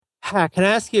Can I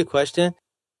ask you a question?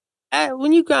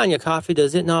 When you grind your coffee,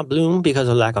 does it not bloom because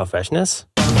of lack of freshness?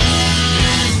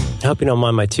 I hope you don't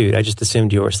mind my toot. I just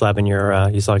assumed you were slabbing your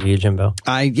Usagi Yojimbo.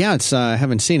 I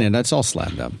haven't seen it. That's all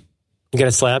slabbed up. You got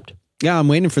it slabbed? Yeah, I'm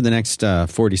waiting for the next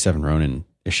 47 Ronin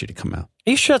issue to come out.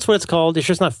 Are you sure that's what it's called? Are you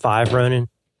sure it's not 5 Ronin?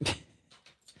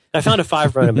 I found a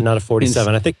 5 Ronin, but not a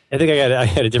 47. I think I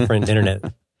got a different internet.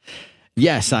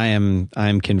 Yes, I'm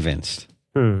convinced.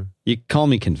 You call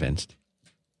me convinced.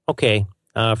 Okay.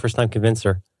 First time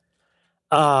convincer.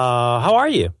 How are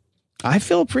you? I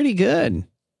feel pretty good.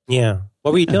 Yeah.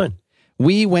 What were you doing?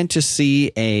 We went to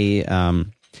see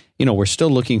we're still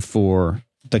looking for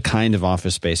the kind of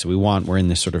office space that we want. We're in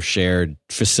this sort of shared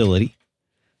facility,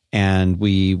 and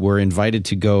we were invited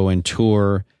to go and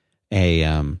tour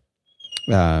a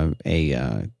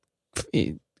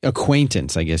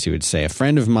acquaintance, I guess you would say. A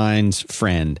friend of mine's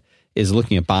friend is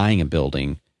looking at buying a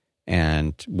building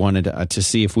and wanted to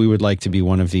see if we would like to be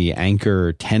one of the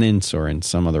anchor tenants or in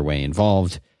some other way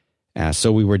involved.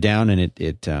 So we were down, and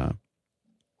it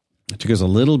took us a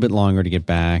little bit longer to get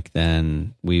back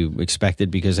than we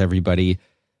expected because everybody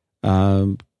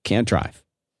can't drive.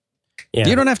 Yeah.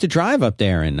 You don't have to drive up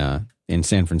there in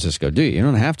San Francisco, do you? You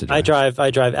don't have to drive. I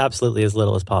drive absolutely as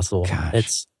little as possible.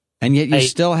 Gosh. And yet you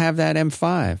still have that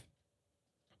M5.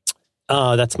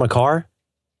 That's my car?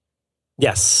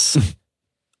 Yes.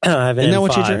 I have an Isn't that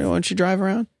M5. what you drive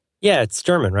around? Yeah, it's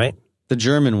German, right? The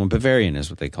German one, Bavarian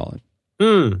is what they call it.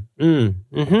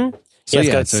 Mm-hmm. So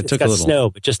it's got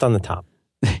snow, but just on the top.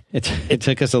 It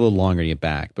took us a little longer to get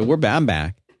back, but I'm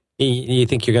back. You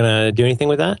think you're going to do anything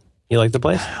with that? You like the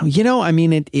place? I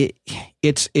mean,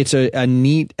 it's a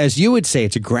neat, as you would say,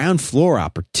 it's a ground floor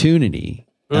opportunity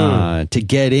to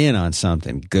get in on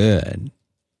something good.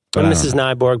 But Mrs.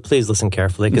 Nyborg, please listen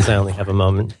carefully because I only have a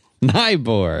moment.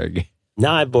 Nyborg,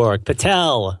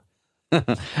 Patel.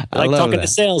 I like talking to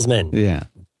salesmen. Yeah.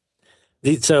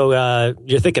 So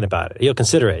you're thinking about it. You'll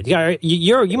consider it.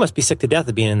 You must be sick to death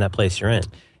of being in that place you're in.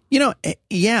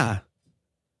 Yeah.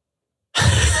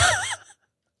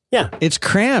 Yeah. It's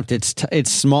cramped.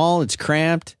 It's small. It's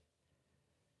cramped,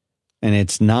 and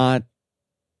it's not.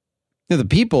 The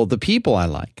people I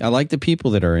like. I like the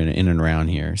people that are in and around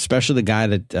here, especially the guy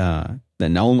that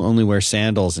only wears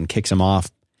sandals and kicks him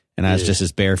off, and has just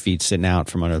his bare feet sitting out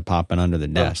from popping under the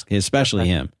desk. Especially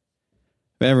him.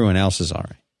 But everyone else is all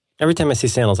right. Every time I see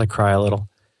sandals, I cry a little.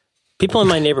 People in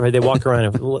my neighborhood,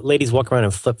 ladies walk around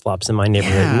in flip-flops in my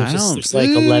neighborhood. Yeah, there's like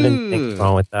 11 things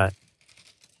wrong with that.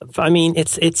 I mean,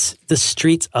 it's the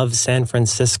streets of San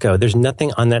Francisco. There's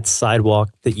nothing on that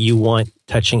sidewalk that you want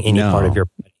touching any part of your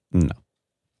body. No.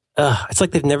 It's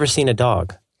like they've never seen a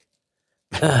dog.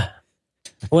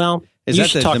 Well, is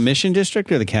that the Mission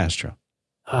District or the Castro?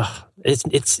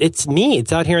 It's me.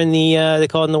 It's out here in the they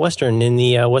call it in the western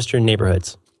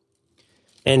neighborhoods.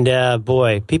 And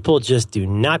boy, people just do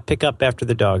not pick up after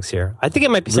the dogs here. I think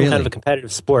it might be some kind of a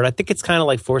competitive sport. I think it's kind of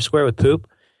like Foursquare with poop.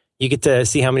 You get to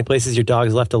see how many places your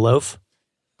dog's left a loaf.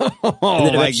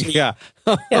 Oh, my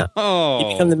God. Yeah.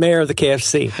 You become the mayor of the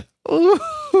KFC.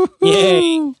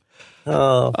 Yay.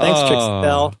 Oh, thanks, Trixie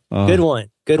Bell. Good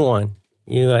one.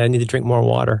 I need to drink more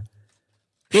water.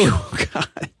 Oh, God.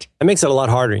 That makes it a lot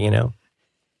harder,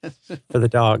 for the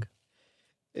dog.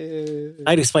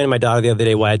 I'd explain to my daughter the other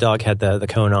day why a dog had the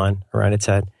cone on around its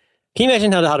head. Can you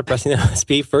imagine how depressing that must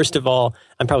be? First of all,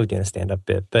 I'm probably doing a stand-up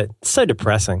bit, but it's so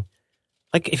depressing.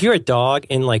 Like, if you're a dog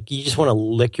and, you just want to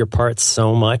lick your parts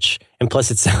so much, and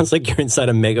plus it sounds like you're inside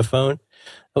a megaphone,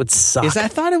 that would suck. I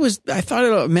thought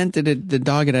it meant that the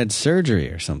dog had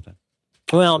surgery or something.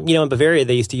 Well, in Bavaria,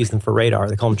 they used to use them for radar.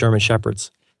 They call them German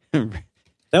Shepherds.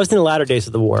 That was in the latter days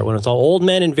of the war, when it was all old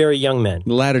men and very young men.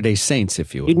 The Latter-day Saints,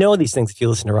 if you will. You'd know these things if you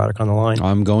listen to Roderick on the Line.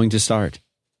 I'm going to start.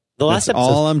 That's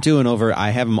all I'm doing I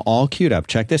have them all queued up.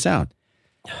 Check this out.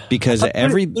 Because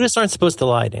Buddhists aren't supposed to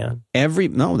lie, Dan.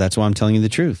 No, that's why I'm telling you the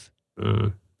truth.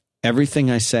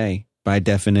 Everything I say, by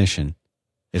definition,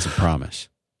 is a promise.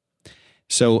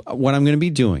 So what I'm going to be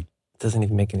doing doesn't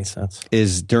even make any sense.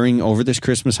 Is over this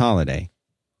Christmas holiday,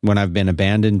 when I've been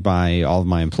abandoned by all of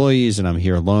my employees and I'm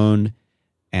here alone,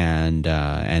 and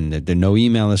the no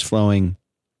email is flowing,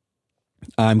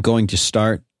 I'm going to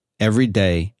start every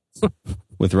day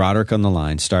with Roderick on the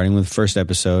Line, starting with the first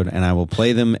episode, and I will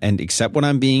play them, and except when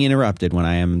I'm being interrupted, when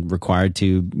I am required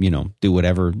to, do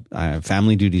whatever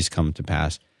family duties come to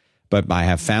pass. But I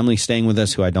have family staying with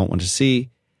us who I don't want to see,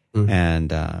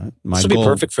 and my goal be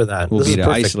perfect for that. Will be to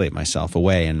isolate myself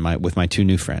away with my two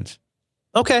new friends.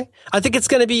 Okay. I think it's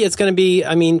going to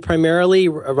be, primarily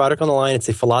Roderick on the Line. It's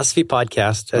a philosophy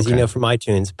podcast, as you know from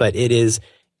iTunes, but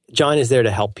John is there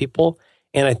to help people.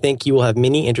 And I think you will have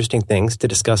many interesting things to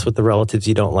discuss with the relatives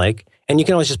you don't like. And you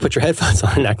can always just put your headphones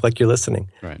on and act like you're listening.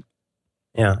 Right.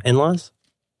 Yeah. In-laws?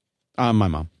 My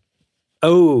mom.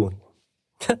 Oh,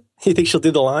 you think she'll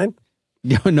do the line?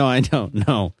 No, I don't.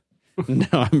 No,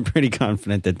 I'm pretty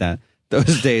confident that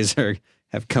those days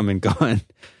have come and gone.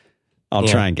 I'll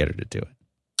try and get her to do it.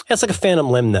 It's like a phantom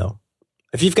limb, though.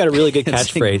 If you've got a really good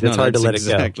catchphrase, it's hard to let it go.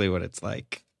 That's exactly what it's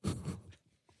like.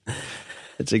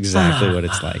 It's exactly what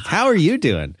it's like. How are you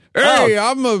doing? Hey,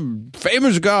 I'm a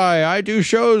famous guy. I do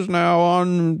shows now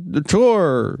on the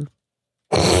tour.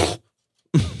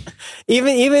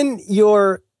 Even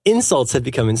your insults have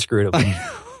become inscrutable.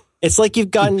 It's like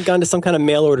you've gone to some kind of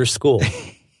mail order school.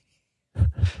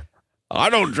 I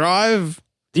don't drive.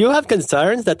 Do you have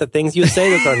concerns that the things you say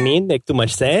that are mean make too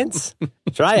much sense?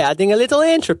 Try adding a little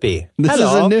entropy.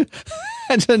 Hello.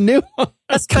 That's a new one.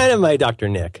 That's kind of my Dr.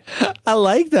 Nick. I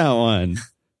like that one.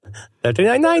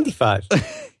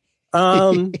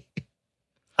 $39.95.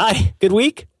 Hi, good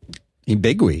week?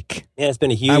 Big week. Yeah, it's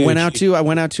been a huge. I went out to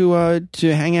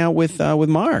hang out with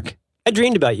Mark. I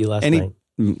dreamed about you last night.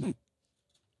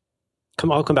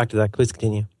 I'll come back to that. Please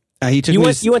continue. He took you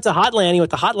went to Hotlanta. You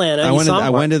went to Hotlanta. I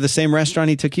went to the same restaurant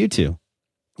he took you to.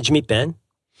 Did you meet Ben?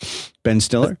 Ben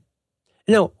Stiller?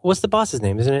 No, what's the boss's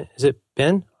name? Is it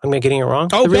Ben? I'm getting it wrong.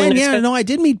 Oh, Ben, nice guy? No, I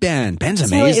did meet Ben. Ben's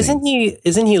amazing.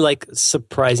 Isn't he like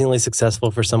surprisingly successful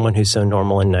for someone who's so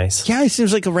normal and nice? Yeah, he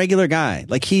seems like a regular guy.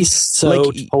 Like he's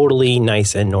so totally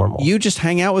nice and normal. You just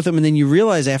hang out with him and then you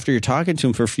realize after you're talking to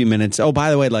him for a few minutes, oh,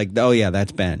 by the way, like, oh yeah,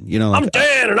 that's Ben. You know, like, I'm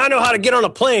Dan and I know how to get on a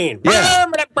plane. Yeah.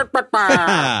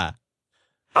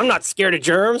 I'm not scared of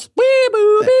germs.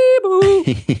 Wee-boo, wee-boo.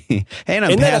 Hey, and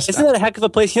I'm isn't that a heck of a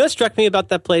place? You know what struck me about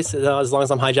that place, as long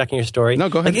as I'm hijacking your story? No,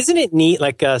 go ahead. Like, isn't it neat?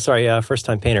 Like,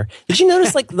 first-time painter. Did you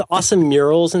notice, like, the awesome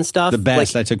murals and stuff? The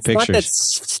best. Like, I took pictures. Not that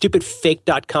stupid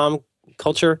fake.com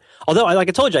culture. Although, like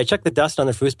I told you, I checked the dust on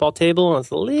the foosball table, and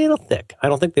it's a little thick. I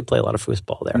don't think they play a lot of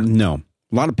foosball there. No.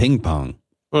 A lot of ping pong.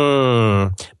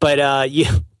 But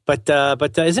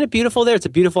isn't it beautiful there? It's a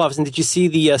beautiful office. And did you see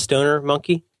the stoner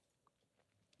monkey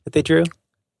that they drew?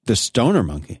 The stoner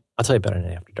monkey? I'll tell you about it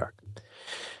After Dark.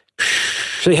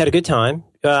 So you had a good time.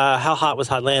 How hot was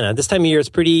Hotlanta? This time of year,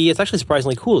 it's actually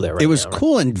surprisingly cool there right now. It was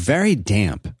cool and very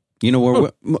damp. You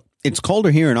know, it's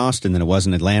colder here in Austin than it was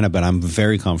in Atlanta, but I'm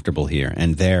very comfortable here.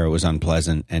 And there it was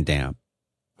unpleasant and damp.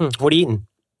 What are you eating?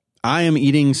 I am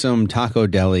eating some Taco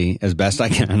Deli as best I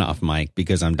can off mic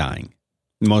because I'm dying.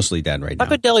 Mostly dead right now.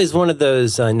 Taco Deli is one of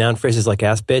those noun phrases like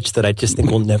ass bitch that I just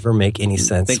think will never make any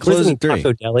sense. They close at 3.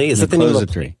 Taco Deli? Is that the name of the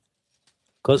tree?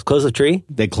 Close at 3?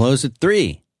 They close at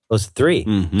 3. Close at 3.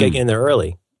 Mm-hmm. You gotta get in there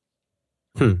early.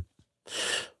 Huh.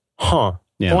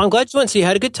 Yeah. Well, I'm glad you went. So you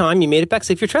had a good time. You made it back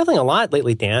safe. You're traveling a lot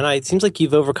lately, Dan. It seems like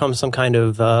you've overcome some kind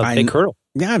of big hurdle.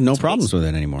 Yeah, I have no problems with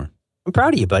it anymore. I'm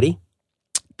proud of you, buddy.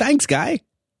 Thanks, guy.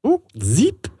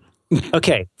 Zeep.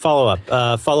 Okay, follow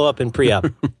up and pre-up.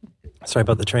 Sorry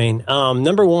about the train.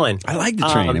 Number one. I like the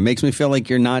train. It makes me feel like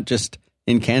you're not just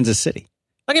in Kansas City.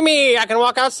 Look at me. I can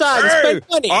walk outside and spend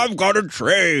money. I've got a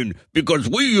train because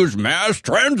we use mass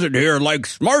transit here like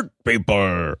smart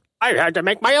people. I had to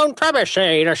make my own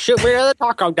trebuchet to shoot me to the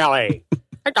Taco Deli.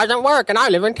 It doesn't work, and I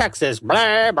live in Texas.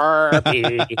 Blah, blah,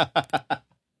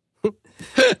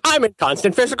 I'm in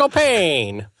constant physical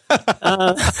pain.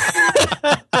 I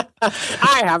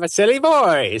have a silly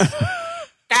voice.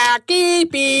 My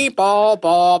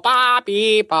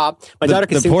daughter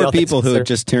can the sing poor people who have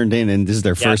just turned in, and this is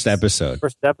their first episode.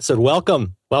 First episode.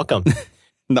 Welcome. All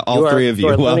three of you,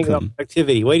 welcome.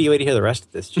 Activity. Wait to hear the rest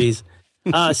of this. Jeez.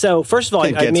 So first of all,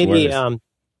 I made I'm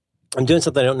doing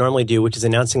something I don't normally do, which is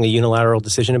announcing a unilateral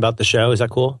decision about the show. Is that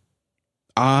cool?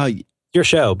 Your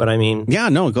show, but I mean, yeah,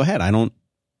 no, go ahead. I don't.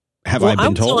 I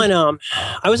been told?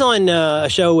 I was on a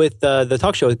show with the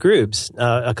talk show with Groobs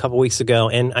a couple weeks ago,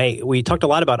 and we talked a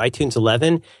lot about iTunes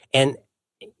 11. And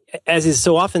as is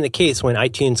so often the case when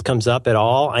iTunes comes up at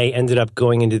all, I ended up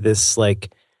going into this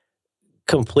like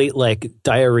complete like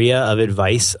diarrhea of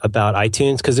advice about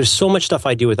iTunes because there's so much stuff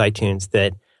I do with iTunes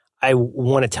that I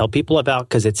want to tell people about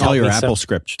because it's all your Apple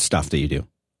script stuff that you do.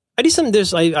 I do some.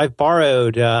 I've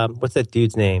borrowed what's that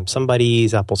dude's name?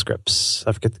 Somebody's Apple scripts.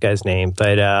 I forget the guy's name,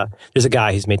 but there's a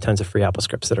guy who's made tons of free Apple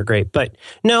scripts that are great. But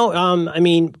no, I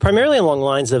mean primarily along the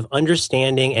lines of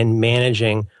understanding and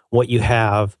managing what you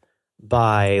have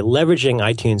by leveraging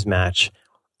iTunes Match,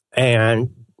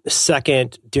 and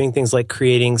second, doing things like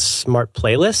creating smart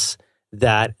playlists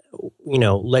that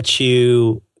let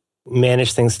you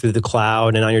manage things through the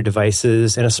cloud and on your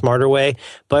devices in a smarter way,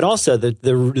 but also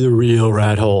the real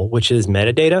rat hole, which is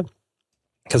metadata.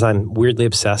 because I'm weirdly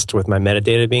obsessed with my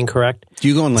metadata being correct. Do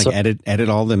you go and edit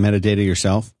all the metadata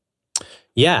yourself?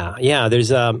 Yeah.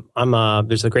 There's a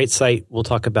great site we'll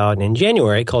talk about in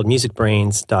January called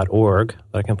musicbrains.org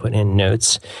that I can put in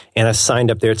notes. And I signed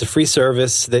up there. It's a free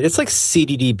service that it's like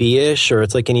CDDB-ish, or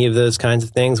it's like any of those kinds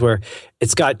of things where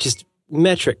it's got just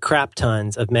metric crap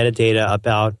tons of metadata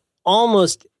about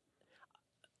almost,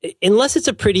 unless it's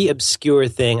a pretty obscure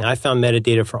thing, I found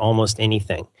metadata for almost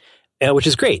anything. Which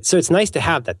is great. So it's nice to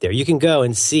have that there. You can go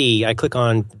and see, I click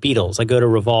on Beatles, I go to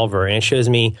Revolver, and it shows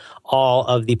me all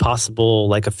of the possible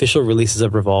like official releases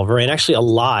of Revolver, and actually a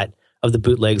lot of the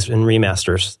bootlegs and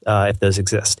remasters, if those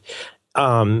exist.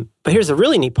 But here's the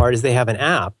really neat part is they have an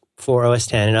app for OS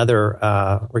X and other,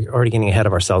 we're already getting ahead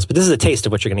of ourselves, but this is a taste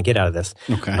of what you're going to get out of this.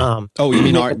 Okay. You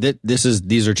mean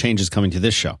these are changes coming to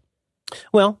this show?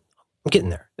 Well, I'm getting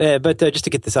there. But just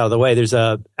to get this out of the way, there's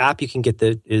a app you can get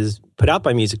that is put out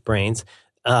by Music Brains.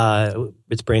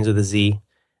 It's Brains with a Z.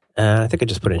 I think I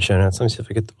just put it in show notes. Let me see if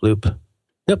I get the bloop.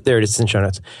 Nope, there it is. It's in show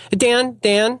notes.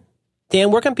 Dan,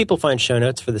 where can people find show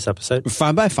notes for this episode?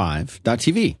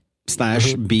 5by5.tv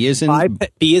 / B as in...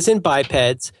 B as in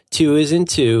bipeds, 2 as in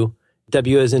 2,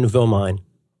 W as in Vomine.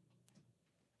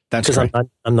 That's right. Because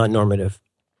I'm not normative.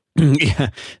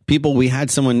 Yeah, people. We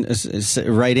had someone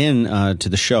write in to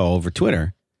the show over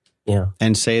Twitter,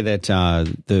 and say that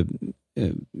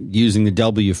using the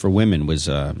W for women was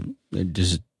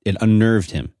it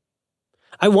unnerved him.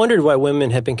 I wondered why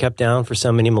women have been kept down for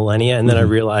so many millennia, and then I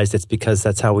realized it's because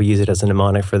that's how we use it as a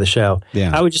mnemonic for the show.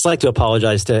 Yeah. I would just like to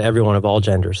apologize to everyone of all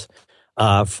genders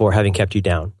for having kept you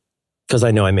down, because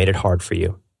I know I made it hard for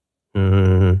you.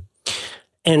 Mm-hmm.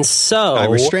 And so I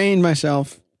restrained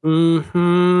myself.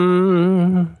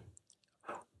 Mm-hmm.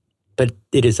 But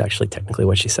it is actually technically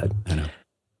what she said. I know.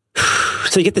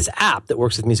 So you get this app that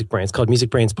works with Music Brains called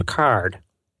Music Brains Picard.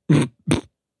 You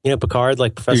know Picard,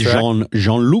 like Professor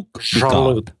Jean-Luc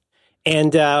Picard.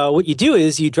 And what you do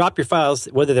is you drop your files,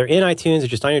 whether they're in iTunes or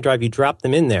just on your drive, you drop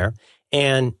them in there,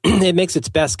 and it makes its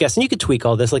best guess. And you could tweak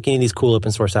all this like any of these cool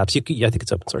open source apps. I think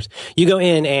it's open source. You go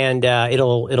in and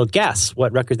it'll guess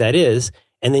what record that is,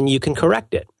 and then you can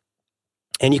correct it.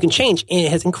 And you can change. And it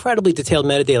has incredibly detailed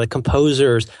metadata, like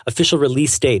composers, official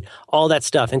release date, all that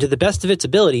stuff. And to the best of its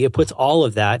ability, it puts all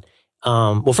of that.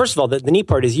 Well, first of all, the neat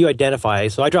part is you identify.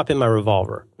 So I drop in my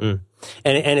Revolver. And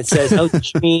it says, oh, do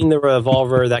you mean the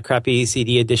Revolver, that crappy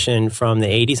CD edition from the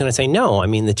 80s? And I say, no, I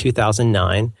mean the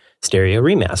 2009 stereo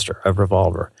remaster of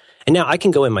Revolver. And now I can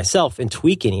go in myself and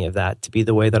tweak any of that to be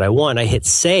the way that I want. I hit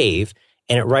save,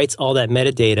 and it writes all that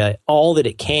metadata, all that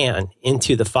it can,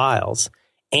 into the files.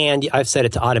 And I've set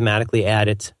it to automatically add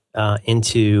it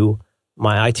into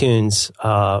my iTunes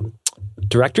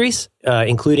directories,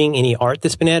 including any art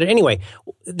that's been added. Anyway,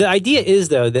 the idea is,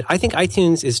 though, that I think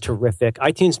iTunes is terrific.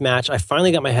 iTunes Match, I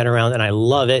finally got my head around, and I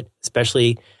love it,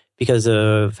 especially because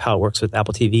of how it works with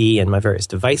Apple TV and my various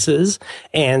devices.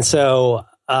 And so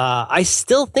I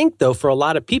still think, though, for a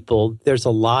lot of people, there's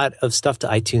a lot of stuff to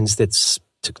iTunes that's,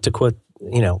 to quote,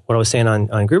 what I was saying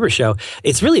on Gruber's show,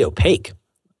 it's really opaque.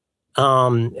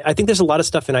 I think there's a lot of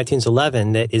stuff in iTunes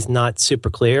 11 that is not super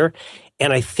clear.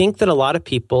 And I think that a lot of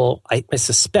people, I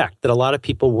suspect that a lot of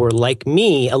people were like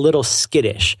me, a little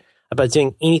skittish about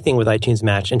doing anything with iTunes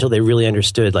Match until they really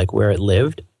understood like where it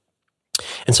lived.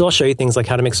 And so I'll show you things like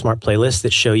how to make smart playlists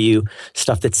that show you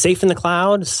stuff that's safe in the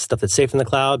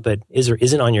cloud, but is or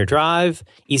isn't on your drive,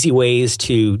 easy ways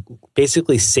to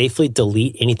basically safely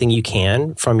delete anything you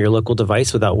can from your local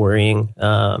device without worrying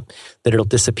that it'll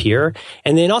disappear.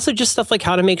 And then also just stuff like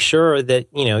how to make sure that,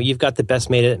 you've got the best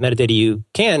metadata you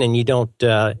can, and you don't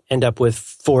end up with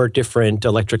 4 different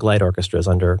Electric Light Orchestras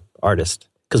under artist,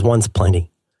 because one's plenty.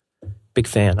 Big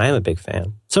fan. I am a big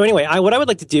fan. So anyway, what I would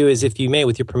like to do is, if you may,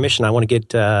 with your permission, I want to get,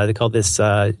 they call this,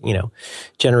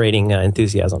 generating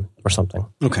enthusiasm or something.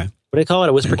 Okay. What do they call it?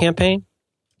 A whisper campaign?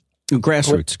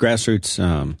 Grassroots.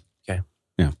 Okay.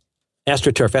 Yeah.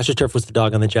 AstroTurf. AstroTurf was the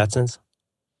dog on the Jetsons.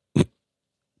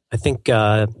 I think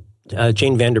Jane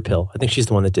Vanderpill. I think she's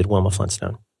the one that did Wilma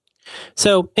Flintstone.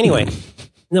 So anyway,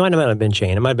 no, it might not have been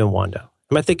Jane. It might have been Wanda.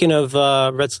 Am I thinking of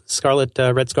Red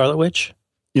Scarlet Witch?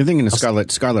 You're thinking of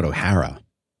Scarlett O'Hara.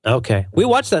 Okay. We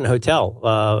watched that in a hotel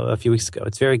a few weeks ago.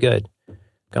 It's very good.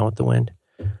 Gone with the Wind.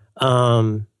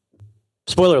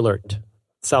 Spoiler alert.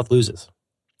 South loses.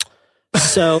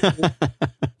 So,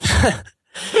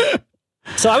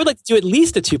 so I would like to do at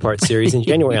least a 2-part series in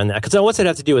January on that. Because what's it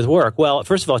have to do with work? Well,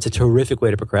 first of all, it's a terrific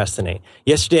way to procrastinate.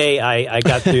 Yesterday, I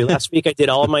got through. Last week, I did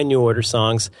all of my New Order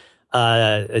songs.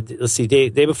 Let's see.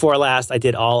 Day before last, I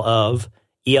did all of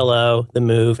ELO, The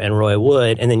Move, and Roy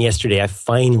Wood. And then yesterday, I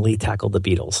finally tackled the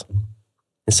Beatles.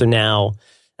 And so now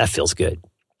that feels good.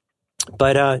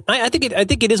 But I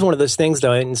think it is one of those things,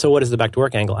 though. And so what is the back to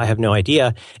work angle? I have no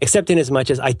idea, except in as much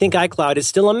as I think iCloud is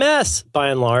still a mess, by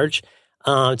and large.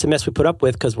 It's a mess we put up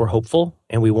with because we're hopeful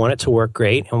and we want it to work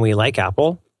great and we like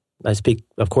Apple. I speak,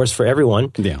 of course, for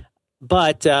everyone. Yeah.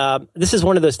 But this is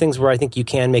one of those things where I think you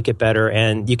can make it better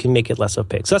and you can make it less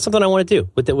opaque. So that's something I want to do.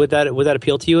 Would that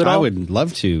appeal to you at all? I would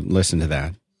love to listen to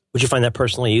that. Would you find that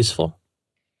personally useful?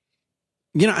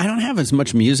 I don't have as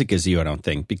much music as you, I don't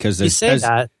think, because You say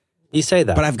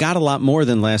that. But I've got a lot more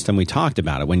than last time we talked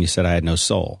about it when you said I had no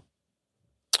soul.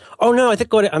 Oh, no,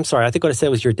 I'm sorry. I think what I said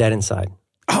was you're dead inside.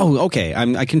 Oh, okay.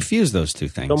 I confused those two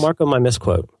things. Don't mark on my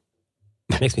misquote.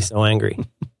 It makes me so angry.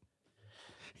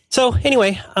 So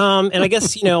anyway, and I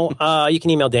guess, you can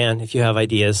email Dan if you have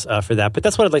ideas for that. But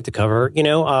that's what I'd like to cover,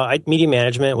 media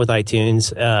management with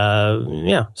iTunes.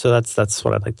 So that's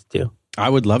what I'd like to do. I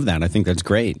would love that. I think that's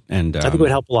great. And I think it would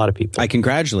help a lot of people. I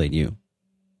congratulate you.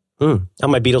 On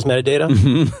my Beatles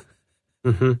metadata?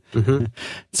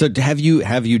 So have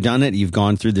you done it? You've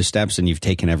gone through the steps and you've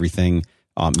taken everything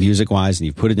music-wise and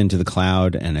you've put it into the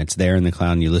cloud and it's there in the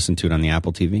cloud and you listen to it on the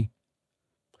Apple TV?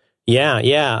 Yeah.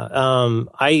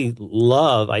 I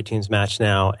love iTunes Match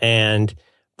now, and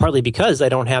partly because I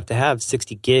don't have to have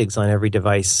 60 gigs on every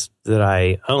device that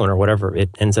I own or whatever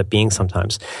it ends up being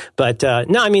sometimes. But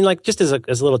no, I mean, like just as a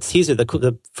little teaser,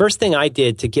 the first thing I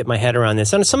did to get my head around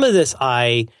this, and some of this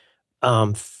I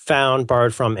found,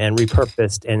 borrowed from, and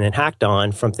repurposed and then hacked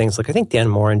on from things like, I think Dan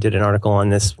Morin did an article on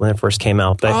this when it first came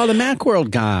out. But the Macworld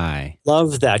guy.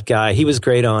 Love that guy. He was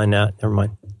great on, never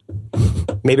mind.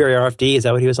 Maybe RFD, is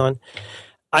that what he was on?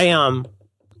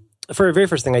 For the very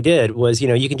first thing I did was,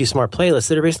 you can do smart playlists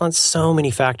that are based on so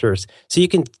many factors. So you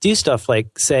can do stuff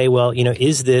like say, well,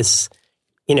 is this,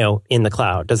 in the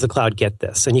cloud? Does the cloud get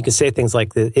this? And you can say things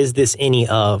like, is this any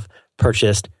of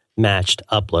purchased, matched,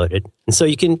 uploaded? And so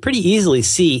you can pretty easily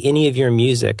see any of your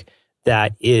music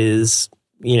that is,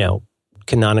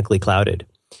 canonically clouded,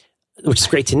 which is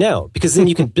great to know, because then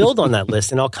you can build on that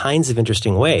list in all kinds of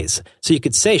interesting ways. So you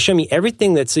could say, show me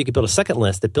everything so you could build a second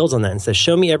list that builds on that and says,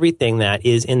 show me everything that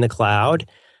is in the cloud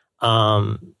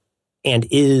and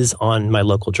is on my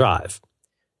local drive,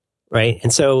 right?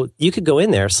 And so you could go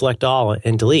in there, select all,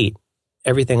 and delete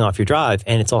everything off your drive,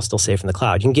 and it's all still safe in the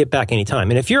cloud. You can get back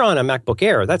anytime. And if you're on a MacBook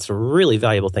Air, that's a really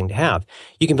valuable thing to have.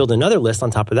 You can build another list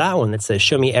on top of that one that says,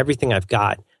 show me everything I've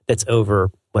got that's over,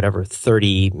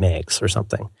 30 megs or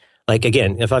something. Like,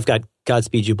 again, if I've got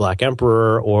Godspeed You Black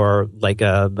Emperor or like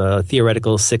a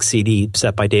theoretical 6 CD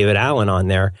set by David Allen on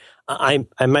there, I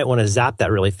might want to zap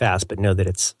that really fast, but know that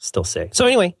it's still safe. So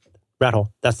anyway, rat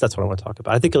hole. That's what I want to talk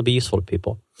about. I think it'll be useful to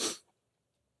people.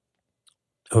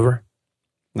 Over.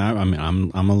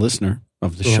 I'm a listener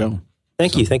of the show.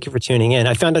 Thank you for tuning in.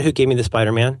 I found out who gave me the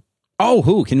Spider-Man. Oh,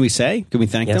 who? Can we say? Can we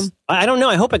thank them? I don't know.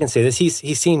 I hope I can say this.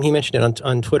 He mentioned it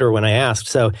on Twitter when I asked.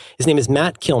 So his name is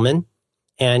Matt Kilman.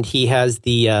 And he has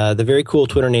the very cool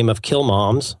Twitter name of Kill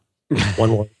Moms.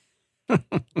 One word.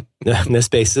 No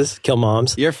spaces. Kill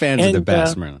Moms. Your fans are the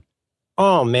best, Merlin.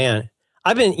 Oh man,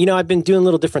 I've been doing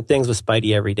little different things with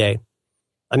Spidey every day.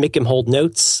 I make him hold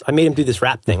notes. I made him do this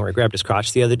rap thing where I grabbed his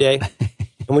crotch the other day.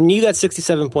 And when you got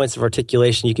 67 points of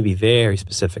articulation, you can be very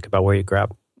specific about where you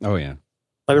grab. Oh yeah.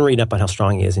 I've been reading up on how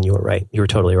strong he is, and you were right. You were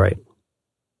totally right.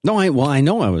 No, I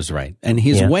know I was right, and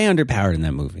he's way underpowered in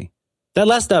that movie. That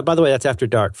last, by the way, that's After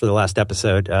Dark for the last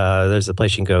episode. There's a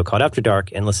place you can go called After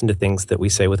Dark and listen to things that we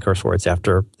say with curse words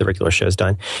after the regular show's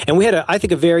done. And we had, I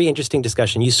think, a very interesting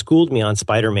discussion. You schooled me on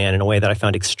Spider-Man in a way that I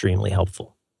found extremely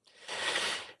helpful.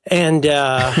 And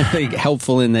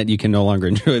helpful in that you can no longer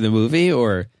enjoy the movie,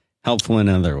 or helpful in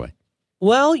another way?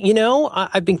 Well,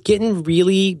 I've been getting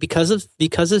really, because of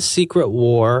Secret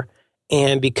War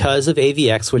and because of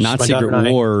AVX, which not is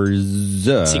Secret Wars,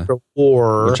 Secret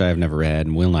War, which I have never read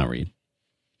and will not read.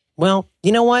 Well,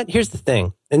 you know what? Here's the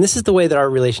thing. And this is the way that our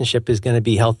relationship is going to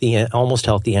be healthy and almost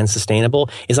healthy and sustainable,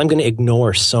 is I'm going to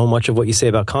ignore so much of what you say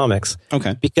about comics.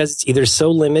 Okay. Because it's either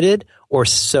so limited or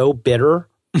so bitter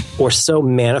or so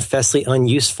manifestly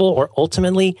unuseful or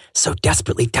ultimately so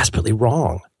desperately, desperately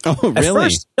wrong. Oh, really? At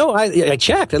first, no, I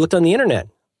checked. I looked on the internet.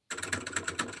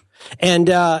 And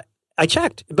I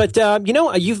checked. But,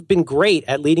 you've been great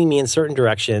at leading me in certain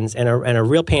directions and a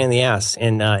real pain in the ass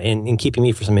in keeping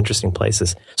me for some interesting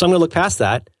places. So I'm going to look past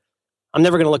that. I'm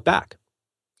never going to look back.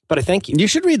 But I thank you. You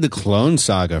should read the Clone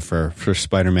Saga for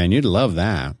Spider-Man. You'd love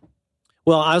that.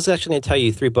 Well, I was actually going to tell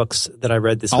you 3 books that I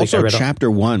read this week. Also,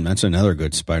 Chapter 1. That's another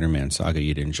good Spider-Man saga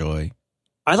you'd enjoy.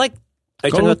 I like...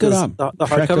 Go look it up. The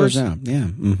hardcovers. Yeah.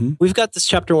 Mm-hmm. We've got this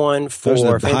Chapter 1 for... Those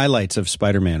are the highlights of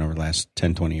Spider-Man over the last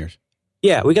 10, 20 years.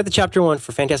 Yeah, we got the Chapter 1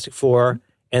 for Fantastic Four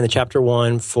and the Chapter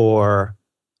 1 for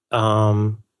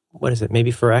what is it?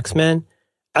 Maybe for X-Men.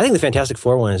 I think the Fantastic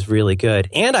Four one is really good.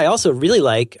 And I also really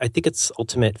like, I think it's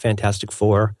Ultimate Fantastic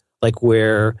Four, like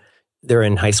where they're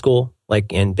in high school,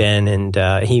 like in Ben, and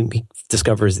he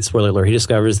discovers, spoiler alert, he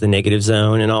discovers the negative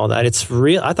zone and all that. It's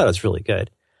real. I thought it was really good.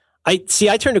 I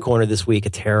turned a corner this week, a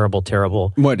terrible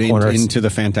corner. Into the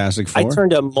Fantastic Four? I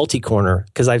turned a multi-corner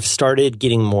because I've started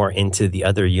getting more into the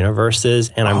other universes,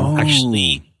 and I'm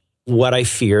actually what I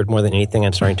feared more than anything.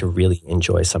 I'm starting to really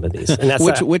enjoy some of these. And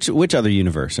that's which other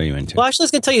universe are you into? Well, actually, I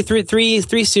was going to tell you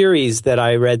three series that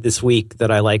I read this week that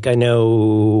I like. I know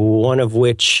one of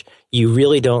which you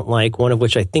really don't like, one of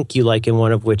which I think you like, and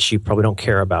one of which you probably don't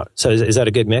care about. So is that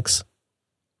a good mix?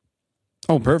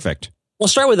 Oh, perfect. We'll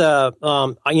start with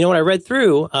what I read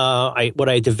through, what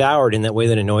I devoured in that way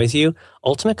that annoys you.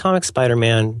 Ultimate Comics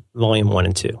Spider-Man Volume 1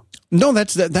 and 2. No,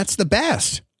 that's the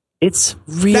best. It's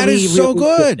really, that is so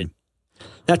really good.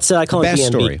 That's I call best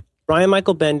it BMB. Story. Brian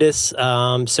Michael Bendis,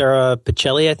 Sarah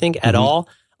Pichelli, I think, et al.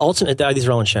 Ultimate. These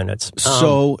are all in show notes.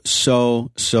 So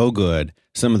good.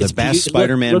 Some of the best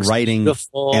Spider-Man writing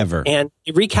ever, and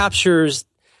it recaptures.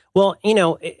 Well,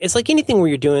 it's like anything where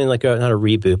you're doing like not a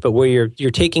reboot, but where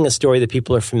you're taking a story that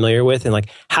people are familiar with, and like,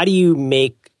 how do you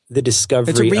make the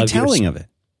discovery? It's a retelling of it.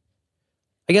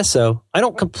 I guess so. I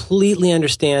don't completely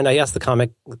understand. I asked the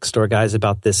comic store guys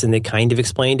about this, and they kind of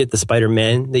explained it. The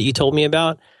Spider-Men that you told me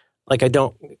about, like, I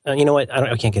don't. You know what?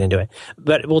 I can't get into it,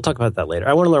 but we'll talk about that later.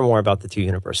 I want to learn more about the two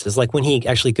universes, like when he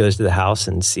actually goes to the house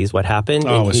and sees what happened.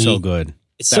 Oh, it was so good.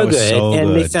 It's so good.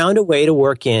 And they found a way to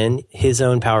work in his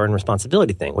own power and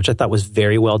responsibility thing, which I thought was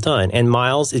very well done. And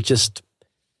Miles is just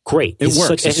great. It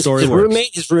works. His story works.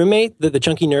 His roommate, the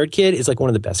chunky nerd kid, is like one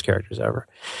of the best characters ever.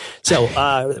 So,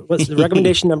 what's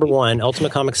recommendation number 1?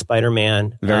 Ultimate Comics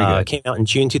Spider-Man. Very good. Came out in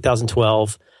June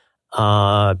 2012.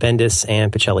 Bendis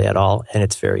and Pichelli et al. And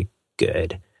it's very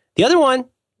good. The other one,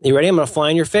 you ready? I'm going to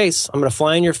fly in your face. I'm going to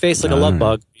fly in your face like a love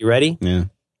bug. You ready? Yeah.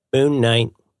 Moon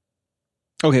Knight.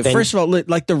 Okay, first of all,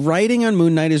 like the writing on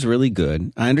Moon Knight is really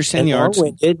good. I understand the art.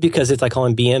 Long-winded because it's, I call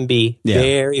him BMB. Yeah.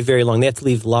 Very, very long. They have to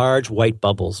leave large white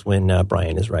bubbles when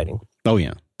Brian is writing. Oh,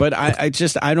 yeah. But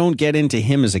I don't get into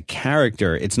him as a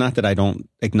character. It's not that I don't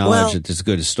acknowledge that it's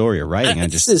good a story or writing.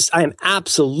 I am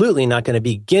absolutely not going to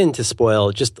begin to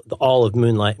spoil just all of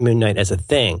Moon Knight as a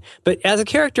thing. But as a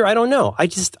character, I don't know.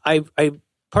 I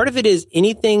part of it is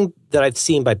anything that I've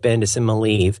seen by Bendis and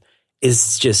Maleev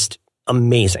is just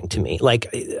amazing to me.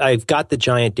 Like, I've got the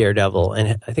Giant Daredevil,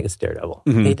 and I think it's Daredevil.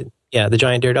 Mm-hmm. The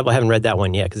Giant Daredevil. I haven't read that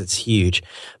one yet because it's huge.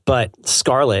 But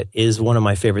Scarlet is one of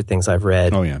my favorite things I've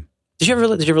read. Oh, yeah. Did you ever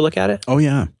look at it? Oh,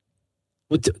 yeah.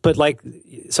 But like,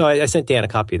 so I sent Dan a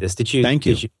copy of this. Did you? Thank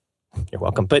you. You're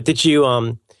welcome. But did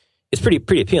you? It's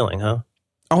pretty appealing, huh?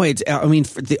 Oh,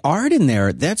 for the art in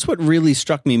there, that's what really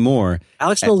struck me more.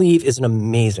 Alex Maleev is an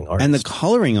amazing artist. And the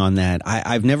coloring on that,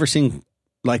 I've never seen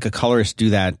like a colorist do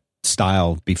that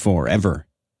style before, ever.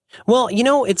 Well,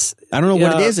 it's... I don't know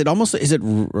what it is. It almost... Is it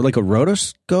like a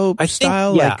rotoscope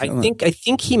style? Yeah, I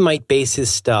think he might base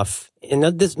his stuff... And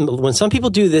this, when some people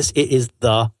do this, it is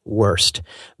the worst.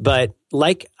 But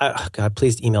like... God,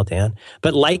 please email Dan.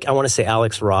 But like, I want to say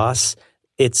Alex Ross,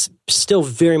 it's still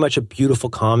very much a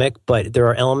beautiful comic, but there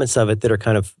are elements of it that are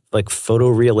kind of like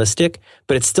photorealistic,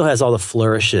 but it still has all the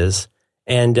flourishes.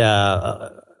 And...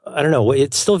 I don't know.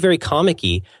 It's still very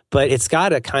comic-y, but it's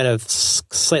got a kind of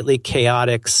slightly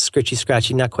chaotic,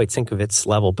 scritchy-scratchy, not quite Sinkovitz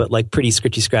level, but like pretty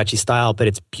scritchy-scratchy style, but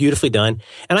it's beautifully done.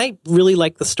 And I really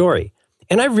like the story.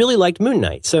 And I really liked Moon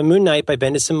Knight. So Moon Knight by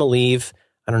Bendis and Maleev,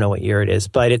 I don't know what year it is,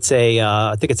 but it's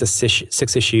I think it's a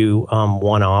 6-issue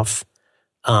one-off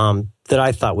that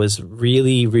I thought was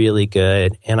really, really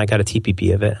good. And I got a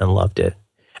TPB of it and loved it.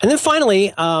 And then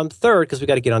finally, third, because we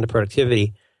got to get on to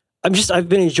productivity, I've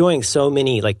been enjoying so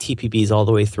many like TPBs all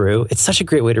the way through. It's such a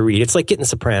great way to read. It's like getting The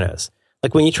Sopranos.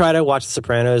 Like when you try to watch The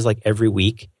Sopranos like every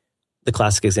week, the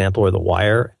classic example, or The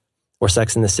Wire, or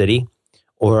Sex and the City,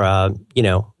 or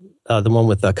the one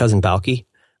with Cousin Balky.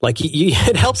 Like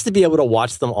it helps to be able to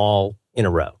watch them all in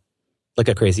a row, like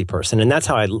a crazy person. And that's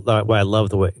why I love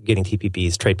getting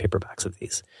TPBs, trade paperbacks of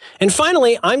these. And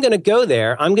finally, I'm going to go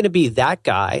there. I'm going to be that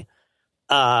guy.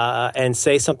 And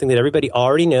say something that everybody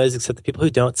already knows except the people who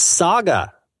don't.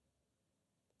 Saga.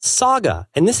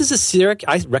 And this is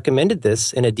I recommended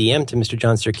this in a DM to Mr.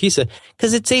 John Siracusa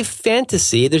because it's a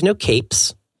fantasy. There's no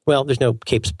capes. Well, there's no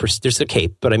capes. There's a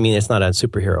cape, but I mean, it's not a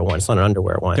superhero one. It's not an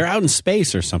underwear one. They're out in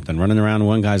space or something, running around.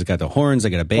 One guy's got the horns.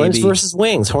 They got a baby. Horns versus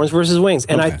wings.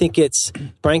 And I think it's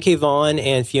Brian K. Vaughan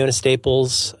and Fiona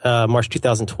Staples, March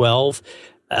 2012.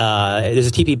 There's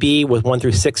a TPB with 1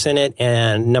 through 6 in it,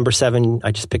 and number 7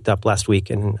 I just picked up last week,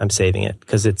 and I'm saving it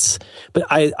because but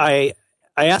I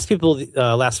I asked people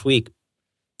last week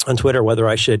on Twitter whether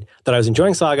that I was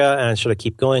enjoying Saga and should I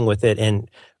keep going with it. And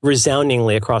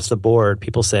resoundingly across the board,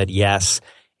 people said yes.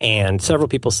 And several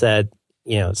people said,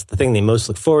 it's the thing they most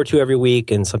look forward to every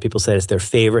week. And some people said it's their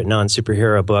favorite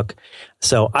non-superhero book.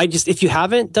 So if you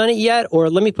haven't done it yet, or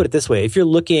let me put it this way, if you're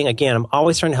looking, again, I'm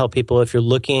always trying to help people. If you're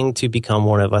looking to become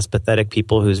one of us pathetic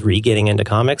people who's re-getting into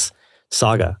comics,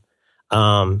 Saga.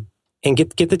 And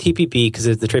get the TPB because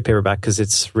it's the trade paperback because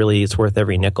it's worth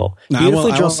every nickel. I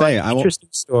will say, interesting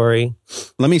story.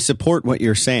 Let me support what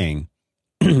you're saying,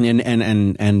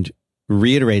 and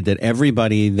reiterate that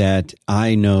everybody that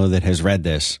I know that has read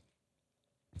this,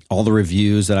 all the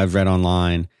reviews that I've read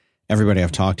online, everybody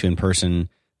I've talked to in person,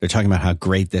 they're talking about how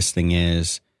great this thing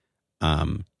is.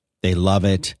 They love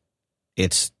it.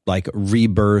 It's like a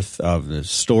rebirth of the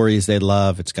stories they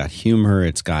love. It's got humor.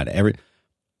 It's got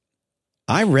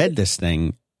I read this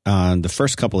thing, the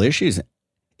first couple issues.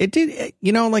 It did, it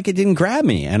didn't grab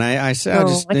me, and I said,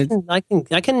 I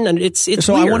can. It's.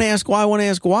 So weird. I want to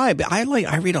ask why. But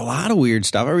I read a lot of weird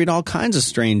stuff. I read all kinds of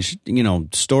strange,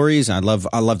 stories. I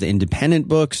love the independent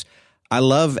books. I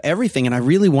love everything, and I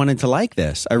really wanted to like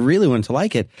this. I really wanted to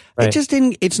like it. Right. It just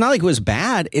didn't. It's not like it was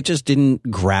bad. It just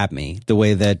didn't grab me the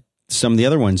way that some of the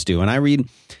other ones do. And I read.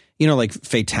 Like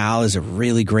Fatale is a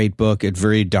really great book. It's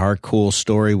very dark, cool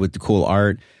story with the cool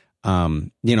art.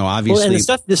 Obviously, and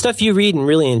the stuff you read and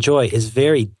really enjoy is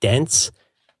very dense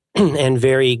and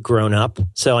very grown up.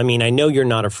 So, I mean, I know you're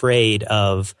not afraid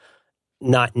of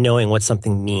not knowing what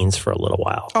something means for a little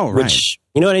while. Oh, right. Which,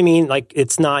 you know what I mean? Like,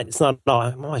 it's not, I'm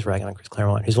always ragging on Chris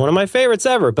Claremont, who's one of my favorites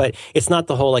ever, but it's not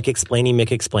the whole, like, explainy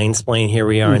Mick explain, here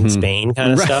we are in Spain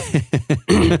kind of stuff.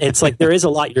 It's like, there is a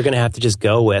lot you're going to have to just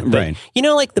go with. But,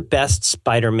 like the best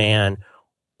Spider-Man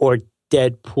or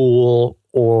Deadpool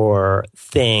or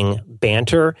Thing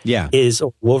banter is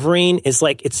Wolverine is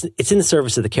like, it's in the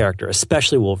service of the character,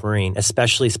 especially Wolverine,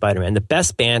 especially Spider-Man. The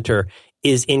best banter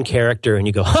is in character, and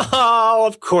you go, oh,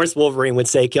 of course Wolverine would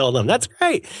say kill them. That's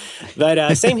great.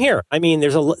 But same here. I mean,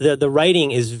 the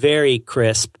writing is very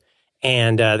crisp,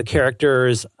 and the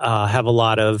characters have a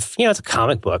lot of, it's a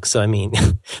comic book, so I mean,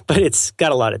 but it's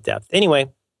got a lot of depth.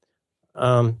 Anyway.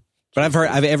 But I've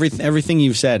heard everything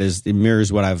you've said it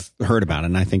mirrors what I've heard about it,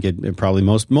 and I think it probably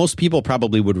most people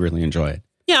probably would really enjoy it.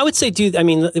 Yeah, I would say, I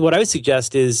mean, what I would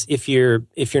suggest is if you're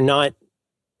not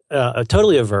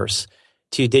totally averse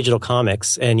to digital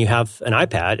comics and you have an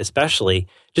iPad, especially,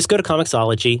 just go to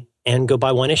Comixology and go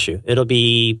buy one issue. It'll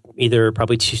be either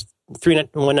probably $1.99,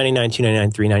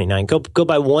 $2.99, $3.99. Go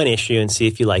buy one issue and see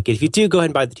if you like it. If you do, go ahead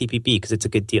and buy the TPB because it's a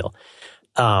good deal,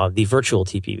 the virtual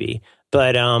TPB.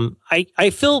 But I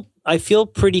feel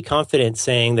pretty confident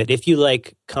saying that if you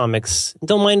like comics,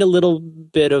 don't mind a little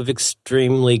bit of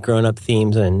extremely grown-up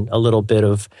themes and a little bit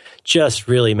of just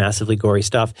really massively gory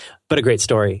stuff, but a great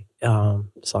story,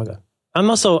 Saga. I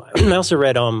also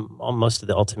read most of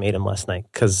the Ultimatum last night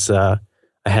because I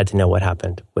had to know what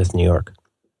happened with New York,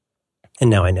 and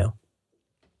now I know.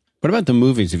 What about the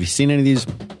movies? Have you seen any of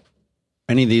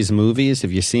these movies?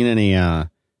 Have you seen any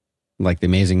like the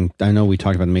Amazing? I know we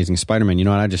talked about the Amazing Spider-Man. You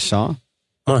know what I just saw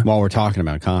while we're talking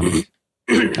about comics?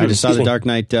 I just saw the Dark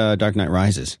Knight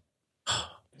Rises.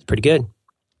 It's pretty good.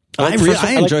 I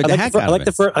enjoyed the heck out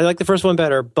of it. I like the first one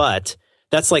better, but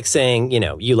that's like saying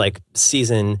you like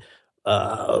season.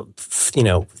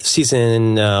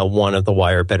 Season 1 of The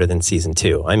Wire better than season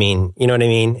 2. I mean, you know what I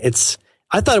mean?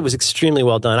 I thought it was extremely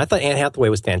well done. I thought Anne Hathaway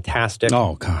was fantastic.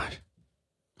 Oh God!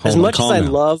 As much as I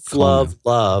love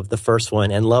the first one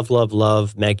and love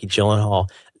Maggie Gyllenhaal,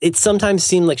 it sometimes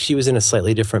seemed like she was in a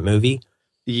slightly different movie.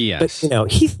 Yes,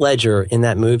 but Heath Ledger in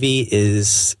that movie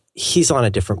he's on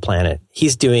a different planet.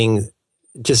 He's doing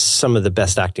just some of the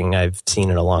best acting I've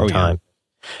seen in a long time.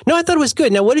 No, I thought it was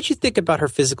good. Now, what did you think about her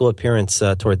physical appearance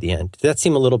toward the end? Did that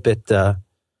seem a little bit?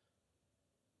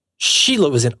 Sheila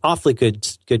was in awfully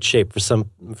good shape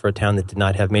for a town that did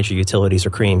not have major utilities or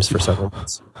creams for several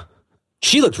months.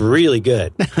 She looked really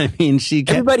good. I mean,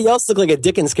 everybody else looked like a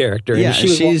Dickens character. Yeah,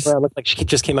 and looked like she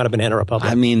just came out of Banana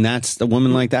Republic. I mean, that's the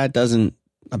woman like that doesn't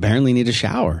apparently need a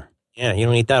shower. Yeah, you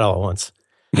don't need that all at once.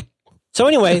 So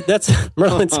anyway, that's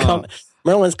Merlin's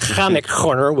Comic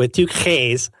Corner with 2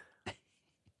 Ks.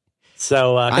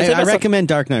 So I recommend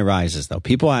Dark Knight Rises, though.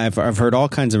 People, I've heard all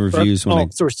kinds of reviews. So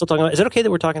we're still talking about. Is it okay that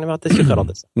we're talking about this? You got all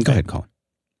this. Go ahead, Colin.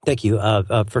 Thank you.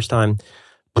 First time.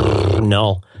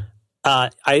 No.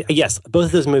 Yes, both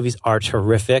of those movies are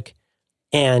terrific,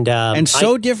 and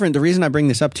so different. The reason I bring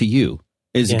this up to you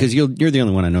is because you're the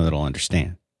only one I know that'll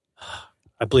understand.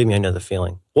 I believe me, I know the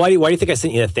feeling. Why do you think I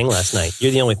sent you that thing last night?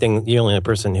 You're the only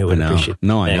person who would appreciate it.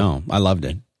 No, I know. I loved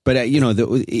it. But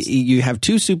you have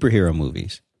two superhero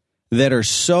movies that are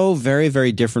so very,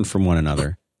 very different from one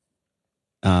another.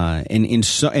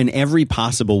 In every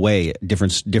possible way,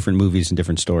 different movies and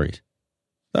different stories.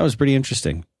 That was pretty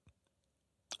interesting.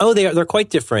 Oh, they're quite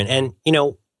different. And,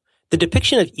 the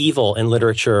depiction of evil in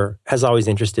literature has always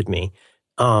interested me.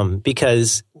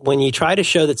 Because when you try to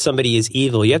show that somebody is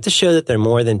evil, you have to show that they're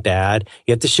more than bad.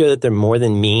 You have to show that they're more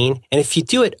than mean. And if you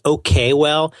do it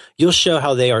well, you'll show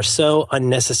how they are so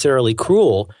unnecessarily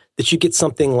cruel that you get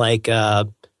something like,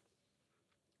 I'm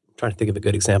trying to think of a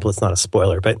good example. It's not a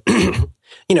spoiler, but,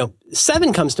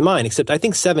 Seven comes to mind, except I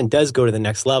think Seven does go to the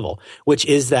next level, which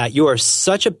is that you are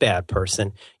such a bad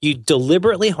person. You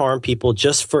deliberately harm people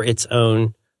just for its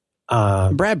own.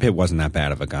 Brad Pitt wasn't that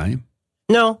bad of a guy.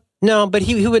 No, but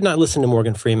he would not listen to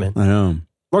Morgan Freeman. I know.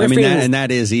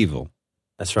 That is evil.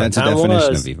 That's right. That's the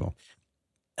definition of evil.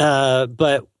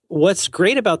 But what's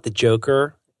great about the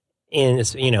Joker in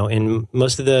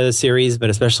most of the series, but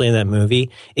especially in that movie,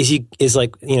 is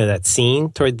that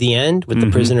scene toward the end with the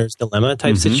prisoner's dilemma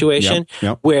type situation,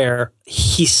 where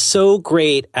he's so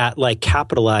great at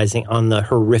capitalizing on the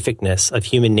horrificness of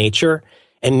human nature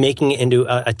and making it into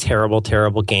a terrible,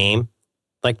 terrible game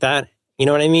like that. You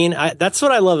know what I mean? That's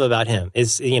what I love about him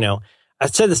is, I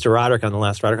said this to Roderick on the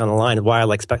last Roderick on the Line, why I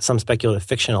like some speculative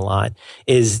fiction a lot,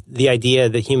 is the idea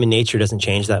that human nature doesn't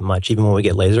change that much, even when we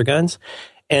get laser guns.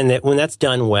 And that when that's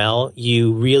done well,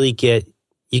 you really get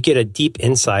a deep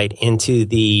insight into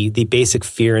the basic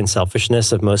fear and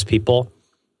selfishness of most people.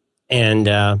 And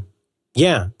they're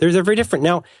very different.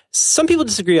 Now, some people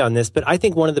disagree on this, but I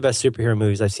think one of the best superhero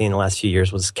movies I've seen in the last few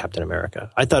years was Captain America.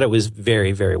 I thought it was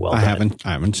very, very well done.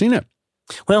 I haven't seen it.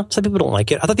 Well, some people don't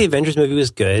like it. I thought the Avengers movie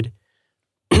was good.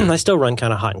 I still run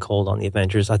kind of hot and cold on the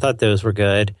Avengers. I thought those were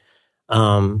good.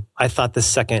 I thought the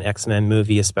second X-Men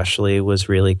movie especially was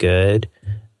really good.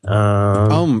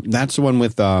 That's the one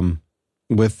with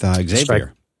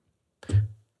Xavier.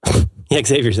 Yeah,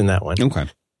 Xavier's in that one. Okay.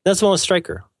 That's the one with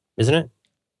Stryker, isn't it?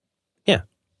 Yeah.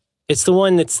 It's the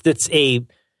one that's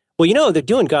they're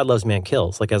doing God Loves Man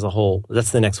Kills, as a whole.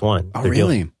 That's the next one. Oh,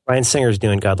 really? Bryan Singer's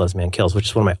doing God Loves Man Kills, which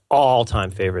is one of my all-time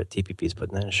favorite TPPs,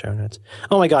 putting that in show notes.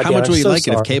 Oh my God. How much will you like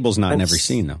it if Cable's not in every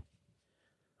scene, though?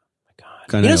 Oh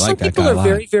my God. Some people are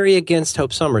very, very against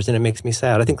Hope Summers, and it makes me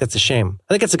sad. I think that's a shame.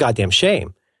 I think that's a goddamn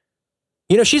shame.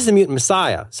 She's the mutant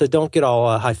messiah, so don't get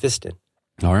all high-fisted.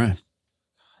 All right.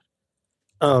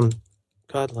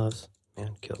 God Loves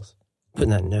Man Kills. Putting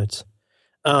that in notes.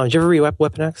 Did you ever read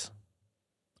Weapon X?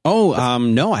 Oh,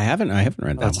 no, I haven't. I haven't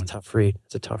read that one. It's a tough read.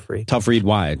 It's a tough read. Tough read?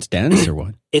 Why? It's dense or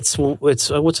what? It's what's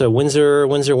a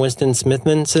Winston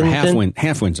Smithman?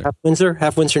 Half Windsor.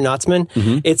 Half Windsor Knotsman.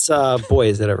 Mm-hmm. It's boy,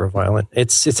 is that ever violent.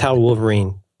 It's how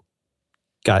Wolverine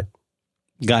got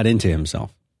into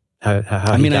himself. How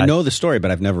I know the story,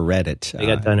 but I've never read it. He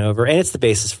got done over, and it's the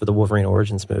basis for the Wolverine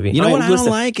Origins movie. You know what I don't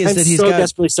like is that he's so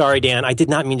desperately sorry, Dan. I did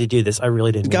not mean to do this. I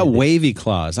really didn't. He's got wavy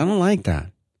claws. I don't like that.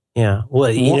 Yeah.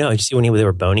 Well, you see when they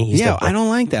were bony? I don't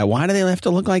like that. Why do they have to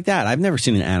look like that? I've never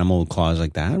seen an animal with claws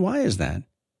like that. Why is that?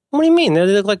 What do you mean? They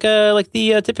look like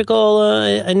the typical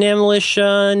enamelish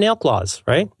nail claws,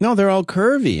 right? No, they're all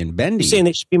curvy and bendy. You're saying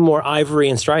they should be more ivory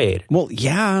and striated. Well,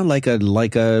 yeah, like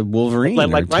a Wolverine,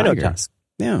 like rhino tusk.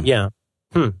 Yeah. Yeah.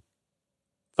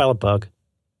 File a bug. Can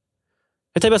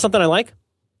I tell you about something I like?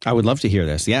 I would love to hear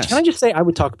this. Yes. Can I just say I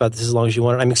would talk about this as long as you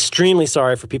want? I'm extremely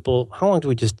sorry for people. How long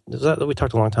we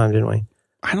talked a long time, didn't we?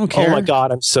 I don't care. Oh my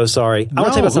God, I'm so sorry. I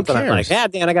want to tell you about something I like. Yeah,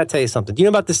 Dan, I got to tell you something. Do you know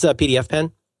about this PDF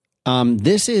pen?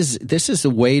 This is a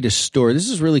way to store. This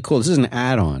is really cool. This is an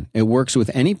add-on. It works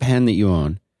with any pen that you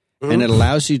own, and it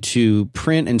allows you to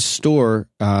print and store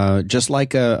just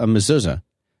like a mezuzah.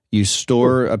 You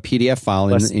store a PDF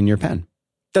file in your pen.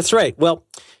 That's right. Well,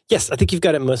 yes, I think you've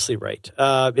got it mostly right.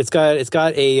 It's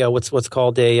got a what's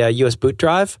called a US boot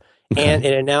drive, and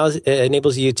it now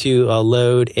enables you to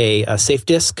load a safe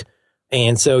disk,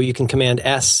 and so you can Command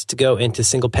S to go into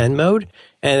single pen mode,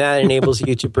 and that enables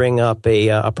you to bring up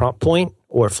a prompt point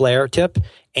or flare tip,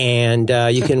 and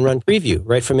you can run preview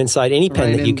right from inside any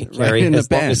pen that you can carry, as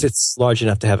long as it's large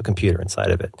enough to have a computer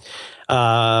inside of it.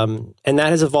 And that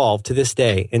has evolved to this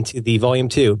day into the Volume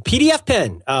 2 PDF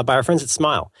pen by our friends at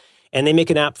Smile. And they make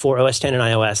an app for OS 10 and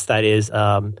iOS that is,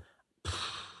 I've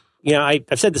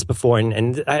said this before,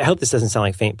 and I hope this doesn't sound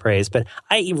like faint praise, but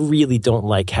I really don't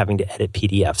like having to edit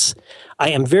PDFs. I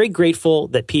am very grateful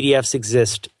that PDFs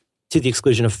exist to the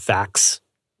exclusion of facts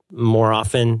more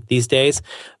often these days,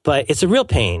 but it's a real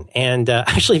pain. And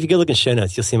actually, if you go look in show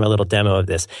notes, you'll see my little demo of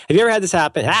this. Have you ever had this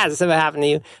happen? Has this ever happened to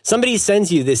you? Somebody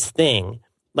sends you this thing,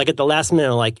 like at the last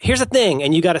minute, like, here's a thing,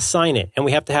 and you got to sign it, and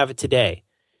we have to have it today.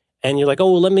 and you're like,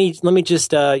 oh, well, let me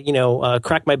just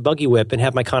crack my buggy whip and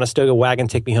have my Conestoga wagon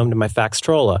take me home to my Fax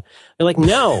Trolla. They're like,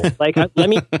 no, like let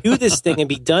me do this thing and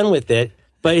be done with it.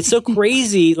 But it's so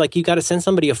crazy. Like you got to send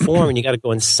somebody a form and you got to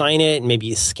go and sign it and maybe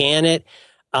you scan it.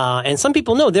 And some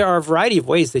people know there are a variety of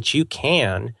ways that you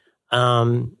can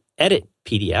edit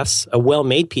PDFs. A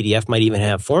well-made PDF might even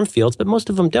have form fields, but most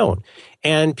of them don't.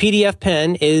 And PDF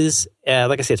Pen is,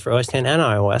 like I said, it's for OS X and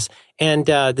iOS. And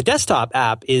the desktop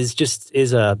app is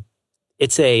a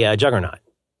juggernaut.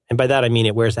 And by that, I mean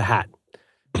it wears a hat.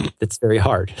 That's very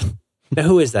hard. Now,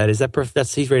 who is that?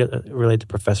 He's related to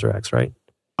Professor X, right?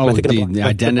 Oh, the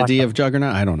identity of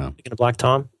Juggernaut? I don't know. Thinking of Black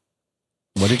Tom?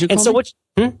 What did you call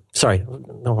me? Sorry, I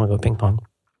don't want to go ping pong.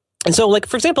 And so, like,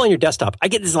 for example, on your desktop, I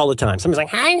get this all the time.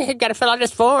 Somebody's like, I got to fill out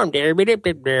this form.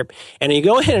 And you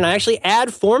go in and I actually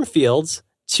add form fields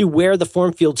to where the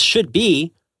form fields should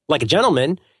be, like a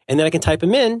gentleman, and then I can type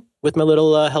them in with my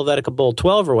little Helvetica Bold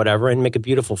 12 or whatever and make a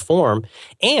beautiful form.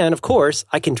 And, of course,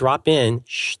 I can drop in,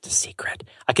 the secret,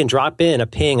 I can drop in a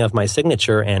ping of my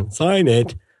signature and sign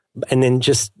it, and then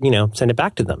just, send it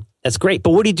back to them. That's great.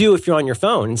 But what do you do if you're on your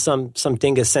phone and some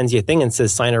dingus sends you a thing and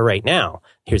says, sign it right now?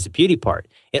 Here's the beauty part.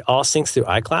 It all syncs through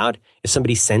iCloud. If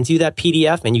somebody sends you that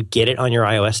PDF and you get it on your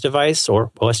iOS device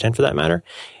or OS X for that matter,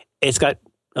 it's got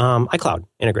iCloud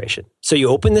integration. So you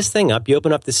open this thing up, you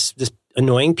open up this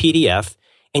annoying PDF,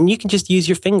 and you can just use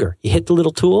your finger. You hit the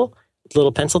little tool, the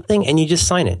little pencil thing, and you just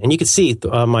sign it. And you can see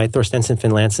my Thorstensen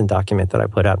Finlanson document that I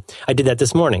put up. I did that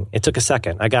this morning. It took a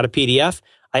second. I got a PDF.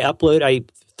 I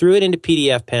threw it into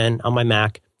PDF Pen on my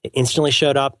Mac. It instantly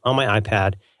showed up on my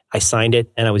iPad. I signed it,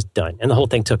 and I was done. And the whole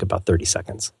thing took about 30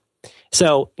 seconds.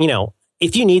 So,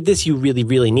 if you need this, you really,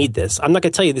 really need this. I'm not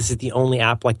going to tell you this is the only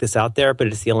app like this out there, but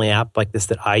it's the only app like this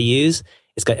that I use.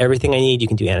 It's got everything I need. You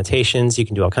can do annotations. You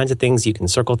can do all kinds of things. You can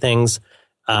circle things.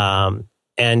 And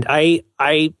I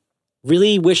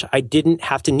really wish I didn't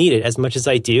have to need it as much as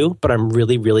I do, but I'm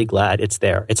really, really glad it's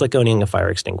there. It's like owning a fire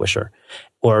extinguisher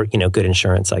or, good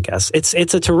insurance, I guess. It's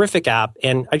a terrific app.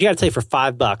 And I got to tell you, for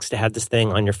 $5 to have this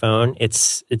thing on your phone,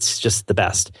 it's just the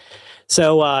best.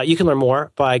 So you can learn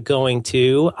more by going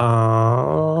to,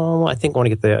 I think I want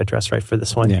to get the address right for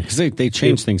this one. Yeah, because they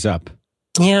change things up.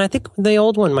 Yeah, I think the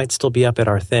old one might still be up at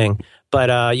our thing.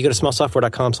 But you go to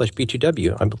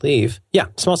smallsoftware.com/B2W, I believe. Yeah,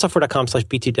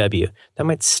 smallsoftware.com/B2W. That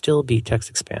might still be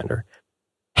TextExpander.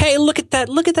 Hey, look at that.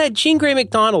 Look at that Jean Grey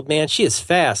McDonald, man. She is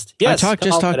fast. Yes, I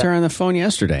just talked to her on the phone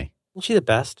yesterday. Isn't she the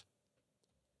best?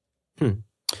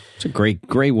 It's a great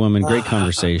woman, great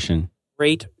conversation.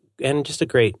 Great, and just a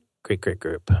great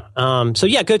group. So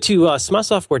yeah, go to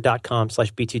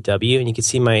smallsoftware.com/B2W and you can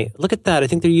see look at that. I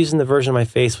think they're using the version of my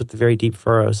face with the very deep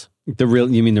furrows.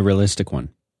 You mean the realistic one?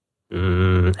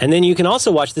 And then you can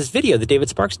also watch this video that David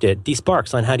Sparks did, D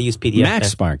Sparks, on how to use PDF. Max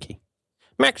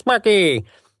Sparky.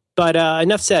 But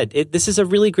enough said. This is a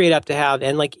really great app to have.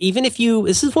 And even if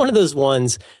this is one of those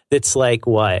ones that's like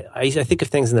what? I think of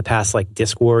things in the past like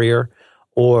Disk Warrior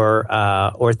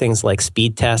or things like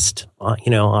Speed Test, for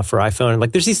iPhone.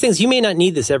 There's these things, you may not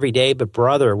need this every day, but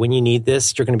brother, when you need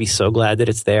this, you're going to be so glad that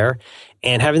it's there.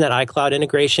 And having that iCloud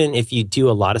integration, if you do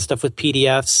a lot of stuff with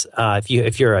PDFs,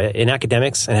 if you're in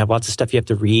academics and have lots of stuff you have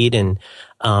to read and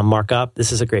mark up,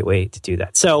 this is a great way to do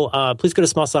that. So please go to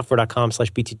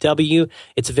smallsoftware.com/B2W.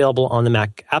 It's available on the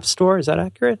Mac App Store. Is that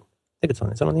accurate? I think is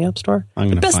it on the App Store?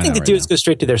 The best thing to do is go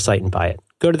straight to their site and buy it.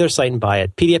 Go to their site and buy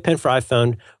it. PDF Pen for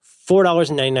iPhone,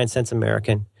 $4.99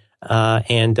 American.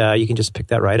 And you can just pick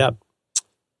that right up.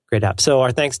 Great app. So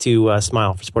our thanks to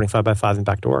Smile for supporting 5x5 and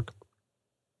Back to Work.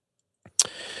 You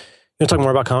want to talk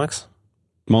more about comics?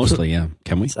 Mostly, yeah.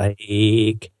 Can we?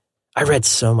 Psych. I read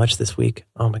so much this week.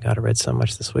 Oh my God, I read so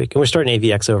much this week. And we're starting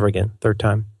AVX over again, third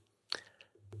time.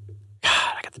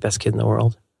 God, I got the best kid in the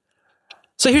world.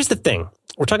 So here's the thing.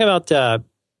 We're talking about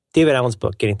David Allen's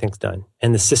book, Getting Things Done,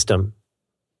 and the system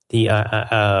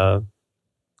that,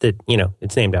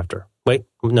 it's named after. Wait,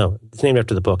 no, it's named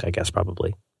after the book, I guess,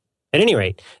 probably. At any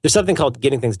rate, there's something called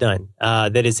Getting Things Done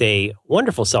that is a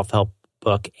wonderful self-help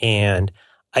book and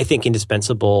I think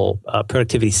indispensable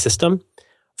productivity system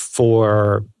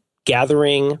for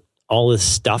gathering all this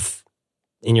stuff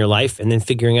in your life and then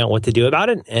figuring out what to do about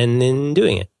it and then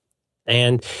doing it.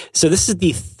 And so this is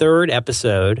the third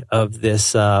episode of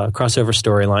this crossover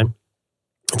storyline.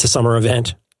 It's a summer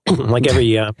event, like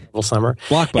every summer.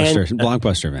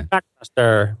 Blockbuster, man.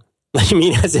 Blockbuster. You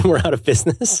mean as in we're out of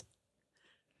business?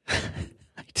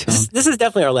 This is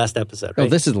definitely our last episode, right? Oh,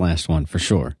 this is the last one for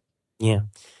sure. Yeah.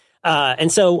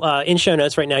 And so in show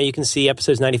notes right now, you can see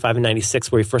episodes 95 and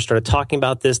 96 where we first started talking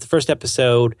about this. The first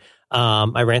episode,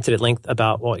 I ranted at length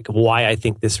about why I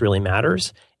think this really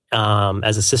matters.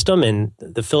 as a system and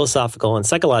the philosophical and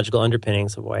psychological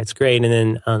underpinnings of why it's great. And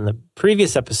then on the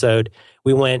previous episode,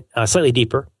 we went slightly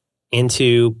deeper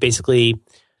into basically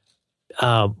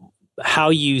how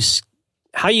you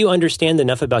understand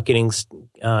enough about getting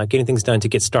things done to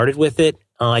get started with it.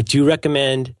 I do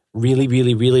recommend,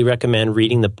 really recommend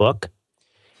reading the book.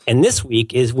 And this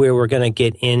week is where we're going to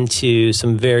get into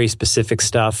some very specific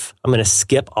stuff. I'm going to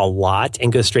skip a lot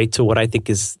and go straight to what I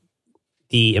think is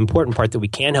the important part that we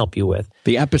can help you with.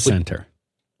 The epicenter.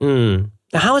 Now,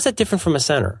 how is that different from a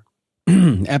center?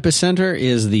 Epicenter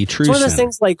is the true center. It's one of those center.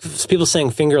 things like people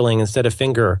saying fingerling instead of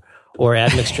finger, or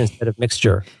admixture instead of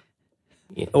mixture.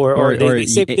 Or they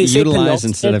say utilize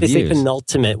instead of use. They say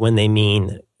penultimate when they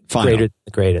mean Final. greater than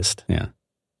the greatest. Yeah.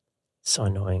 So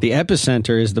annoying. The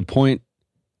epicenter is the point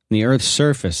in the Earth's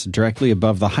surface directly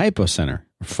above the hypocenter,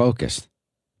 or focus,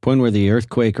 point where the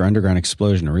earthquake or underground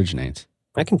explosion originates.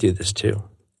 I can do this too.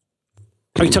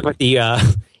 Are you talking about the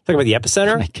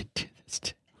epicenter? I can do this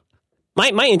too.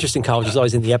 My interest in college is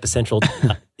always in the epicentral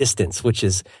distance, which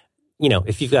is,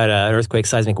 if you've got an earthquake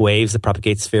seismic waves that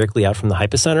propagate spherically out from the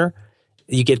hypocenter,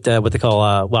 you get what they call,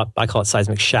 I call it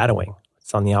seismic shadowing.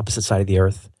 It's on the opposite side of the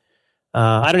Earth.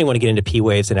 I don't even want to get into P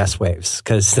waves and S waves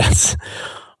because that's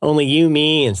only you,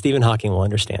 me, and Stephen Hawking will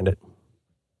understand it.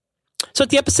 So at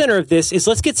the epicenter of this is,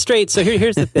 let's get straight. So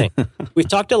here's the thing. We've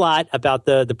talked a lot about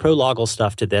the prologal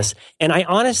stuff to this. And I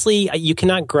honestly, you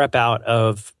cannot grep out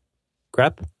of,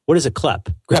 grep? What is a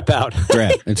clep? Grep out.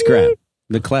 Grep. It's grep.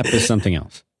 The clep is something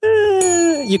else.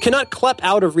 You cannot clep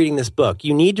out of reading this book.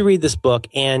 You need to read this book,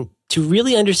 and to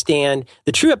really understand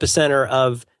the true epicenter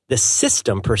of the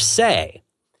system per se,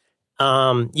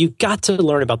 you've got to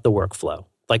learn about the workflow,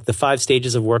 like the 5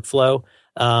 stages of workflow.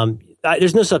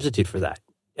 There's no substitute for that.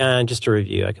 And just to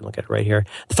review, I can look at it right here.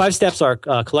 The 5 steps are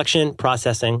collection,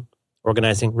 processing,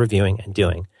 organizing, reviewing, and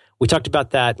doing. We talked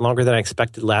about that longer than I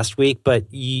expected last week, but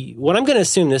what I'm going to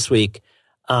assume this week,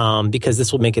 because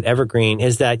this will make it evergreen,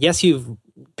 is that yes, you've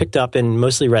picked up and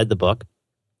mostly read the book.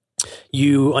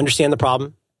 You understand the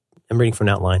problem. I'm reading from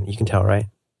an outline. You can tell, right?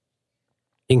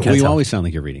 You can You always sound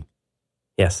like you're reading.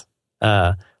 Yes.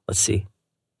 Let's see.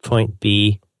 Point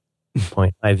B,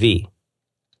 point IV.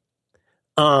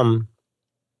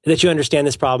 That you understand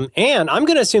this problem. And I'm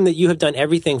going to assume that you have done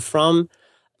everything from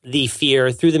the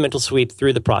fear through the mental sweep,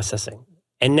 through the processing.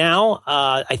 And now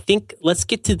I think let's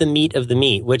get to the meat of the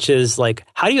meat, which is like,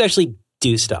 how do you actually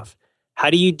do stuff? How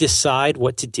do you decide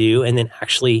what to do and then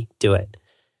actually do it?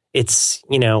 It's,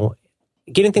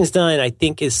 getting things done, I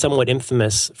think, is somewhat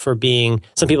infamous for being,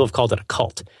 some people have called it a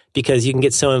cult, because you can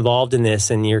get so involved in this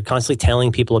and you're constantly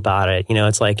telling people about it.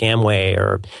 It's like Amway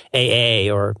or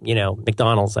AA or,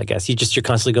 McDonald's, I guess. You're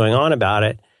constantly going on about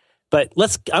it. But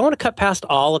I want to cut past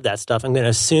all of that stuff. I'm going to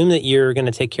assume that you're going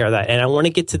to take care of that. And I want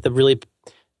to get to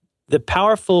the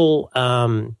powerful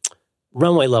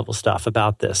runway level stuff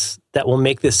about this that will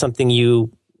make this something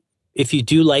if you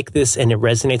do like this and it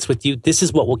resonates with you, this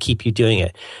is what will keep you doing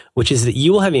it, which is that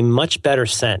you will have a much better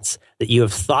sense that you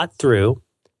have thought through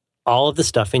all of the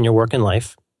stuff in your work and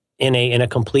life in a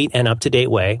complete and up-to-date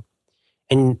way.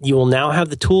 And you will now have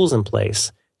the tools in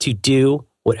place to do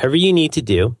whatever you need to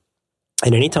do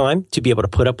at any time, to be able to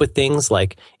put up with things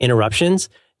like interruptions,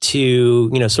 to,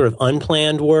 sort of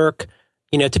unplanned work,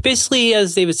 to basically,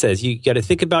 as David says, you got to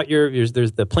think about there's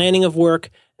the planning of work.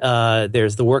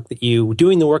 There's the work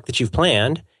doing the work that you've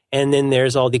planned. And then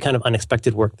there's all the kind of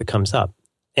unexpected work that comes up.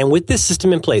 And with this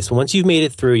system in place, once you've made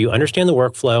it through, you understand the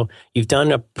workflow, you've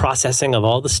done a processing of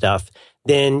all the stuff,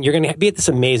 then you're going to be at this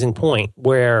amazing point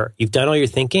where you've done all your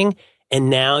thinking and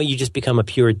now you just become a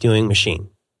pure doing machine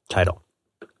title.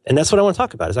 And that's what I want to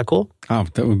talk about. Is that cool? Oh,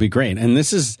 that would be great. And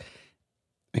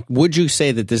would you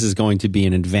say that this is going to be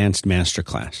an advanced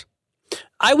masterclass?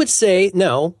 I would say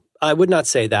no. I would not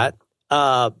say that.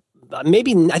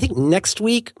 Maybe I think next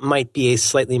week might be a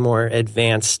slightly more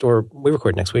advanced. Or we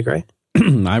record next week, right?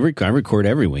 I record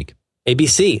every week.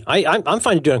 ABC. I'm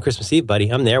fine to do it on Christmas Eve, buddy.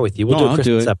 I'm there with you. We'll do a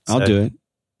Christmas episode. I'll do it.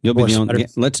 You'll be the only.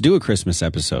 Let's do a Christmas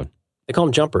episode. They call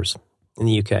them jumpers in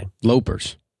the UK.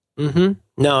 Lopers. Mm-hmm.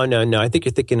 No. I think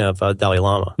you're thinking of Dalai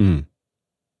Lama.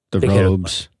 The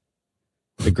robes.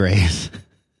 The grays.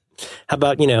 How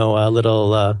about, a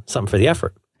little something for the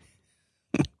effort?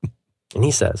 And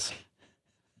he says,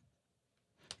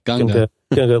 Gunga.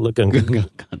 Gunga. Gunga.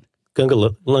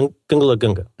 Gunga. Gunga.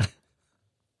 Gunga.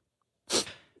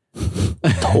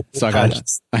 So I got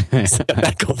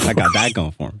that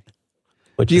going for me.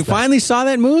 You finally saw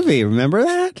that movie. Remember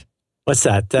that? What's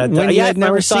that? I'd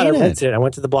never seen it. I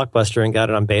went to the Blockbuster and got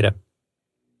it on beta.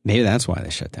 Maybe that's why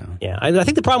they shut down. Yeah, I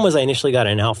think the problem was I initially got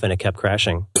it in alpha and it kept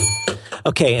crashing.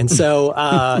 Okay, and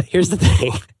so here's the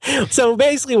thing. So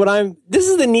basically this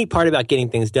is the neat part about getting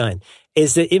things done,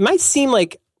 is that it might seem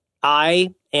like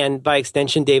and by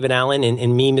extension, David Allen,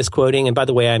 and me misquoting, and by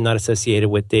the way, I'm not associated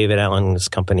with David Allen's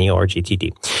company or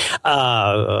GTD.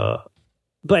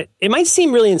 But it might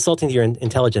seem really insulting to your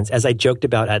intelligence, as I joked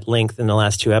about at length in the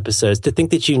last 2 episodes, to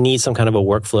think that you need some kind of a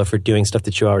workflow for doing stuff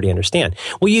that you already understand.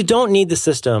 Well, you don't need the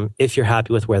system if you're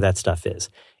happy with where that stuff is.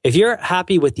 If you're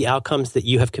happy with the outcomes that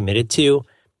you have committed to,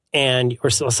 or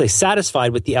let's say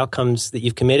satisfied with the outcomes that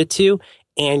you've committed to,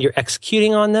 and you're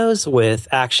executing on those with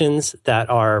actions that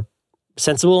are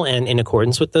sensible and in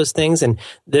accordance with those things, and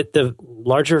that the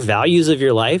larger values of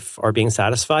your life are being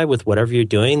satisfied with whatever you're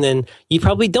doing, then you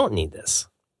probably don't need this.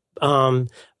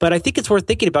 But I think it's worth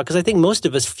thinking about, because I think most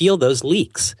of us feel those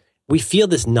leaks. We feel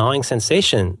this gnawing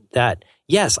sensation that,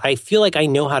 yes, I feel like I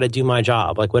know how to do my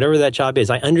job, like whatever that job is.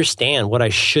 I understand what I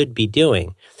should be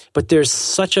doing. But there's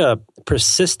such a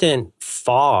persistent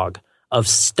fog of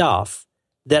stuff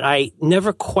that I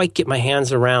never quite get my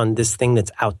hands around this thing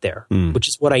that's out there, which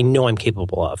is what I know I'm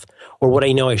capable of, or what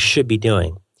I know I should be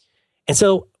doing. And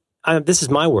so this is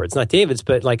my words, not David's,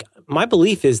 but like my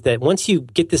belief is that once you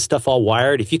get this stuff all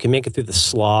wired, if you can make it through the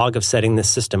slog of setting this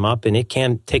system up, and it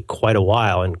can take quite a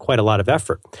while and quite a lot of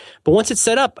effort. But once it's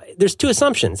set up, there's 2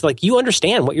 assumptions. Like, you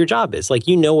understand what your job is, like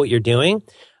you know what you're doing,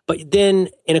 but then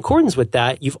in accordance with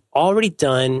that, you've already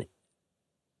done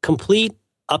complete,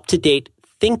 up-to-date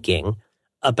thinking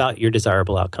about your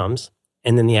desirable outcomes,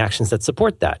 and then the actions that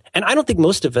support that. And I don't think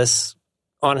most of us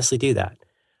honestly do that.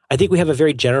 I think we have a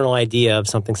very general idea of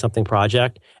something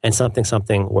project and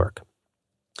something work.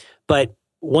 But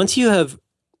once you have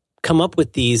come up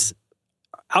with these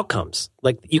outcomes,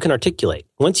 like you can articulate,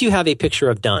 once you have a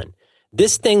picture of done,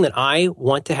 this thing that I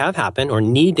want to have happen or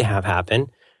need to have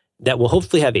happen that will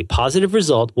hopefully have a positive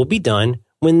result will be done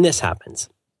when this happens.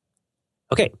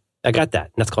 Okay, I got that.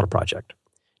 And that's called a project.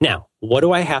 Now, what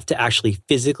do I have to actually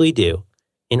physically do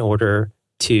in order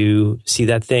to see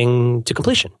that thing to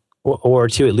completion, or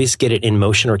to at least get it in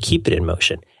motion or keep it in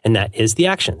motion? And that is the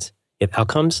actions. You have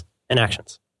outcomes and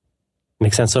actions.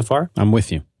 Make sense so far? I'm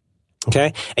with you.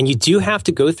 Okay. And you do have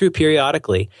to go through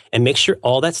periodically and make sure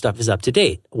all that stuff is up to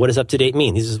date. What does up to date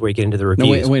mean? This is where you get into the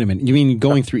reviews. No, wait a minute. You mean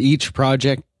going through each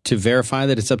project to verify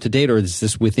that it's up to date, or is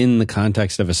this within the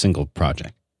context of a single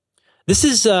project? This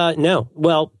is, no.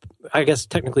 Well, I guess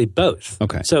technically both.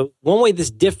 Okay. So one way this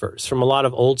differs from a lot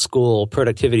of old school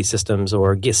productivity systems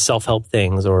or self-help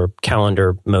things or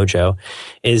calendar mojo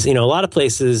is, a lot of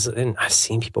places, and I've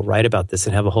seen people write about this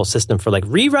and have a whole system for like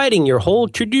rewriting your whole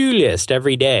to-do list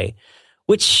every day,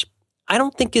 which I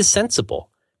don't think is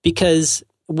sensible, because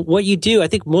what you do, I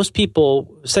think most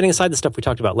people, setting aside the stuff we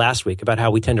talked about last week about how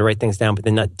we tend to write things down but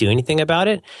then not do anything about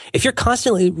it, if you're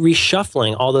constantly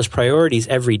reshuffling all those priorities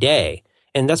every day,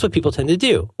 and that's what people tend to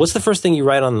do. What's the first thing you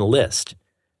write on the list?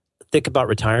 Think about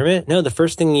retirement? No, the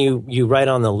first thing you write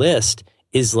on the list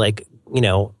is like,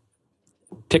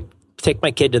 take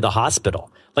my kid to the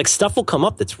hospital. Like, stuff will come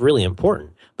up that's really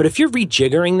important. But if you're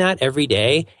rejiggering that every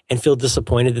day and feel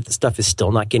disappointed that the stuff is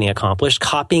still not getting accomplished,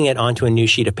 copying it onto a new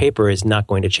sheet of paper is not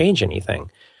going to change anything.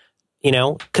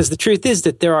 Because the truth is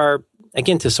that there are,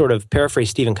 again, to sort of paraphrase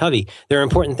Stephen Covey, there are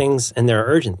important things and there are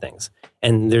urgent things.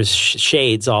 And there's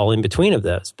shades all in between of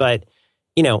those. But,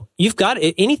 you've got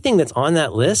anything that's on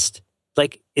that list,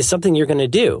 like, is something you're going to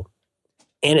do.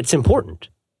 And it's important.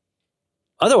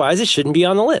 Otherwise, it shouldn't be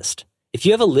on the list. If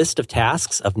you have a list of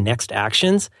tasks, of next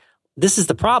actions, this is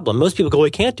the problem. Most people go, I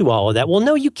can't do all of that. Well,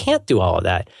 no, you can't do all of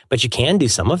that. But you can do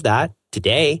some of that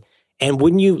today. And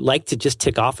wouldn't you like to just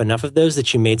tick off enough of those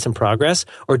that you made some progress?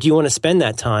 Or do you want to spend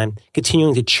that time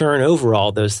continuing to churn over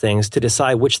all those things to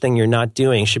decide which thing you're not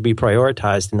doing should be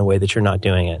prioritized in the way that you're not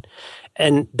doing it?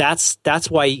 And that's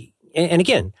why, and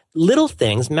again, little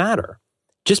things matter.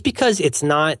 Just because it's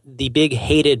not the big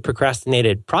hated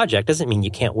procrastinated project doesn't mean you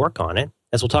can't work on it.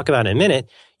 As we'll talk about in a minute,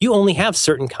 you only have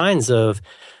certain kinds of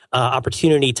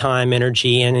opportunity, time,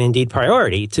 energy, and indeed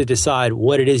priority to decide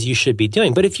what it is you should be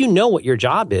doing. But if you know what your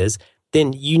job is,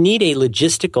 then you need a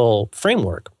logistical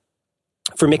framework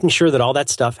for making sure that all that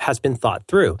stuff has been thought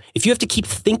through. If you have to keep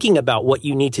thinking about what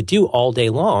you need to do all day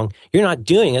long, you're not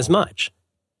doing as much.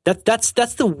 That's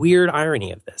the weird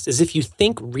irony of this, is if you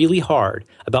think really hard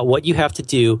about what you have to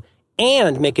do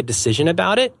and make a decision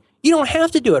about it, you don't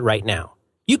have to do it right now.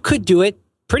 You could do it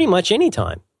pretty much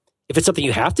anytime. If it's something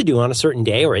you have to do on a certain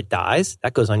day or it dies,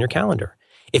 that goes on your calendar.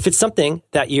 If it's something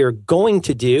that you're going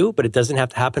to do, but it doesn't have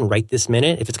to happen right this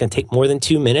minute, if it's going to take more than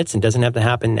 2 minutes and doesn't have to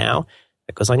happen now,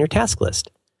 that goes on your task list.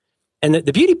 And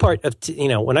the beauty part of,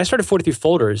 when I started 43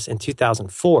 Folders in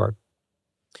 2004,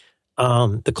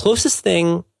 the closest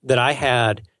thing that I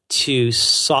had to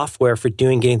software for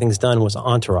getting things done was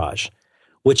Entourage,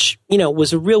 which,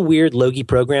 was a real weird Logi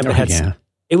program.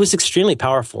 It was extremely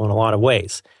powerful in a lot of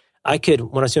ways. When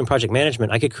I was doing project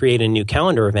management, I could create a new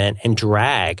calendar event and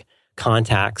drag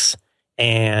contacts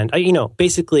and,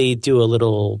 basically do a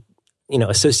little,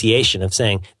 association of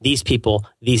saying these people,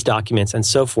 these documents, and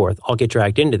so forth all get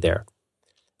dragged into there.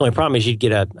 The only problem is you'd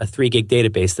get a 3 gig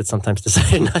database that sometimes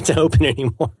decided not to open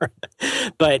anymore.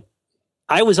 But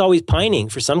I was always pining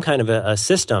for some kind of a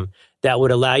system that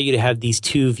would allow you to have these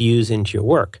 2 views into your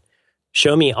work.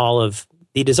 Show me all of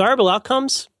the desirable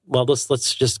outcomes. Well,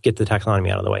 let's just get the taxonomy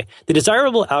out of the way. The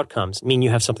desirable outcomes mean you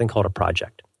have something called a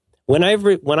project. When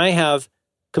I have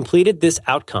completed this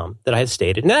outcome that I have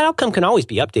stated, and that outcome can always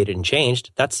be updated and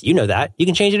changed. That. You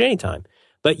can change it anytime.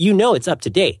 But it's up to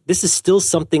date. This is still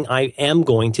something I am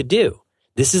going to do.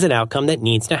 This is an outcome that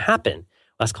needs to happen.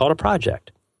 That's called a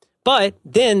project. But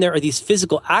then there are these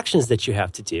physical actions that you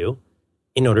have to do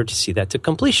in order to see that to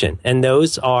completion. And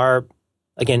those are,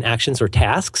 again, actions or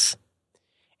tasks.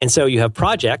 And so you have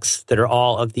projects that are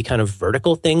all of the kind of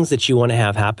vertical things that you want to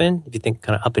have happen. If you think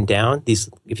kind of up and down, if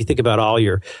you think about all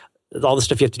the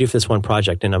stuff you have to do for this one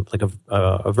project in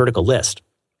a vertical list,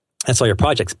 that's all your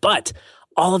projects. But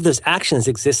all of those actions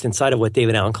exist inside of what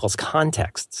David Allen calls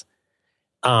contexts,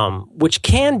 which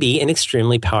can be an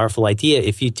extremely powerful idea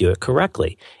if you do it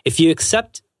correctly. If you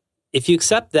accept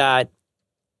that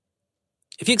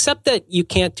you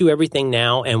can't do everything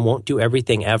now and won't do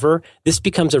everything ever, this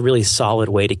becomes a really solid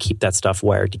way to keep that stuff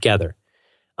wired together.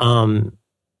 And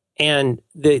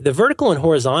the vertical and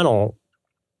horizontal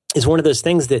is one of those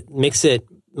things that makes it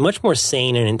much more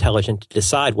sane and intelligent to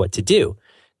decide what to do.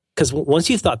 Because once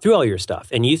you've thought through all your stuff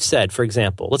and you've said, for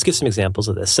example, let's give some examples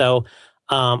of this. So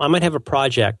I might have a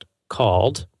project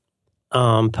called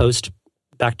Post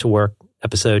Back to Work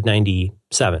episode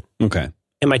 97. Okay.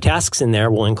 And my tasks in there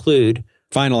will include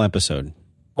final episode.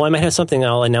 Well, I might have something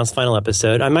I'll announce final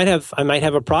episode. I might have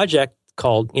a project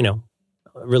called,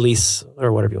 release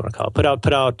or whatever you want to call it. Put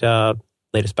out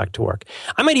latest Back to Work.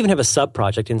 I might even have a sub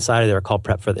project inside of there called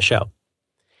Prep for the Show.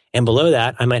 And below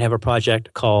that, I might have a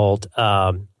project called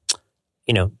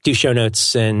do show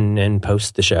notes and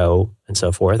post the show and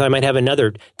so forth. I might have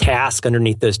another task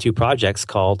underneath those 2 projects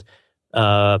called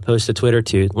post a Twitter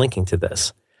tweet linking to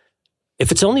this.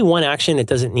 If it's only one action, it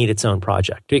doesn't need its own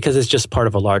project because it's just part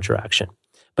of a larger action.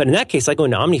 But in that case, I go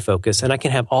into OmniFocus and I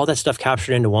can have all that stuff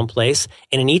captured into one place.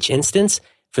 And in each instance,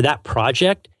 for that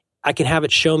project, I can have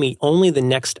it show me only the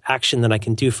next action that I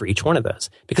can do for each one of those.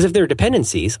 Because if there are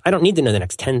dependencies, I don't need to know the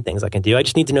next 10 things I can do. I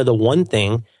just need to know the one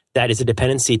thing that is a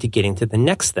dependency to getting to the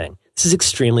next thing. This is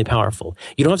extremely powerful.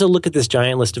 You don't have to look at this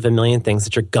giant list of a million things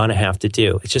that you're going to have to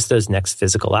do. It's just those next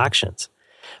physical actions.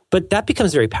 But that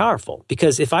becomes very powerful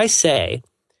because if I say,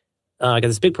 I got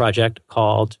this big project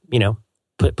called,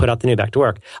 put out the new Back to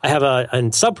Work. I have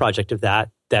a sub-project of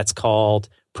that's called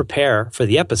prepare for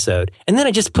the episode. And then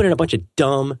I just put in a bunch of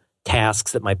dumb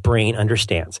tasks that my brain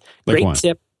understands. Great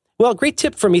tip. Well, great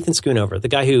tip from Ethan Schoonover, the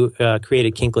guy who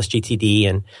created Kinkless GTD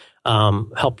and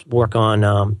helped work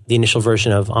on the initial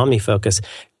version of OmniFocus.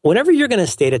 Whenever you're going to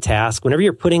state a task, whenever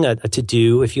you're putting a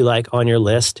to-do, if you like, on your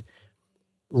list,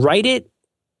 write a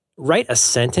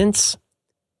sentence.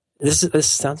 This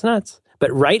sounds nuts,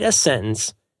 but write a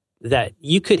sentence that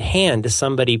you could hand to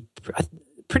somebody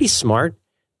pretty smart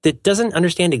that doesn't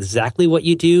understand exactly what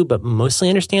you do, but mostly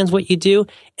understands what you do.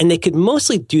 And they could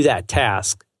mostly do that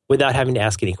task without having to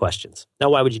ask any questions. Now,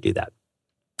 why would you do that?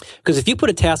 Because if you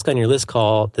put a task on your list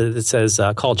that says,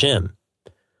 call Jim,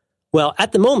 well,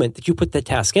 at the moment that you put that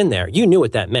task in there, you knew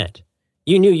what that meant.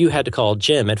 You knew you had to call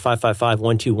Jim at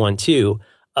 555-1212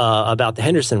 about the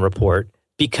Henderson report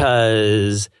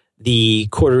because the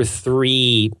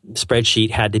Q3 spreadsheet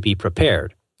had to be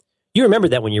prepared. You remember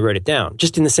that when you wrote it down,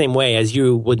 just in the same way as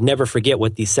you would never forget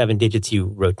what these 7 digits you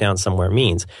wrote down somewhere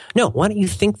means. No, why don't you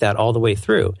think that all the way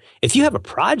through? If you have a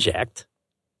project,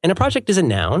 and a project is a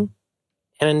noun,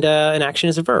 and an action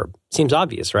is a verb, seems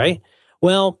obvious, right?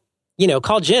 Well,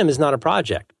 call Jim is not a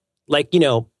project. Like,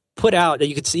 put out,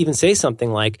 you could even say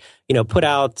something like, put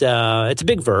out, it's a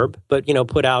big verb, but,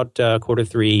 put out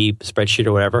Q3 spreadsheet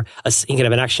or whatever. You can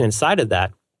have an action inside of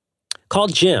that. Call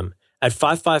Jim at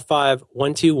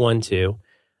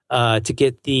 555-1212 to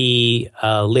get the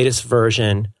latest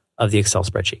version of the Excel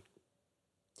spreadsheet.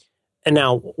 And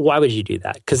now, why would you do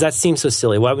that? Because that seems so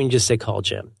silly. Why wouldn't you just say call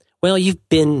Jim? Well, you've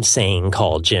been saying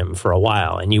call Jim for a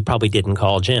while, and you probably didn't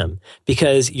call Jim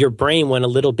because your brain went a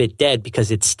little bit dead because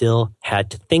it still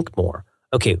had to think more.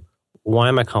 Okay, why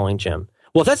am I calling Jim?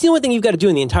 Well, if that's the only thing you've got to do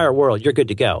in the entire world, you're good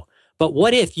to go. But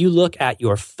what if you look at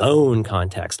your phone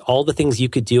context, all the things you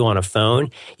could do on a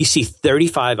phone, you see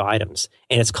 35 items,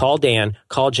 and it's call Dan,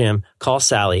 call Jim, call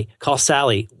Sally, call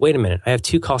Sally. Wait a minute, I have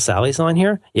 2 call Sallys on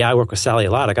here? Yeah, I work with Sally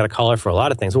a lot. I got to call her for a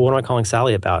lot of things. Well, what am I calling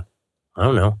Sally about? I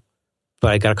don't know,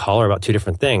 but I got to call her about 2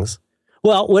 different things.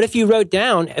 Well, what if you wrote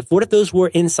down, what if those were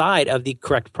inside of the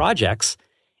correct projects?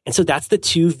 And so that's the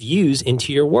 2 views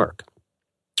into your work,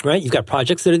 right? You've got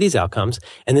projects that are these outcomes,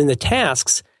 and then the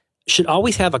tasks should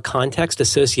always have a context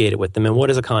associated with them. And what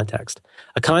is a context?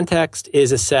 A context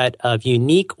is a set of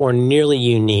unique or nearly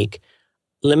unique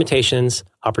limitations,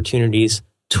 opportunities,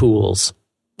 tools,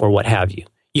 or what have you.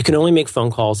 You can only make phone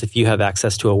calls if you have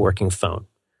access to a working phone.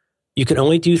 You can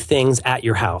only do things at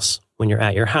your house when you're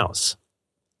at your house.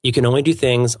 You can only do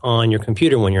things on your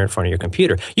computer when you're in front of your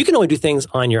computer. You can only do things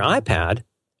on your iPad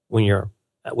when you're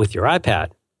with your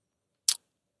iPad.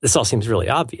 This all seems really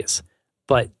obvious,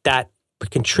 but that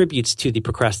contributes to the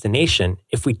procrastination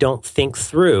if we don't think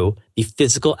through the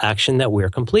physical action that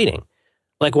we're completing.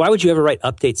 Like, why would you ever write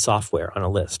update software on a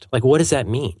list? Like, what does that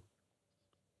mean?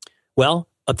 Well,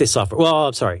 update software. Well,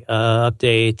 I'm sorry.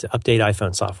 Update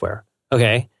iPhone software.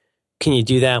 Okay. Can you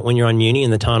do that when you're on Muni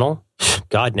in the tunnel?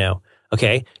 God, no.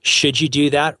 Okay. Should you do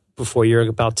that before you're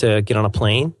about to get on a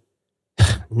plane?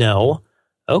 No.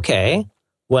 Okay.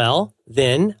 Well,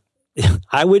 then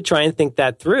I would try and think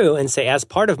that through and say, as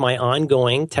part of my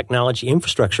ongoing technology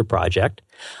infrastructure project,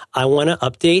 I want to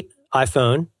update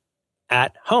iPhone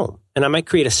at home. And I might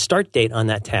create a start date on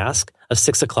that task of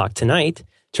 6:00 tonight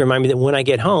to remind me that when I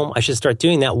get home, I should start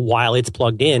doing that while it's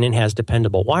plugged in and has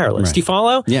dependable wireless. Right. Do you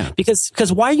follow? Yeah.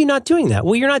 Because why are you not doing that?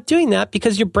 Well, you're not doing that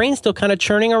because your brain's still kind of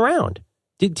churning around.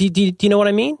 Do you know what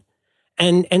I mean?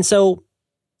 And so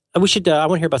we should. I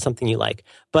want to hear about something you like,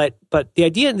 but the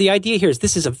idea here is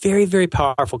this is a very, very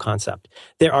powerful concept.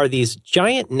 There are these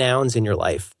giant nouns in your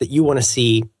life that you want to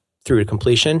see through to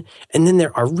completion, and then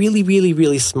there are really, really,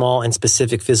 really small and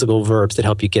specific physical verbs that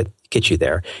help you get you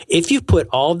there. If you put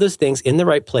all of those things in the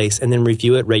right place and then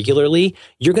review it regularly,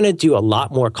 you're going to do a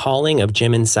lot more calling of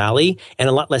Jim and Sally and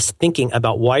a lot less thinking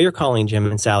about why you're calling Jim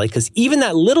and Sally. Because even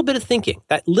that little bit of thinking,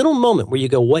 that little moment where you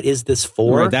go, what is this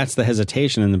for? Right, that's the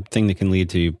hesitation and the thing that can lead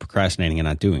to you procrastinating and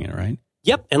not doing it, right?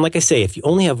 Yep. And like I say, if you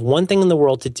only have one thing in the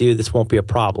world to do, this won't be a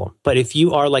problem. But if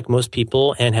you are like most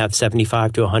people and have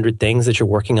 75 to 100 things that you're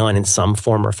working on in some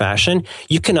form or fashion,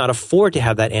 you cannot afford to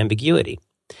have that ambiguity.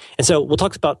 And so we'll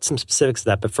talk about some specifics of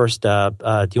that. But first, do you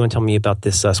want to tell me about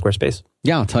this Squarespace?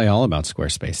 Yeah, I'll tell you all about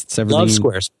Squarespace. It's everything. Love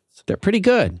Squarespace. They're pretty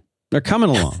good. They're coming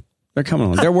along.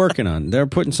 They're working on. They're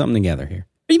putting something together here.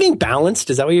 Are you being balanced?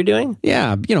 Is that what you're doing?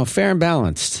 Yeah, fair and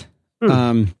balanced.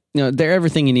 They're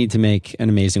everything you need to make an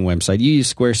amazing website. You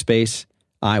use Squarespace.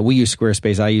 We use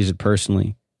Squarespace. I use it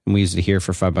personally, and we use it here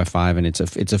for 5x5. And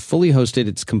it's a fully hosted,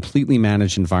 it's completely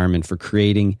managed environment for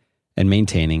creating and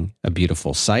maintaining a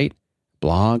beautiful site,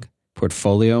 blog,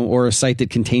 portfolio, or a site that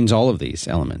contains all of these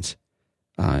elements.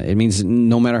 It means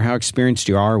no matter how experienced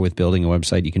you are with building a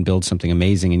website, you can build something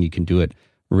amazing, and you can do it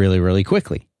really, really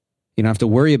quickly. You don't have to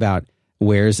worry about,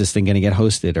 where is this thing going to get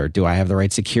hosted? Or do I have the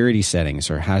right security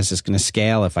settings? Or how is this going to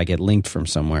scale if I get linked from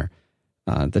somewhere?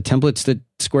 The templates that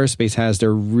Squarespace has,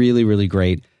 they're really, really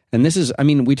great. And this is,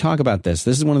 we talk about this.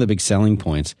 This is one of the big selling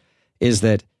points, is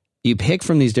that you pick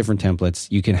from these different templates.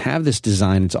 You can have this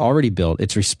design. It's already built.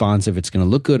 It's responsive. It's going to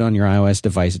look good on your iOS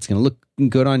device. It's going to look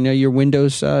good on your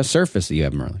Windows Surface that you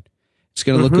have, Merlin. It's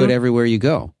going to look good everywhere you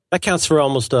go. That counts for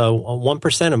almost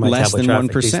 1% of my Less tablet than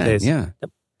traffic 1%, these days. yeah.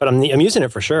 But I'm using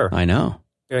it for sure. I know.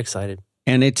 Very excited.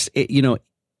 And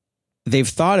they've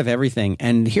thought of everything.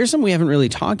 And here's something we haven't really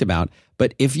talked about.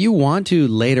 But if you want to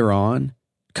later on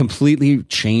completely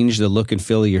change the look and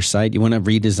feel of your site, you want to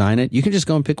redesign it, you can just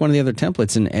go and pick one of the other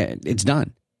templates and it's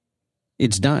done.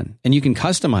 It's done. And you can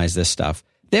customize this stuff.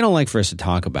 They don't like for us to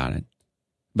talk about it.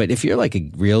 But if you're like a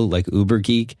real Uber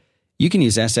geek, you can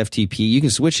use SFTP. You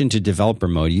can switch into developer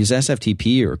mode, use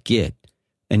SFTP or Git,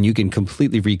 and you can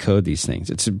completely recode these things.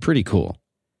 It's pretty cool.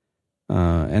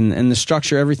 And the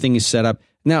structure, everything is set up.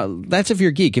 Now, that's if you're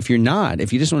a geek. If you're not,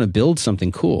 if you just want to build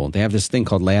something cool, they have this thing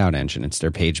called Layout Engine. It's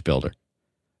their page builder.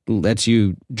 It lets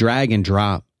you drag and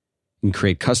drop and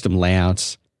create custom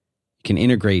layouts. You can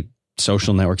integrate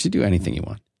social networks. You do anything you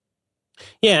want.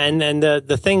 Yeah, and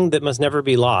the thing that must never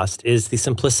be lost is the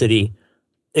simplicity.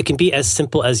 It can be as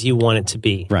simple as you want it to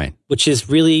be. Right. Which is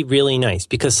really, really nice,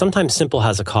 because sometimes simple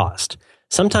has a cost.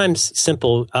 Sometimes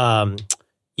simple,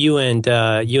 you and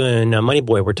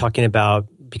Moneyboy were talking about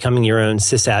becoming your own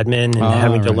sysadmin and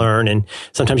having to learn. And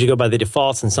sometimes you go by the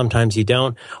defaults and sometimes you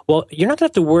don't. Well, you're not going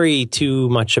to have to worry too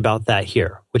much about that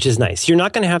here, which is nice. You're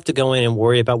not going to have to go in and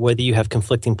worry about whether you have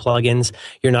conflicting plugins.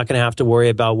 You're not going to have to worry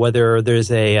about whether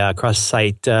there's a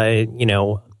cross-site,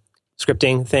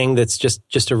 scripting thing that's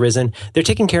just arisen. They're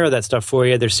taking care of that stuff for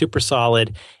you. They're super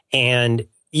solid. And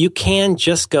you can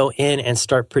just go in and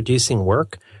start producing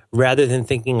work rather than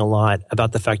thinking a lot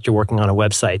about the fact you're working on a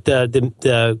website.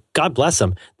 The God bless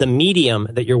them, the medium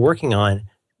that you're working on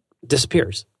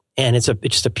disappears. And it's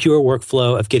just a pure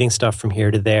workflow of getting stuff from here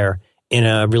to there in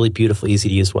a really beautiful, easy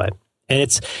to use way. And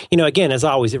it's, again, as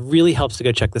always, it really helps to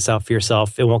go check this out for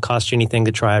yourself. It won't cost you anything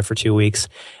to try it for 2 weeks.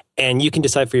 And you can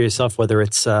decide for yourself whether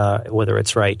it's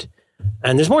right.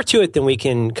 And there's more to it than we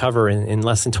can cover in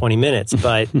less than 20 minutes,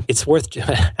 but it's worth,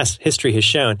 as history has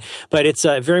shown. But it's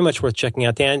very much worth checking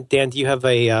out. Dan, do you have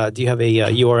a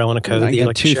URL and a code that you'd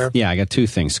like to share? Yeah, I got two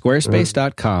things.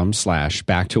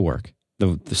 Squarespace.com/back-to-work.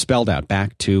 The spelled out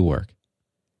back to work.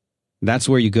 That's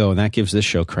where you go, and that gives this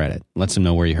show credit. Lets them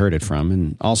know where you heard it from.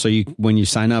 And also, when you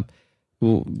sign up,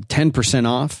 10%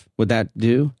 off, would that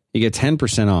do? You get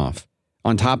 10% off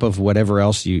on top of whatever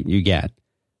else you get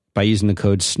by using the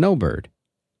code Snowbird.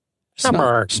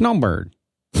 Snowbird.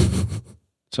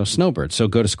 So Snowbird. So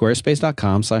go to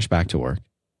squarespace.com/back-to-work.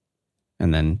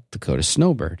 And then the code is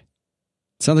Snowbird.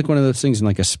 It sounds like one of those things in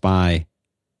like a spy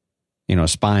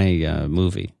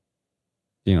movie.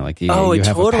 You have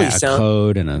totally a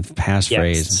code and a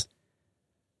passphrase. Yes.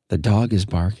 The dog is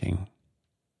barking.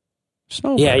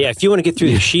 Snowbird. Yeah. If you want to get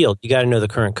through the shield, you got to know the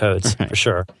current codes for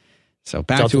sure. So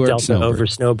back to work, Delta Snowbird. over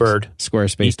Snowbird.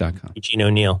 Squarespace.com. Eugene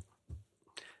O'Neill.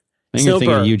 I think you're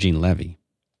thinking of Eugene Levy.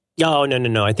 Oh,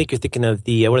 no. I think you're thinking of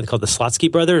the, what are they called, the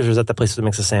Slotsky brothers? Or is that the place that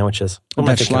makes the sandwiches?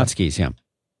 That's Slotsky's, yeah.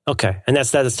 Okay. And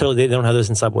that's totally, they don't have those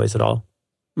in Subways at all.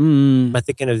 Am I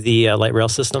thinking of the light rail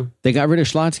system? They got rid of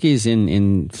Slotsky's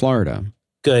in Florida.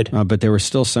 Good. But there were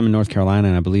still some in North Carolina,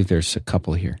 and I believe there's a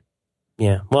couple here.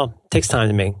 Yeah. Well, it takes time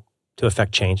to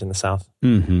affect change in the South.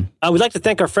 Mm-hmm. We'd like to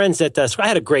thank our friends at I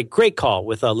had a great call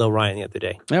with Lil Ryan the other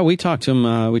day. Yeah, we talked to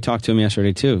him. We talked to him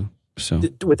yesterday too. So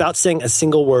without saying a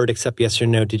single word except yes or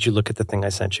no, did you look at the thing I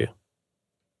sent you?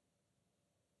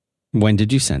 When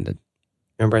did you send it?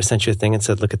 Remember, I sent you a thing and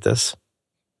said, "Look at this."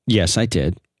 Yes, I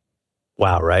did.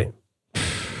 Wow, right?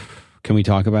 Can we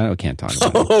talk about it? We can't talk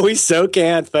about it. Oh, we so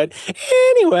can't. But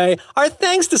anyway, our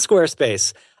thanks to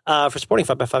Squarespace for supporting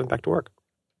 5x5 and Back to Work.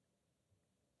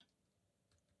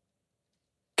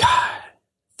 God,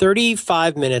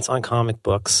 35 minutes on comic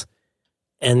books,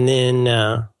 and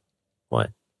then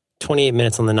 28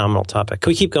 minutes on the nominal topic.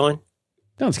 Can we keep going?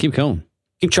 No, let's keep going.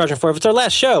 Keep charging for it. If it's our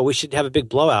last show, we should have a big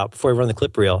blowout before we run the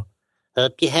clip reel.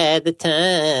 Hope you had the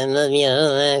time of your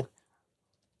life.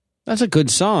 That's a good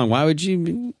song. Why would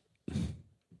you?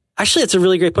 Actually, it's a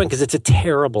really great point because it's a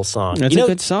terrible song. That's a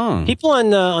good song. People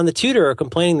on the tutor are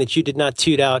complaining that you did not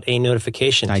toot out a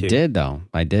notification. I did, though.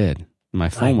 I did. My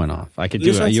phone went off. I could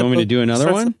do it. You want me to do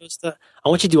another one? I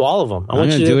want you to do all of them. I'm going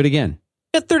to do it again.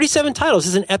 You got 37 titles.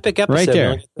 This is an epic episode. Right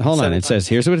there. Hold on. It says,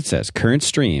 here's what it says. Current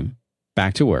stream,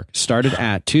 Back to Work, started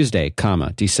at Tuesday,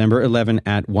 December 11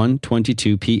 at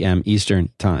 1:22 p.m. Eastern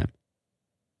Time.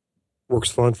 Works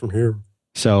fine from here.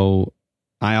 So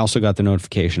I also got the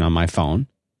notification on my phone.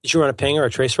 Did you run a ping or a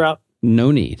trace route?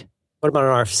 No need. What about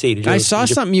an RFC? I saw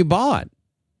something you bought.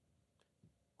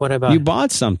 What about? You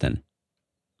bought something.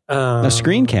 A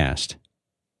screencast.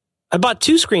 I bought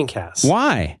 2 screencasts.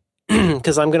 Why?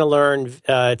 Because I'm going to learn.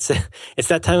 It's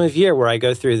that time of year where I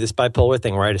go through this bipolar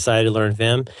thing where I decided to learn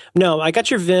Vim. No, I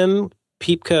got your Vim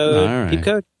peep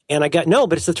code, and I got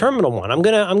but it's the terminal one. I'm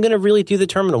gonna really do the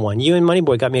terminal one. You and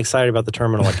Moneyboy got me excited about the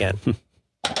terminal again.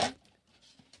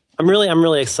 I'm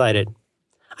really excited.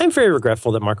 I'm very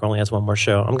regretful that Mark only has one more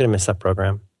show. I'm going to miss that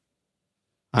program.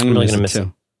 I'm really going to miss it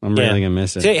too. I'm really going to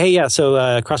miss it. Hey, yeah.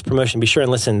 So cross promotion. Be sure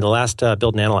and listen. The last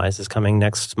Build and Analyze is coming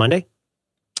next Monday.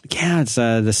 Yeah, it's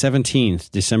the 17th.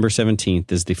 December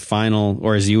 17th is the final,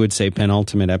 or as you would say,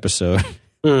 penultimate episode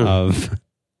of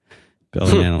Build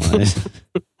and Analyze.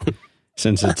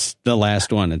 Since it's the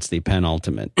last one, it's the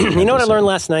penultimate. You know what I learned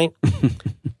last night? I'll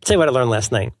tell you what I learned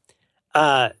last night.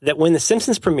 That when The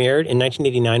Simpsons premiered in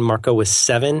 1989, Marco was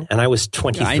 7 and I was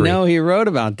 23. I know, he wrote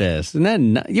about this.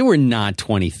 You were not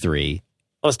 23.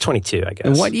 I was 22, I guess.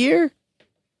 In what year?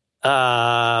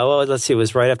 Well, let's see. It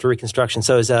was right after Reconstruction,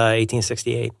 so it was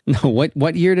 1868. No,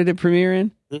 what year did it premiere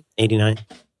in? 89.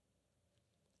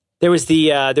 There was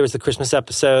the Christmas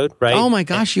episode, right? Oh my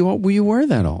gosh, you were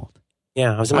that old?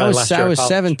 Yeah, I was in my last year. I was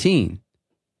 17.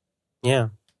 Yeah,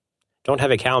 don't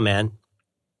have a cow, man.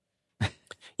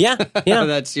 Yeah.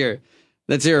 That's your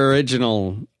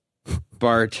original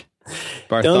Bart. Donde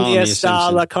Bartholomew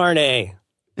está la Simpson. carne?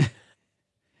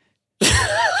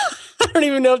 I don't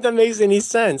even know if that makes any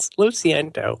sense. Lo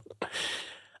siento.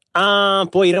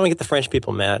 Boy, you don't want to get the French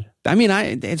people mad. I mean,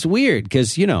 it's weird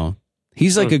because,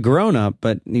 he's like a grown-up,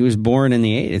 but he was born in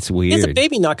the 80s. It's weird. He has a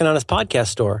baby knocking on his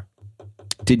podcast door.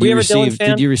 Did Were you you ever a Dylan receive? fan?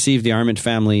 Did you receive the Arment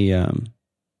family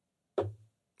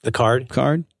The card?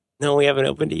 card? No, we haven't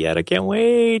opened it yet. I can't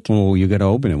wait. Oh, you got to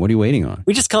open it. What are you waiting on?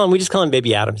 We just call him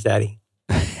Baby Adam's daddy.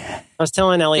 I was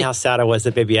telling Ellie how sad I was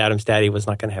that Baby Adam's daddy was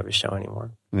not going to have his show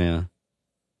anymore. Yeah.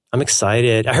 I'm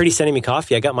excited. I heard he's sending me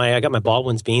coffee. I got my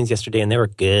Baldwin's beans yesterday, and they were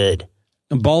good.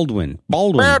 Baldwin beans.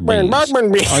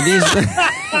 Baldwin beans. Are these?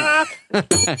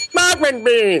 Baldwin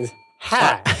beans.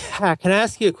 Ha. Can I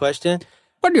ask you a question?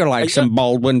 Would you like some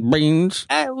Baldwin beans?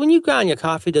 When you grind your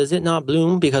coffee, does it not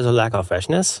bloom because of lack of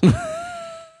freshness?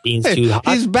 Beans too hot?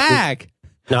 He's back.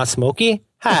 Not smoky?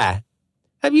 Hi.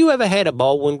 Have you ever had a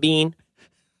Baldwin bean?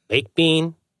 Baked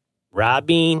bean? Rye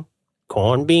bean?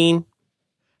 Corn bean?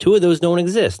 2 of those don't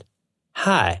exist.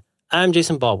 Hi, I'm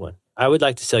Jason Baldwin. I would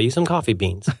like to sell you some coffee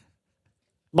beans.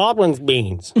 Baldwin's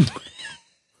beans.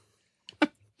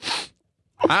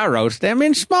 I roast them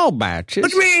in small batches.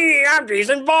 It's me. I'm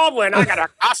Jason Baldwin. I got a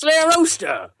costly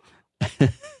roaster.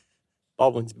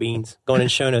 Baldwin's beans. Going in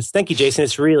show notes. Thank you, Jason.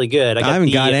 It's really good. I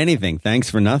haven't got anything.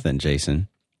 Thanks for nothing, Jason.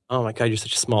 Oh my God, you're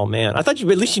such a small man. I thought at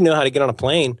least you know how to get on a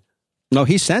plane. No,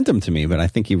 he sent them to me, but I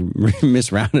think he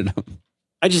misrouted them.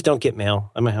 I just don't get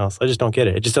mail at my house. I just don't get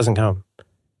it. It just doesn't come.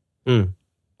 Okay.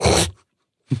 That's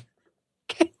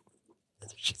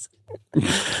what she said.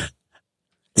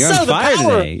 You're on fire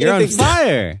today. You're on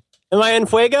fire. Am I en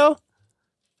fuego?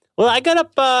 Well, I got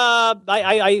up.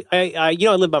 I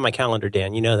live by my calendar,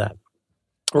 Dan. You know that.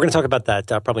 We're going to talk about that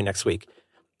probably next week.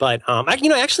 But I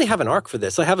actually have an arc for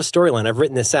this. I have a storyline. I've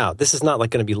written this out. This is not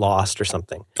like going to be lost or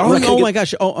something. Oh my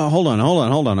gosh. Hold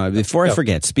on. Before I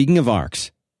forget, speaking of arcs,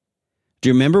 do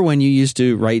you remember when you used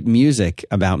to write music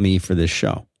about me for this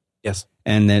show? Yes.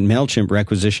 And then MailChimp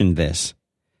requisitioned this.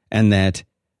 And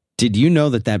did you know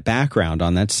that background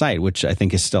on that site, which I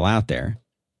think is still out there,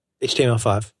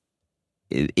 HTML5,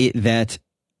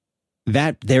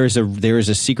 that there is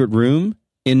a secret room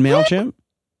in MailChimp?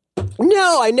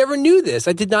 No, I never knew this.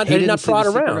 I did not prod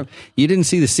around. You didn't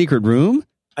see the secret room?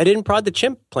 I didn't prod the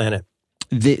chimp planet.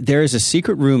 There is a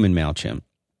secret room in MailChimp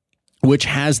which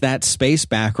has that space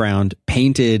background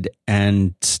painted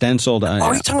and stenciled.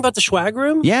 Are you talking about the swag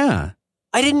room? Yeah.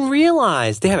 I didn't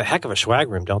realize. They have a heck of a swag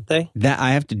room, don't they? That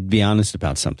I have to be honest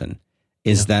about something.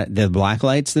 That the black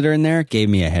lights that are in there gave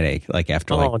me a headache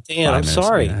after Dan, 5 I'm minutes.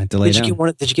 sorry. I had to lay down.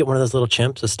 Did you get one of those little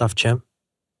chimps, a stuffed chimp?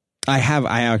 I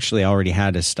actually already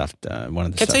had a stuffed one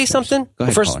of the. Can I tell you something? Go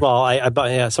ahead, first of all, I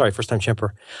bought. Sorry, first time chimper.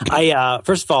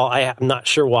 First of all, I'm not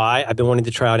sure why. I've been wanting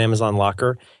to try out Amazon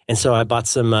Locker, and so I bought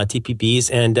some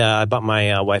TPBs, and I bought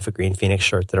my wife a Green Phoenix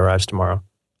shirt that arrives tomorrow.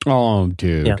 Oh,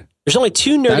 dude! Yeah. There's only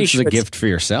 2 nerdy That's shirts. That's a gift for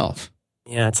yourself.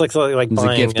 Yeah, it's like buying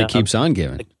a gift that keeps on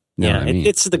giving.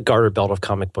 It's the garter belt of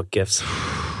comic book gifts.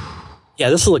 Yeah,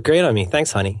 this will look great on me.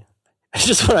 Thanks, honey. It's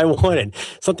just what I wanted.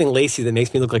 Something lacy that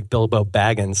makes me look like Bilbo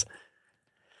Baggins.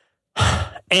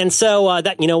 And so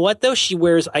that, you know what though? She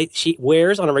wears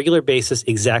on a regular basis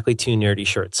exactly 2 nerdy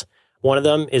shirts. One of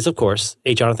them is, of course,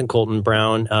 a Jonathan Colton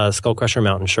Brown Skull Crusher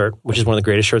Mountain shirt, which is one of the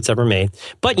greatest shirts ever made.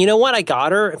 But you know what? I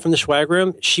got her from the swag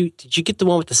room. Did you get the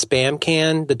one with the Spam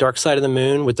can, the Dark Side of the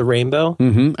Moon with the rainbow?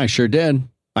 Mm-hmm. I sure did.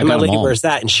 My lady wears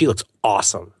that, and she looks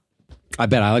awesome. I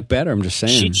bet I look better. I'm just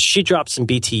saying. She dropped some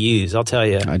BTUs. I'll tell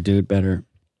you. I do it better.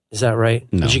 Is that right?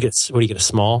 No. What do you get? A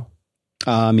small?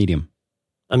 Medium.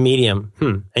 A medium.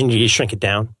 And you shrink it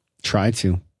down. Try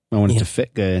to. I want it to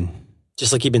fit good.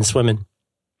 Just like you've been swimming.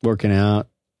 Working out.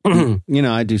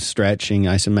 I do stretching,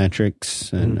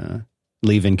 isometrics, and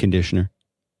leave-in conditioner.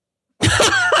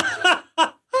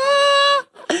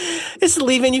 It's the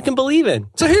leave-in you can believe in.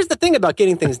 So here's the thing about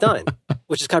getting things done,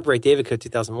 which is copyright David Code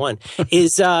 2001,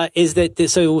 is that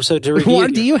so to review.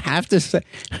 What do you have to say?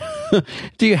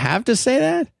 Do you have to say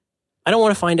that? I don't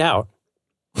want to find out.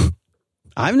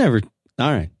 I've never.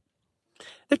 All right.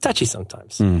 They're touchy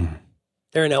sometimes.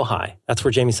 They're in Ojai. That's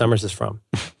where Jamie Summers is from.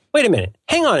 Wait a minute.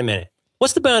 Hang on a minute.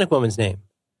 What's the Bionic Woman's name?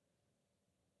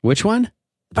 Which one?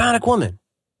 The Bionic Woman.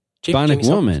 Bionic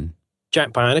Woman.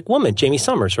 Bionic Woman. Jamie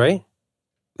Summers, right?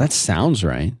 That sounds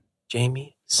right.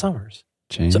 Jamie Summers.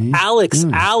 So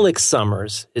Alex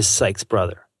Summers is Sykes'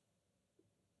 brother.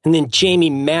 And then Jamie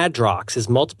Madrox is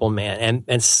Multiple Man.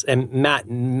 And Matt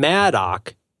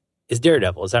Maddock is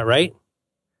Daredevil. Is that right?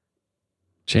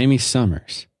 Jamie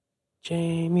Summers.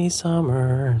 Jamie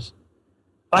Summers.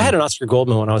 I had an Oscar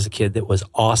Goldman when I was a kid that was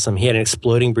awesome. He had an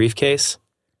exploding briefcase.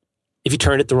 If you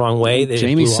turned it the wrong way,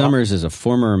 Jamie Summers is a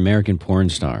former American porn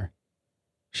star.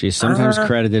 She is sometimes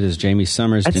credited as Jamie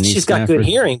Summers. I think she's got good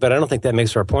hearing, but I don't think that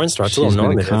makes her a porn star. It's a little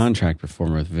normative. She's been a contract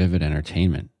performer with Vivid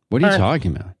Entertainment. What are you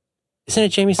talking about? Isn't it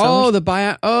Jamie Summers?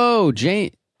 Oh,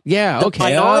 yeah, okay.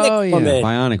 Bionic Woman.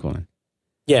 Bionic Woman.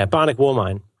 Yeah, Bionic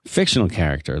Woman. Fictional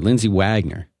character, Lindsay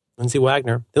Wagner. Lindsay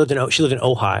Wagner. She lived in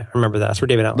Ojai. I remember that. That's where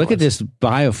David Allen Look was. at this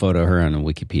bio photo of her on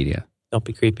Wikipedia. Don't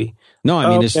be creepy. No, I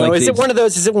mean, it's no. like... Is it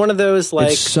one of those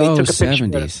like... It's so they took a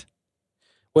 70s.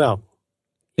 Well...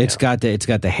 It's got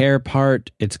the hair part.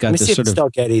 It's got the sort of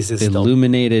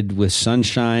illuminated with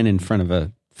sunshine in front of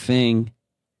a thing.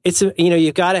 It's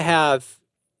you've got to have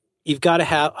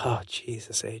oh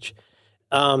Jesus H,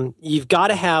 you've got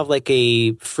to have like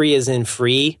a free as in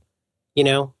free,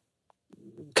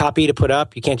 copy to put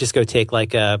up. You can't just go take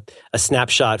like a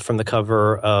snapshot from the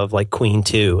cover of like Queen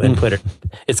 2 and put it.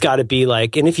 It's got to be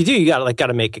like, and if you do, you got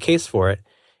to make a case for it.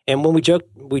 And when we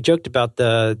joked about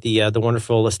the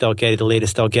wonderful Estelle Getty, the late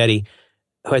Estelle Getty,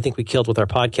 who I think we killed with our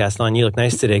podcast on You Look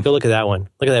Nice Today. Go look at that one.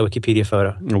 Look at that Wikipedia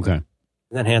photo. Okay. Isn't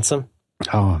that handsome?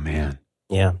 Oh, man.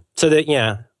 Yeah. So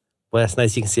well, that's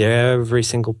nice. You can see every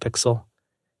single pixel.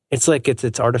 It's like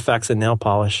it's artifacts and nail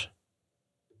polish.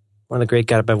 One of the great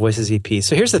Got It by Voices EPs.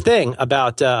 So here's the thing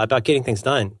about getting things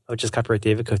done, which is copyright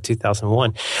David Code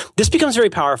 2001. This becomes very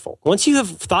powerful. Once you have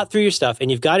thought through your stuff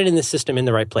and you've got it in the system in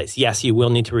the right place, yes, you will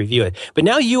need to review it. But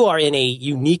now you are in a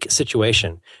unique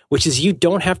situation, which is you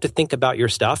don't have to think about your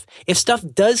stuff. If stuff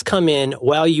does come in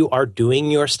while you are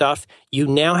doing your stuff, you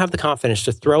now have the confidence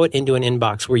to throw it into an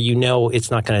inbox where you know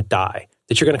it's not going to die,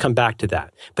 that you're going to come back to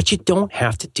that. But you don't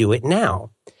have to do it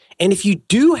now. And if you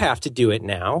do have to do it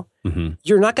now,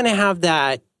 you're not going to have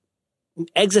that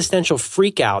existential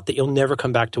freak out that you'll never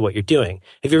come back to what you're doing.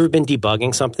 Have you ever been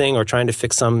debugging something or trying to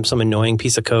fix some annoying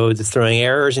piece of code that's throwing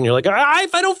errors and you're like,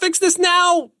 if I don't fix this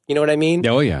now, you know what I mean?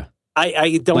 Oh, yeah.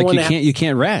 I don't want to. You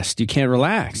can't rest. You can't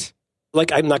relax.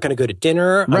 Like, I'm not going to go to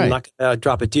dinner. Right. I'm not going to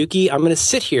drop a dookie. I'm going to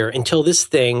sit here until this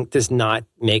thing does not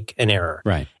make an error.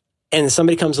 Right. And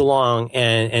somebody comes along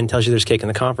and tells you there's cake in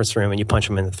the conference room and you punch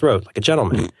them in the throat like a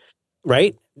gentleman.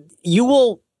 Right? You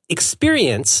will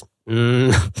experience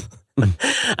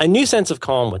a new sense of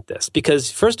calm with this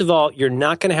because, first of all, you're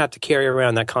not going to have to carry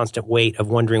around that constant weight of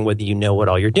wondering whether you know what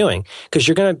all you're doing because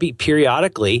you're going to be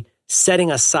periodically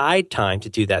setting aside time to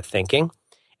do that thinking,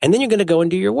 and then you're going to go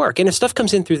and do your work. And if stuff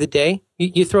comes in through the day,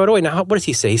 you throw it away. Now, what does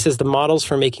he say? He says the models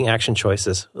for making action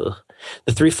choices.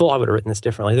 The threefold, I would have written this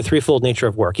differently, the threefold nature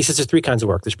of work. He says there's three kinds of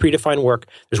work. There's predefined work,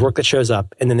 there's work that shows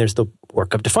up, and then there's the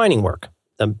work of defining work,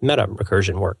 the meta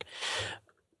recursion work.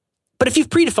 But if you've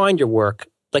predefined your work,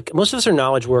 like most of us are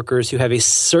knowledge workers who have a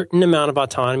certain amount of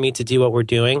autonomy to do what we're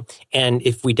doing. And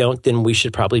if we don't, then we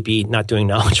should probably be not doing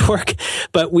knowledge work.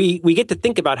 But we get to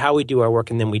think about how we do our work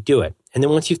and then we do it. And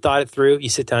then once you've thought it through, you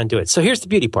sit down and do it. So here's the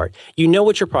beauty part. You know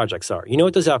what your projects are. You know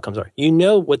what those outcomes are. You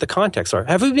know what the contexts are.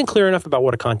 Have we been clear enough about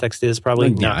what a context is? Probably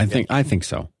not. I think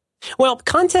so. Well,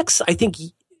 contexts, I think,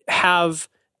 have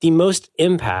the most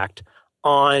impact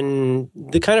on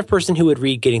the kind of person who would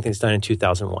read Getting Things Done in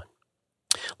 2001.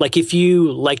 Like if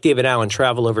you, like David Allen,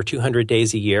 travel over 200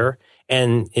 days a year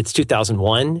and it's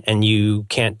 2001 and you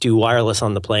can't do wireless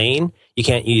on the plane, you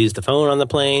can't use the phone on the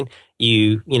plane,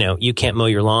 you can't mow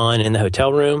your lawn in the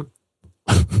hotel room.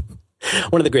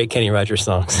 One of the great Kenny Rogers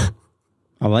songs.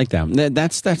 I like that.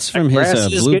 That's from his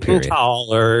Grass is Blue getting period.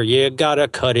 taller, you gotta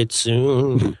cut it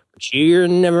soon. But you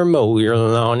never mow your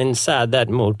lawn inside that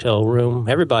motel room.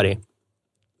 Everybody.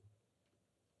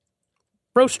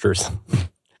 Roasters.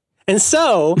 And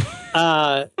so,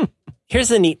 here's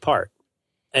the neat part.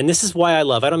 And this is why I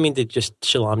don't mean to just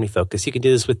shill OmniFocus. You can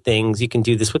do this with things. You can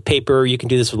do this with paper. You can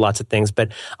do this with lots of things.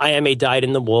 But I am a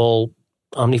dyed-in-the-wool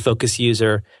OmniFocus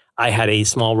user. I had a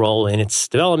small role in its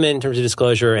development in terms of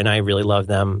disclosure, and I really love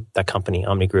them, that company,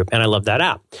 Omni Group, and I love that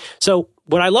app. So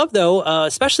what I love, though,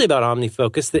 especially about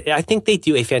OmniFocus, I think they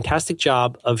do a fantastic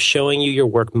job of showing you your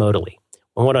work modally.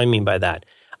 And what do I mean by that?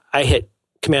 I hit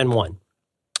Command 1.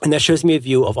 And that shows me a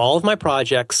view of all of my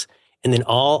projects and then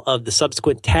all of the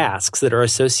subsequent tasks that are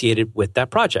associated with that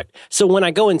project. So when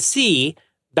I go and see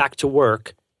back to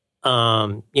work,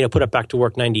 put up back to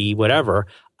work 90 whatever,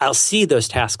 I'll see those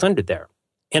tasks under there.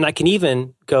 And I can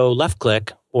even go left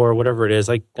click or whatever it is,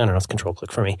 I don't know, it's control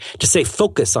click for me, to say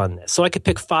focus on this. So I could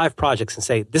pick 5 projects and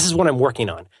say, this is what I'm working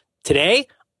on. Today,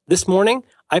 this morning,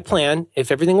 I plan,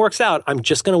 if everything works out, I'm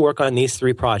just going to work on these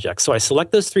 3 projects. So I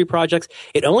select those 3 projects.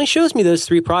 It only shows me those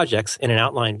 3 projects in an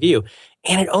outline view,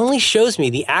 and it only shows me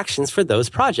the actions for those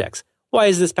projects. Why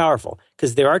is this powerful?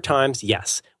 Because there are times,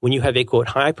 yes, when you have a, quote,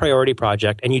 high priority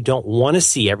project and you don't want to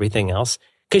see everything else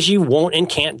because you won't and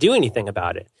can't do anything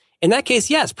about it. In that case,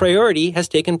 yes, priority has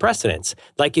taken precedence.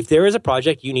 Like if there is a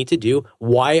project you need to do,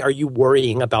 why are you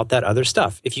worrying about that other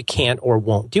stuff if you can't or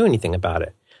won't do anything about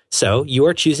it? So you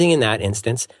are choosing in that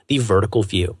instance the vertical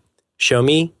view. Show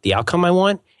me the outcome I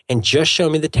want and just show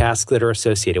me the tasks that are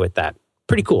associated with that.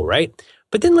 Pretty cool, right?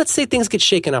 But then let's say things get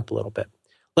shaken up a little bit.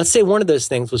 Let's say one of those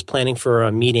things was planning for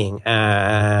a meeting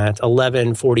at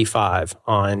 11:45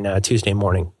 on Tuesday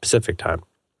morning, Pacific time.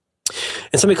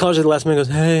 And somebody calls you at the last minute and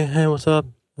goes, hey, what's up?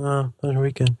 How's your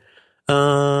weekend?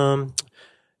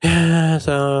 Yeah,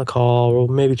 so call. We'll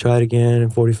maybe try it again in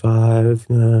 45,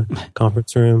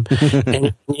 conference room.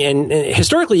 and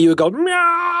historically, you would go,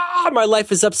 my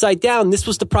life is upside down. This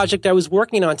was the project I was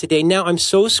working on today. Now I'm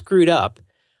so screwed up.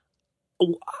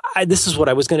 This is what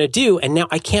I was going to do. And now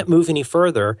I can't move any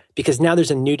further because now there's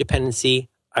a new dependency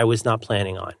I was not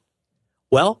planning on.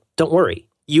 Well, don't worry.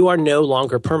 You are no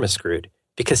longer perma-screwed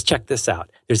because check this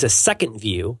out. There's a second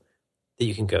view that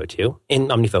you can go to in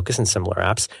OmniFocus and similar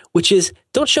apps, which is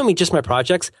don't show me just my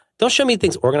projects. Don't show me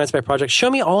things organized by projects. Show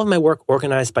me all of my work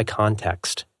organized by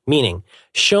context, meaning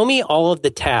show me all of the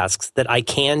tasks that I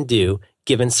can do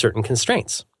given certain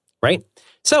constraints, right?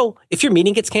 So if your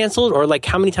meeting gets canceled or like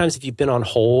how many times have you been on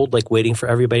hold, like waiting for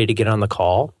everybody to get on the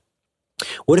call?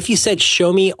 What if you said,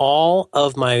 show me all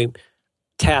of my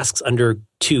tasks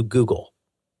to Google?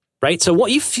 Right? So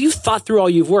what you've thought through all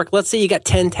you've worked. Let's say you got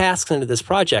 10 tasks into this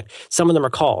project. Some of them are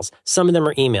calls. Some of them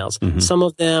are emails. Mm-hmm. Some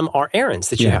of them are errands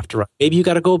that you have to run. Maybe you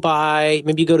got to go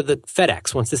maybe you go to the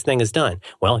FedEx once this thing is done.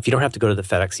 Well, if you don't have to go to the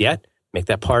FedEx yet, make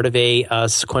that part of a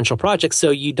sequential project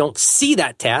so you don't see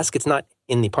that task. It's not,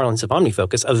 in the parlance of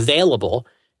OmniFocus, available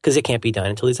because it can't be done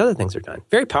until these other things are done.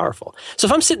 Very powerful. So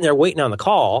if I'm sitting there waiting on the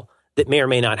call that may or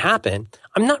may not happen,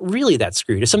 I'm not really that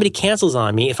screwed. If somebody cancels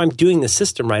on me, if I'm doing the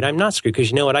system right, I'm not screwed because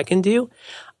you know what I can do?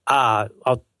 I'll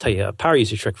tell you a power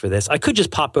user trick for this. I could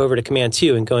just pop over to Command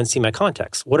 2 and go and see my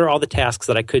context. What are all the tasks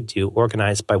that I could do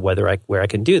organized by where I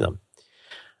can do them?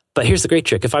 But here's the great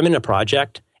trick. If I'm in a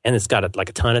project and it's got a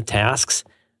ton of tasks,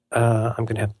 I'm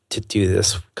going to have to do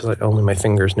this because only my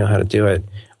fingers know how to do it.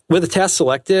 With the task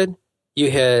selected, you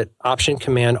hit Option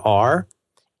Command R,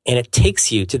 and it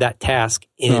takes you to that task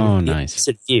in the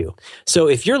opposite view. So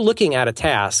if you're looking at a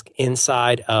task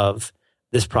inside of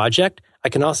this project, I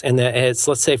can also, and it's,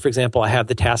 let's say, for example, I have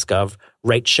the task of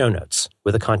write show notes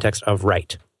with a context of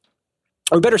write.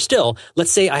 Or better still,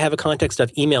 let's say I have a context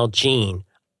of email Gene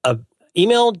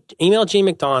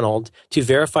McDonald to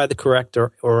verify the correct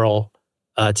URL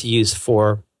to use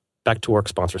for back to work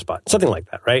sponsor spot. Something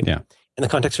like that, right? Yeah. And the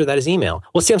context for that is email.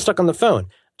 Well, see, I'm stuck on the phone.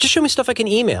 Just show me stuff I can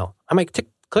email. I might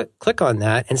click on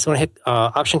that, and so when I hit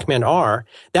Option Command R,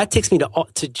 that takes me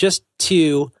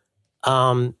to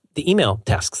the email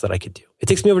tasks that I could do. It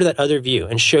takes me over to that other view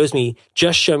and show me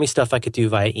stuff I could do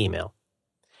via email.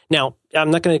 Now,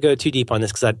 I'm not going to go too deep on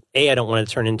this because I don't want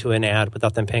to turn into an ad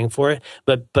without them paying for it,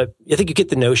 but I think you get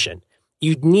the notion.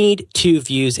 You need two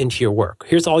views into your work.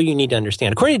 Here's all you need to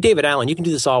understand. According to David Allen, you can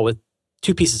do this all with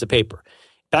 2 pieces of paper.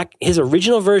 Back, his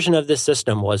original version of this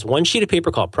system was one sheet of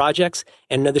paper called projects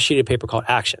and another sheet of paper called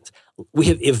actions. We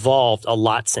have evolved a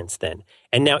lot since then.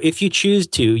 And now if you choose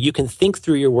to, you can think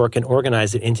through your work and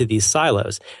organize it into these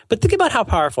silos. But think about how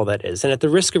powerful that is. And at the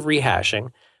risk of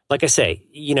rehashing, like I say,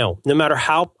 no matter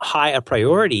how high a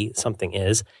priority something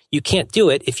is, you can't do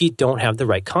it if you don't have the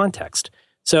right context.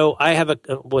 So I have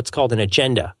what's called an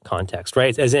agenda context,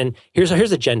 right? As in, here's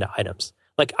agenda items.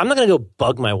 Like, I'm not going to go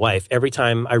bug my wife every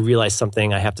time I realize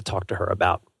something I have to talk to her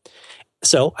about.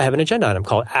 So I have an agenda item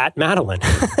called @Madeline.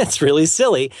 It's really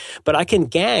silly, but I can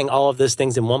gang all of those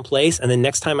things in one place. And then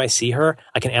next time I see her,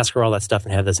 I can ask her all that stuff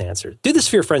and have those answered. Do this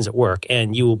for your friends at work,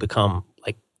 and you will become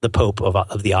like the Pope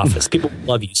of the office. People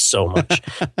love you so much.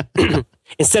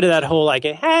 Instead of that whole like,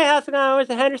 hey, how's it going? Where's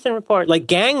the Henderson report? Like,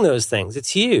 gang those things. It's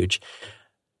huge.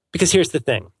 Because here's the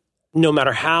thing. No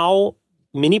matter how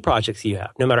many projects you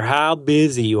have, no matter how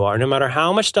busy you are, no matter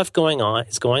how much stuff is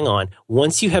going on,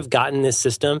 once you have gotten this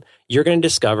system, you're going to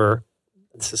discover,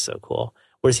 this is so cool.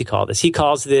 What does he call this? He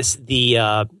calls this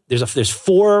there's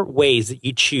 4 ways that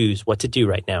you choose what to do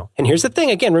right now. And here's the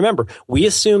thing. Again, remember, we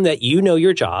assume that you know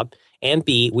your job, and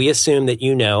B, we assume that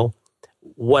you know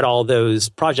what all those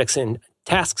projects and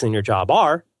tasks in your job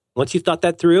are. Once you've thought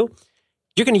that through,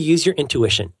 you're going to use your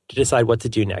intuition to decide what to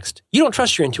do next. You don't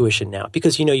trust your intuition now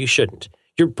because you know you shouldn't.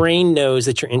 Your brain knows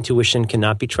that your intuition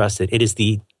cannot be trusted. It is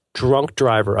the drunk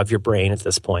driver of your brain at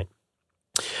this point.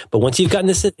 But once you've gotten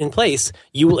this in place,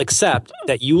 you will accept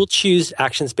that you will choose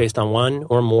actions based on one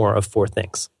or more of 4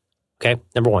 things. Okay?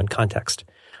 Number 1, context.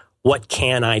 What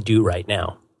can I do right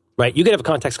now? Right? You could have a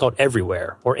context called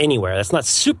everywhere or anywhere. That's not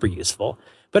super useful.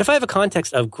 But if I have a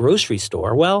context of grocery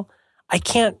store, well, I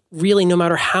can't really, no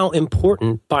matter how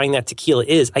important buying that tequila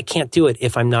is, I can't do it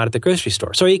if I'm not at the grocery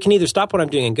store. So I can either stop what I'm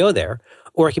doing and go there,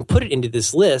 or I can put it into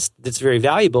this list that's very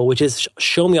valuable, which is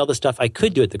show me all the stuff I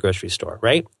could do at the grocery store,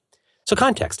 right? So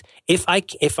context. If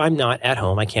I'm not at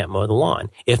home, I can't mow the lawn.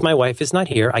 If my wife is not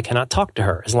here, I cannot talk to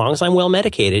her. As long as I'm well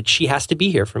medicated, she has to be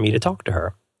here for me to talk to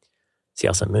her. See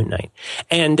also Moon Knight.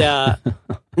 And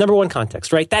number one,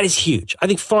 context, right? That is huge. I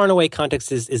think far and away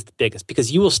context is the biggest,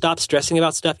 because you will stop stressing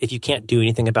about stuff if you can't do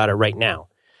anything about it right now.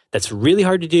 That's really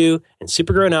hard to do and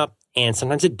super grown up. And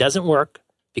sometimes it doesn't work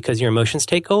because your emotions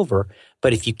take over.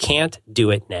 But if you can't do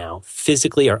it now,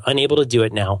 physically are unable to do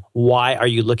it now, why are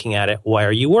you looking at it? Why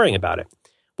are you worrying about it?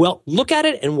 Well, look at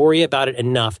it and worry about it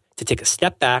enough to take a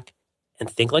step back and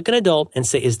think like an adult and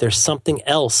say, is there something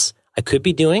else I could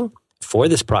be doing for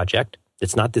this project?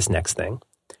 It's not this next thing.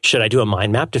 Should I do a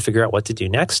mind map to figure out what to do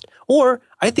next? Or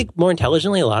I think more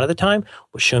intelligently a lot of the time,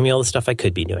 well, show me all the stuff I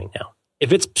could be doing now.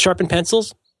 If it's sharpen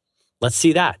pencils, let's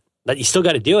see that. But you still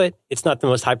got to do it. It's not the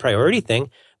most high priority thing.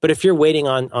 But if you're waiting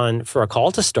on for a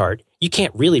call to start, you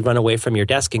can't really run away from your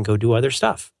desk and go do other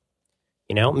stuff.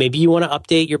 You know, maybe you want to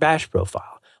update your Bash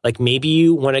profile. Like maybe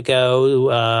you want to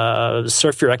go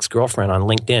surf your ex-girlfriend on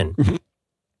LinkedIn.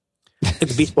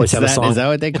 The Beach Boys have a song. Is that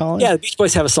what they call it? Yeah, the Beach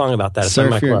Boys have a song about that. It's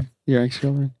on my club. Your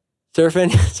ex-girlfriend?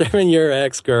 Surfing your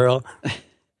ex-girl.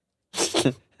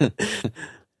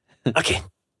 Okay.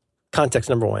 Context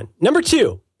number one. Number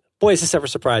two. Boy, is this ever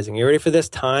surprising. You ready for this?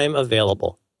 Time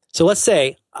available. So let's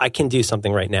say I can do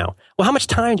something right now. Well, how much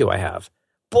time do I have?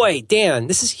 Boy, Dan,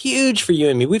 this is huge for you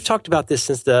and me. We've talked about this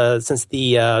since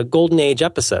the Golden Age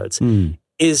episodes.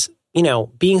 Is, you know,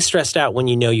 being stressed out when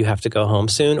you know you have to go home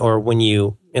soon, or when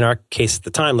you, in our case at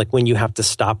the time, like when you have to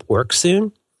stop work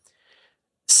soon.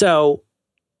 So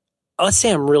let's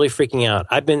say I'm really freaking out.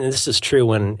 This is true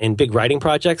when in big writing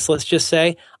projects, let's just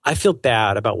say, I feel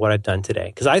bad about what I've done today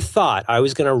because I thought I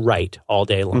was going to write all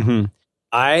day long. Mm-hmm.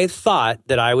 I thought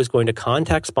that I was going to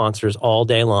contact sponsors all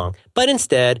day long, but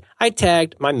instead I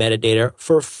tagged my metadata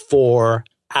for 4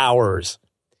 hours.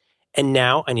 And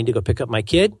now I need to go pick up my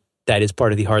kid. That is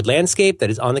part of the hard landscape that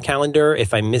is on the calendar.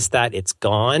 If I miss that, it's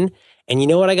gone. And you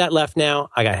know what I got left now?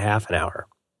 I got half an hour.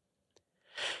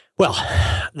 Well,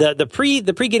 the pre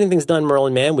getting things done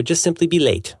Merlin man would just simply be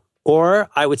late, or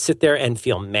I would sit there and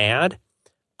feel mad.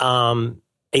 A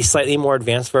slightly more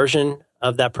advanced version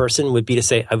of that person would be to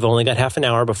say, I've only got half an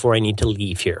hour before I need to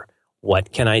leave here.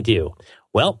 What can I do?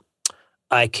 Well,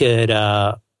 I could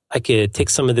take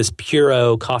some of this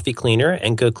Puro coffee cleaner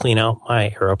and go clean out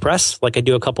my AeroPress like I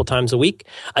do a couple times a week.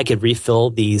 I could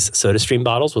refill these SodaStream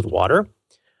bottles with water.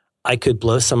 I could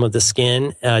blow some of the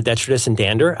skin, detritus, and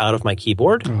dander out of my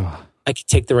keyboard. I could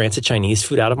take the rancid Chinese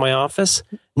food out of my office.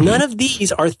 None of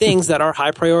these are things that are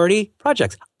high priority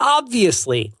projects,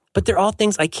 obviously, but they're all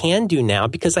things I can do now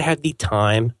because I have the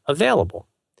time available.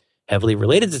 Heavily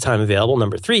related to time available,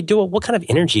 number three, what kind of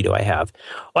energy do I have?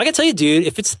 Well, I can tell you, dude,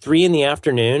 if it's 3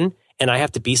 p.m. and I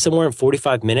have to be somewhere in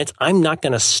 45 minutes, I'm not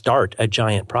going to start a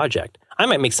giant project. I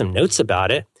might make some notes about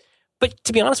it. But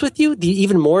to be honest with you, the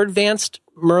even more advanced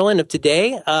Merlin of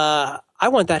today, I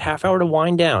want that half hour to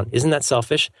wind down. Isn't that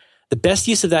selfish? The best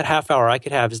use of that half hour I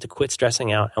could have is to quit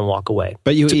stressing out and walk away.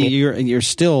 But you're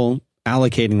still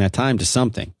allocating that time to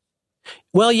something.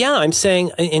 Well, yeah, I'm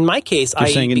saying in my case,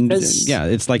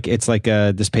 it's like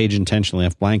this page intentionally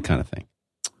left blank kind of thing.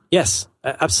 Yes,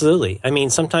 absolutely. I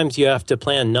mean, sometimes you have to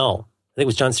plan null. I think it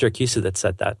was John Syracuse that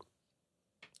said that.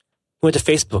 He went to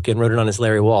Facebook and wrote it on his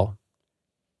Larry wall.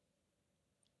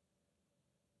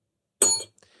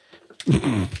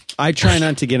 I try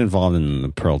not to get involved in the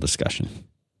Pearl discussion.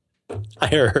 I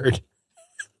heard.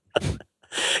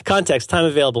 Context, time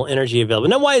available, energy available.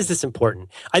 Now, why is this important?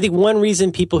 I think one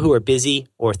reason people who are busy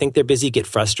or think they're busy get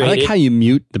frustrated. I like how you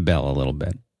mute the bell a little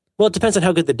bit. Well, it depends on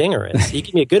how good the dinger is. You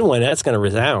give me a good one, that's going to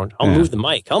resound. I'll move the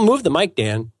mic. I'll move the mic,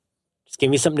 Dan. Just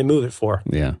give me something to move it for.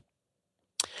 Yeah.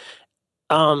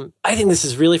 I think this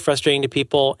is really frustrating to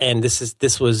people, and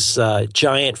this was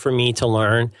giant for me to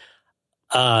learn.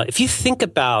 If you think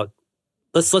about,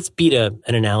 let's beat an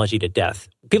analogy to death.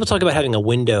 People talk about having a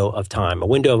window of time, a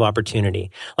window of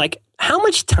opportunity. Like, how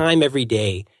much time every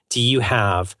day do you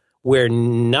have where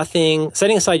nothing,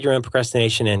 setting aside your own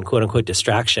procrastination and quote unquote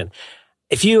distraction?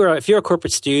 If you're a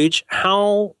corporate stooge,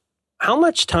 how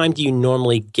much time do you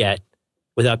normally get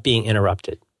without being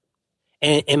interrupted?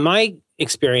 And in my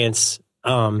experience,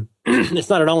 it's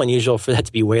not at all unusual for that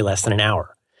to be way less than an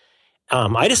hour.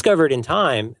 I discovered in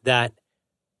time that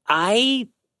I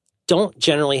don't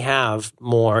generally have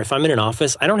more. If I'm in an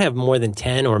office, I don't have more than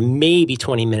 10 or maybe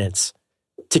 20 minutes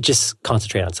to just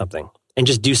concentrate on something and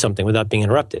just do something without being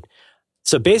interrupted.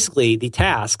 So basically, the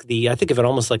task, I think of it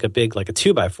almost like a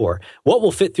 2x4. What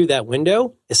will fit through that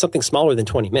window is something smaller than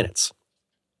 20 minutes.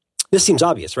 This seems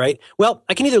obvious, right? Well,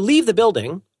 I can either leave the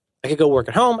building, I could go work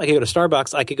at home, I could go to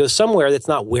Starbucks, I could go somewhere that's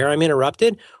not where I'm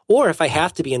interrupted, or if I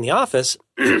have to be in the office,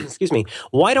 excuse me,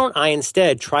 why don't I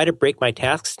instead try to break my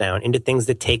tasks down into things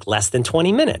that take less than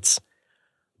 20 minutes?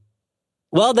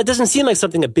 Well, that doesn't seem like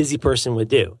something a busy person would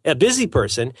do. A busy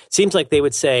person seems like they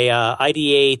would say,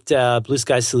 ideate Blue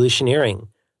Sky Solutioneering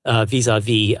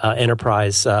vis-a-vis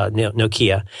Enterprise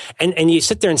Nokia. And you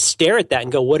sit there and stare at that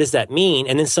and go, what does that mean?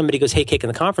 And then somebody goes, hey, cake in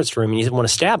the conference room, and you want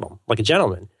to stab them like a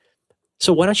gentleman.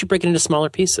 So why don't you break it into smaller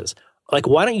pieces? Like,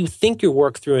 why don't you think your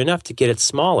work through enough to get it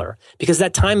smaller? Because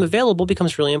that time available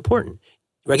becomes really important.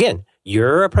 Again,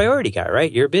 you're a priority guy,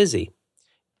 right? You're busy.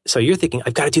 So you're thinking,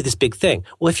 I've got to do this big thing.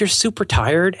 Well, if you're super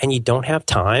tired and you don't have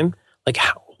time,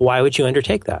 why would you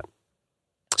undertake that?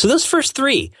 So those first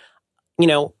three,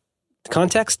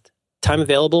 context, time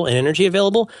available, and energy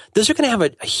available, those are going to have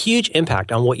a huge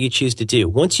impact on what you choose to do.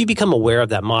 Once you become aware of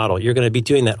that model, you're going to be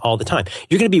doing that all the time.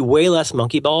 You're going to be way less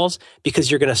monkey balls because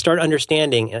you're going to start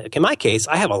understanding. In my case,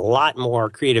 I have a lot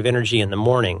more creative energy in the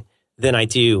morning than I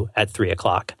do at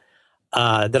 3:00.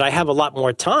 That I have a lot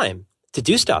more time to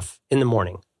do stuff in the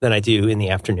morning than I do in the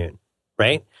afternoon,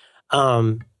 right?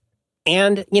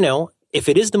 If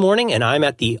it is the morning and I'm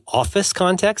at the office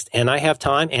context and I have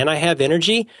time and I have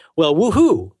energy, well,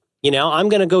 woohoo! I'm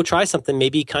going to go try something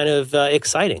maybe kind of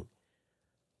exciting.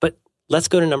 But let's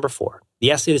go to number 4.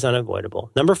 Yes, it is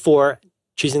unavoidable. Number 4,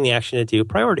 choosing the action to do,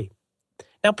 priority.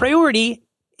 Now, priority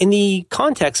in the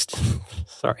context,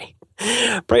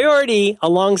 priority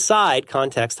alongside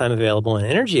context, time available, and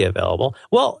energy available.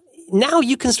 Well, now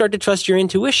you can start to trust your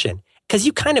intuition because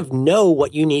you kind of know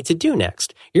what you need to do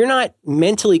next. You're not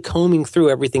mentally combing through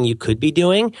everything you could be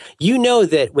doing. You know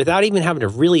that without even having to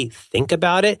really think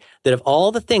about it, that of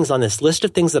all the things on this list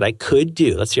of things that I could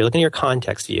do, let's say you're looking at your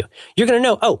context view, you're going to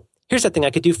know, oh, here's that thing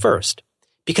I could do first.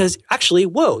 Because actually,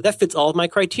 whoa, that fits all of my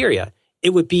criteria. It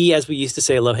would be, as we used to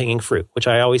say, low-hanging fruit, which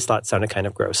I always thought sounded kind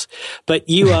of gross. But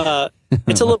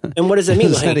it's a little, and what does that mean?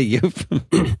 Is that a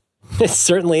euphemism? It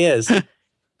certainly is.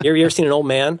 You ever seen an old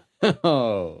man?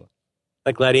 Oh.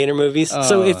 Like gladiator movies?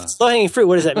 So if it's low-hanging fruit,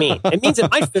 what does that mean? It means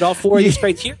it might fit all 4 of these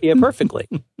criteria perfectly.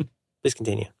 Please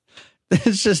continue.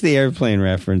 It's just the airplane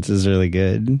reference is really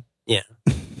good. Yeah.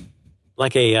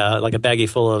 Like a baggie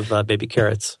full of baby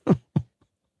carrots.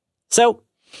 So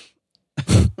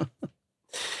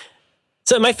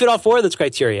it might fit all 4 of those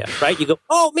criteria, right? You go,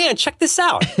 oh man, check this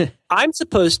out. I'm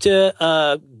supposed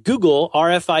to Google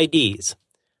RFIDs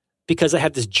because I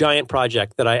have this giant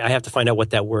project that I have to find out what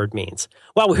that word means.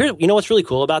 Well, here, you know what's really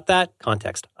cool about that?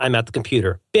 Context. I'm at the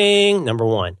computer. Bing, number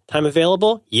 1. Time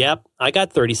available? Yep, I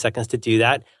got 30 seconds to do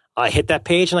that. I hit that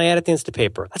page and I add it to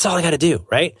Instapaper. That's all I got to do,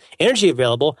 right? Energy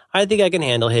available? I think I can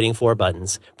handle hitting 4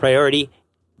 buttons. Priority?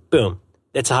 Boom.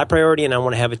 It's a high priority and I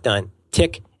want to have it done.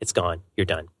 Tick, it's gone. You're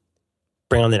done.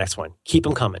 Bring on the next one. Keep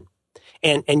them coming.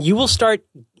 And you will start,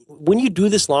 when you do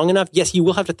this long enough, yes, you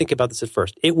will have to think about this at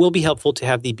first. It will be helpful to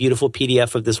have the beautiful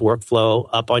PDF of this workflow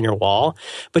up on your wall,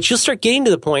 but you'll start getting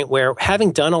to the point where,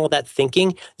 having done all that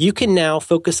thinking, you can now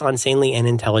focus on sanely and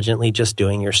intelligently just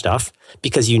doing your stuff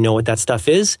because you know what that stuff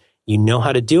is, you know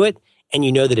how to do it, and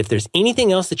you know that if there's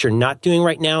anything else that you're not doing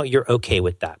right now, you're okay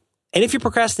with that. And if you're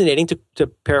procrastinating, to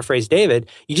paraphrase David,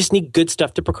 you just need good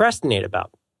stuff to procrastinate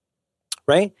about.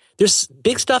 Right? There's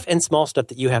big stuff and small stuff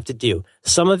that you have to do.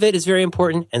 Some of it is very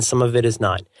important and some of it is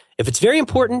not. If it's very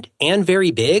important and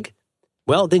very big,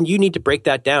 well, then you need to break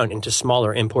that down into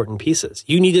smaller important pieces.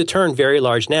 You need to turn very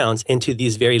large nouns into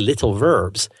these very little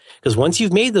verbs. Because once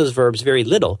you've made those verbs very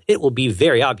little, it will be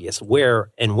very obvious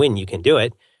where and when you can do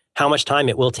it, how much time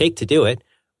it will take to do it,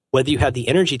 whether you have the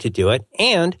energy to do it,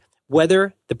 and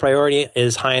whether the priority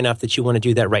is high enough that you want to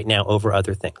do that right now over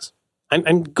other things.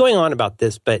 I'm going on about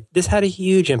this, but this had a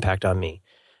huge impact on me.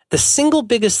 The single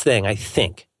biggest thing I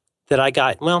think that I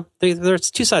got, well,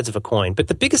 there's 2 sides of a coin, but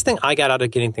the biggest thing I got out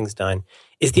of getting things done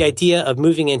is the idea of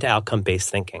moving into outcome-based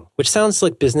thinking, which sounds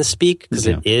like business speak because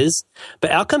it is.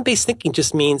 But outcome-based thinking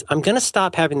just means I'm going to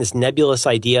stop having this nebulous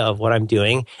idea of what I'm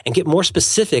doing and get more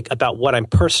specific about what I'm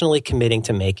personally committing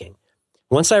to making.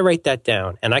 Once I write that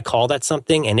down and I call that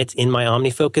something and it's in my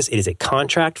OmniFocus, it is a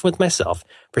contract with myself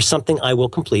for something I will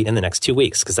complete in the next 2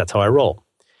 weeks because that's how I roll.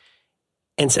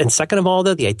 And second of all,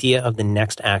 though, the idea of the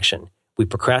next action. We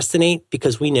procrastinate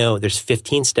because we know there's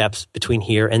 15 steps between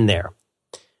here and there.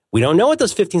 We don't know what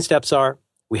those 15 steps are.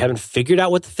 We haven't figured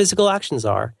out what the physical actions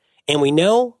are. And we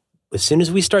know as soon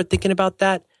as we start thinking about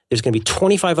that, there's going to be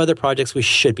 25 other projects we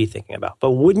should be thinking about.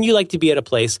 But wouldn't you like to be at a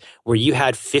place where you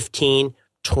had 15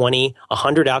 20,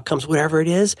 100 outcomes, whatever it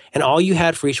is. And all you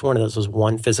had for each one of those was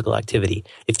one physical activity.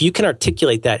 If you can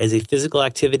articulate that as a physical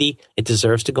activity, it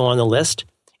deserves to go on the list.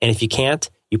 And if you can't,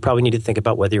 you probably need to think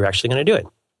about whether you're actually going to do it.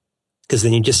 Because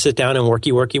then you just sit down and work.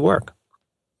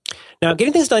 Now,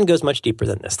 getting things done goes much deeper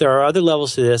than this. There are other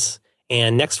levels to this.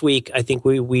 And next week, I think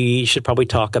we should probably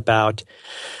talk about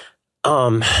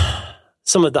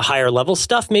some of the higher level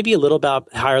stuff, maybe a little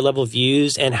about higher level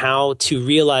views and how to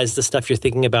realize the stuff you're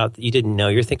thinking about that you didn't know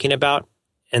you're thinking about,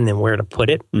 and then where to put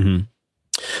it.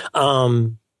 Mm-hmm.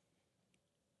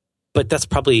 But that's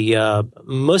probably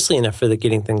mostly enough for the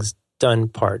getting things done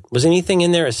part. Was anything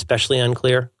in there especially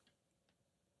unclear?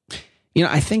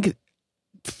 I think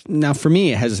now for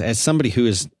me, as somebody who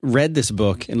has read this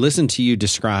book and listened to you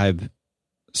describe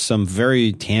some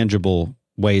very tangible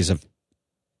ways of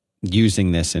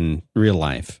using this in real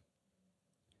life,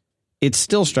 it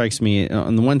still strikes me,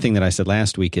 and the one thing that I said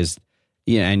last week is,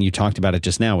 and you talked about it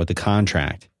just now with the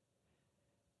contract,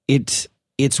 it's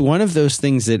one of those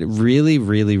things that really,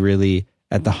 really, really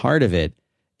at the heart of it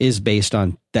is based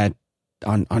on that,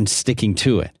 on sticking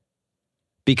to it.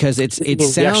 Because it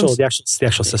sounds the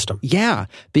actual system. Yeah,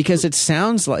 because it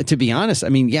sounds like, to be honest, I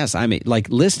mean, yes, I mean, like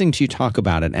listening to you talk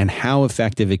about it and how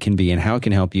effective it can be and how it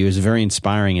can help you is very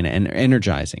inspiring and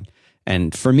energizing.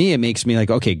 And for me, it makes me like,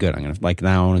 okay, good. I'm going to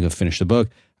now I want to go finish the book.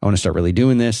 I want to start really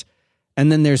doing this.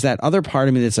 And then there's that other part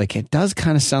of me that's like, it does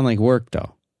kind of sound like work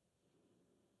though.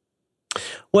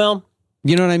 Well,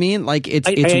 you know what I mean? Like it's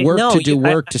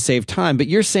work to save time, but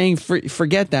you're saying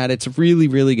forget that. It's really,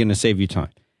 really going to save you time.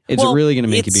 It's really going to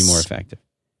make you be more effective.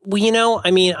 Well,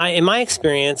 I mean, in my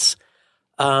experience,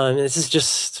 this is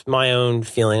just my own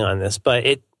feeling on this, but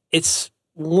it's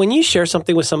when you share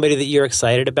something with somebody that you're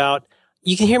excited about,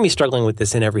 you can hear me struggling with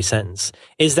this in every sentence,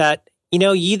 is that,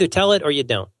 you either tell it or you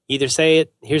don't. You either say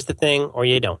it, here's the thing, or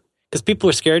you don't. Because people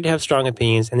are scared to have strong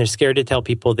opinions, and they're scared to tell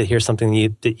people that here's something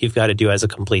that you've got to do as a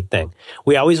complete thing.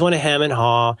 We always want to hem and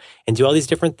haw and do all these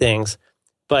different things,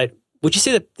 but would you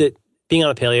say that being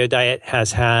on a paleo diet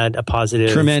has had a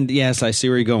positive... Yes, I see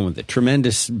where you're going with it.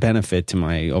 Tremendous benefit to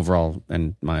my overall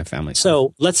and my family.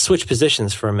 So let's switch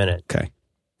positions for a minute. Okay.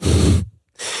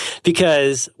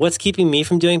 Because what's keeping me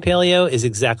from doing paleo is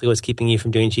exactly what's keeping you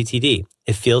from doing GTD.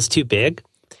 It feels too big.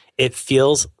 It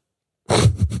feels...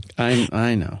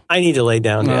 I know. I need to lay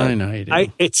down now. I know you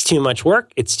do. It's too much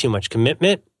work. It's too much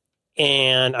commitment.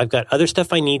 And I've got other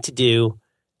stuff I need to do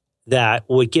that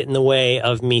would get in the way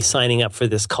of me signing up for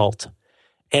this cult.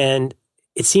 And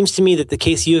it seems to me that the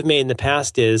case you have made in the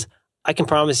past is, I can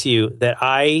promise you that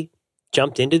I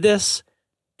jumped into this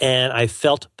and I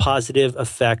felt positive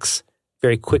effects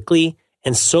very quickly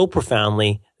and so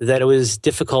profoundly that it was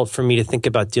difficult for me to think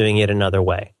about doing it another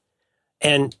way.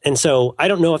 And so I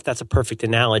don't know if that's a perfect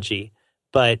analogy,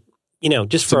 but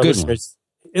just for our listeners,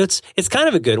 it's kind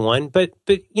of a good one. But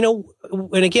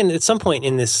and again, at some point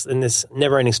in this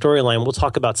never-ending storyline, we'll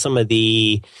talk about some of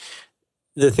the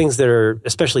things that are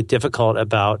especially difficult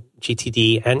about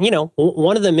GTD. And,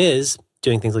 one of them is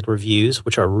doing things like reviews,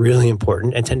 which are really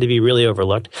important and tend to be really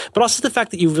overlooked, but also the fact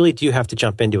that you really do have to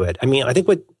jump into it. I mean, I think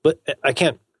what I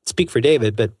can't speak for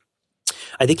David, but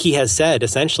I think he has said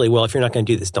essentially, well, if you're not going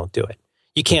to do this, don't do it.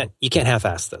 You can't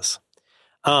half-ass this.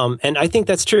 And I think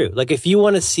that's true. Like if you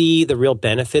want to see the real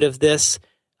benefit of this,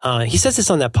 he says this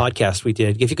on that podcast we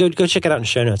did. If you go check it out in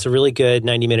show notes, a really good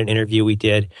 90-minute interview we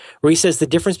did where he says the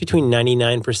difference between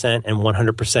 99% and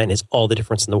 100% is all the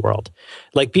difference in the world.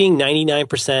 Like being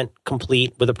 99%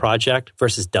 complete with a project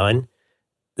versus done,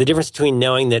 the difference between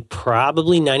knowing that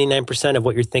probably 99% of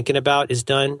what you're thinking about is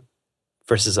done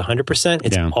versus 100%,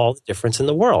 it's all the difference in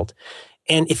the world.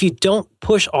 And if you don't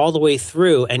push all the way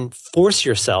through and force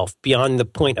yourself beyond the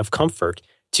point of comfort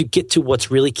to get to what's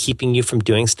really keeping you from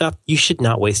doing stuff, you should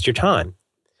not waste your time.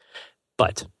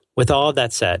 But with all of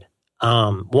that said,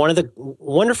 one of the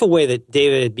wonderful way that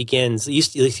David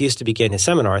used to begin his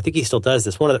seminar, I think he still does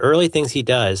this. One of the early things he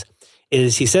does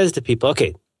is he says to people,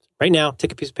 okay, right now,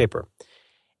 take a piece of paper.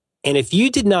 And if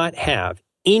you did not have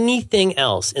anything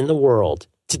else in the world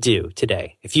to do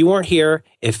today, if you weren't here,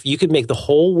 if you could make the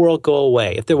whole world go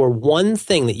away, if there were one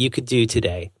thing that you could do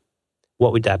today,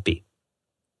 what would that be?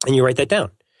 And you write that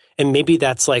down. And maybe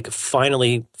that's like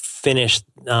finally finish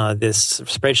this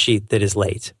spreadsheet that is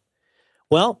late.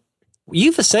 Well,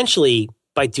 you've essentially,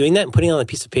 by doing that and putting it on a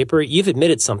piece of paper, you've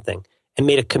admitted something and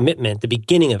made a commitment, the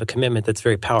beginning of a commitment that's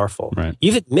very powerful. Right.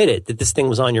 You've admitted that this thing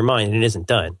was on your mind and it isn't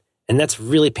done. And that's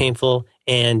really painful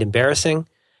and embarrassing.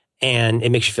 And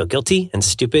it makes you feel guilty and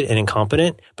stupid and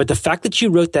incompetent. But the fact that you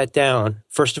wrote that down,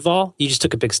 first of all, you just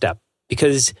took a big step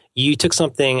because you took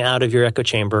something out of your echo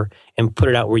chamber and put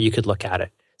it out where you could look at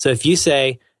it. So if you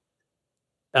say,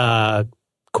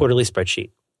 quarterly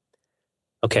spreadsheet.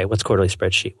 Okay, what's quarterly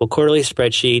spreadsheet? Well, quarterly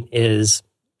spreadsheet is,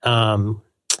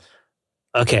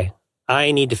 okay,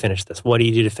 I need to finish this. What do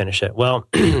you do to finish it? Well,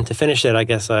 to finish it, I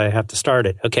guess I have to start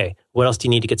it. Okay, what else do you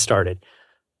need to get started?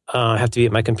 I have to be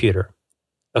at my computer.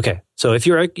 Okay, so if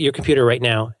you're at your computer right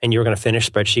now and you're going to finish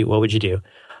spreadsheet, what would you do?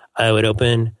 I would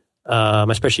open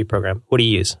my spreadsheet program. What do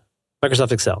you use?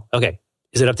 Microsoft Excel. Okay,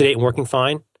 is it up to date and working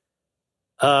fine?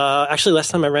 Actually,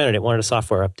 last time I ran it wanted a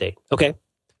software update. Okay,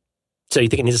 so you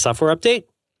think it needs a software update?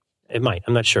 It might.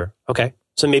 I'm not sure. Okay,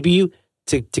 so maybe you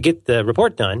to get the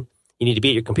report done, you need to be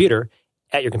at your computer.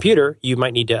 At your computer, you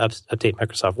might need to update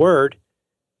Microsoft Word.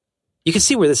 You can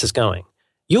see where this is going.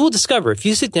 You will discover, if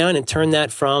you sit down and turn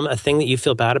that from a thing that you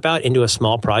feel bad about into a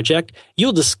small project,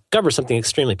 you'll discover something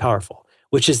extremely powerful,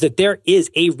 which is that there is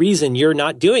a reason you're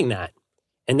not doing that.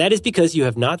 And that is because you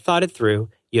have not thought it through.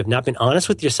 You have not been honest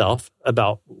with yourself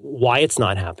about why it's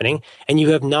not happening. And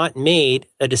you have not made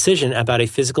a decision about a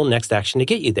physical next action to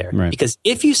get you there. Right. Because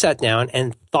if you sat down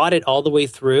and thought it all the way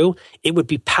through, it would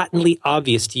be patently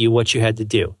obvious to you what you had to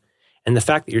do. And the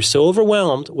fact that you're so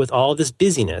overwhelmed with all of this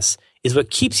busyness is what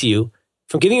keeps you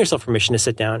from giving yourself permission to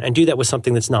sit down and do that with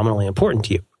something that's nominally important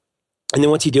to you. And then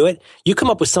once you do it, you come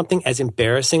up with something as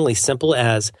embarrassingly simple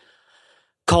as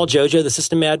call Jojo, the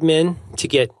system admin, to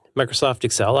get Microsoft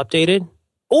Excel updated,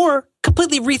 or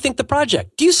completely rethink the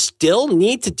project. Do you still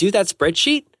need to do that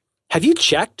spreadsheet? Have you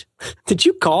checked? Did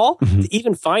you call to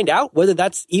even find out whether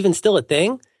that's even still a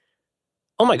thing?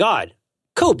 Oh my God.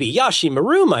 Kobayashi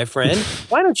Maru, my friend.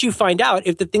 Why don't you find out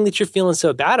if the thing that you're feeling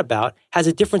so bad about has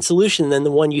a different solution than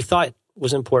the one you thought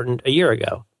was important a year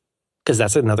ago? Because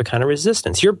that's another kind of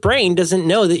resistance. Your brain doesn't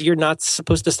know that you're not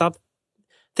supposed to stop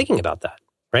thinking about that,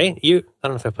 right? I don't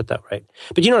know if I put that right,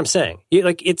 but you know what I'm saying?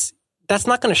 That's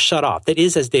not going to shut off. That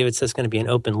is, as David says, going to be an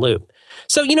open loop.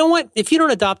 So you know what? If you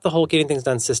don't adopt the whole getting things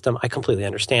done system, I completely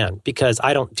understand, because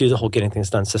I don't do the whole getting things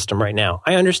done system right now.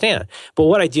 I understand. But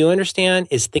what I do understand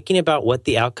is thinking about what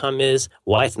the outcome is,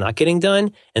 why it's not getting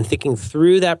done, and thinking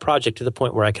through that project to the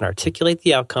point where I can articulate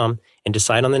the outcome and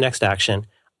decide on the next action.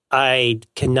 I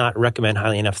cannot recommend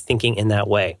highly enough thinking in that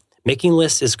way. Making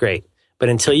lists is great, but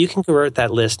until you can convert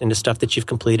that list into stuff that you've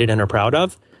completed and are proud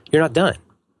of, you're not done.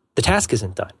 The task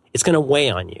isn't done. It's going to weigh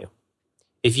on you.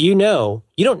 If you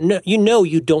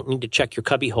don't need to check your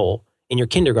cubby hole in your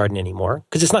kindergarten anymore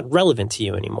because it's not relevant to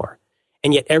you anymore.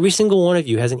 And yet every single one of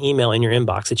you has an email in your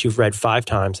inbox that you've read 5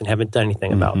 times and haven't done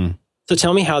anything about. So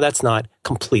tell me how that's not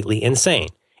completely insane.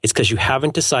 It's because you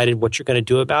haven't decided what you're going to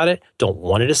do about it, don't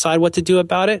want to decide what to do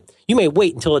about it. You may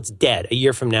wait until it's dead a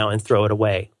year from now and throw it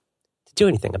away to do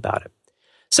anything about it.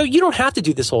 So you don't have to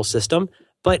do this whole system,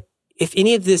 but if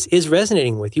any of this is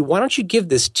resonating with you, why don't you give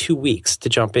this 2 weeks to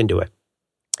jump into it?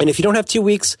 And if you don't have 2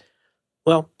 weeks,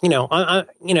 well,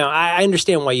 I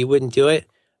understand why you wouldn't do it.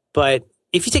 But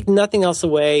if you take nothing else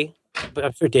away, but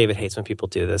I'm sure David hates when people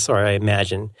do this, or I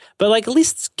imagine. But at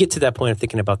least get to that point of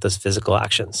thinking about those physical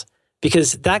actions,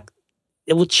 because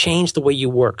it will change the way you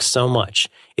work so much.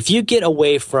 If you get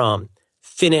away from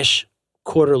finish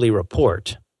quarterly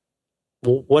report,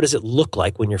 well, what does it look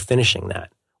like when you're finishing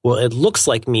that? Well, it looks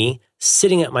like me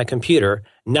sitting at my computer,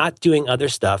 not doing other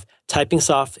stuff, typing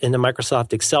stuff into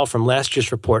Microsoft Excel from last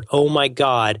year's report. Oh my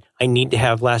God, I need to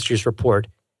have last year's report.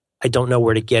 I don't know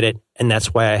where to get it, and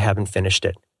that's why I haven't finished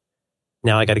it.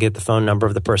 Now I got to get the phone number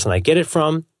of the person I get it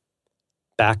from,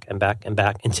 back and back and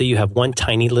back, until you have one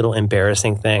tiny little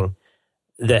embarrassing thing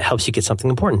that helps you get something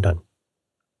important done.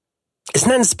 Isn't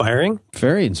that inspiring?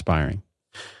 Very inspiring.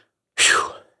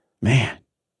 Whew. Man.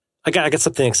 I got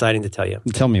something exciting to tell you.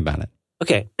 Tell me about it.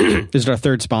 Okay. Is it our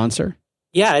third sponsor?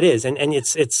 Yeah, it is. And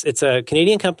it's a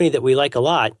Canadian company that we like a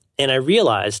lot. And I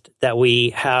realized that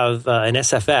we have an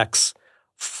SFX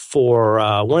for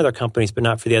one of their companies, but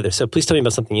not for the other. So please tell me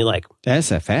about something you like.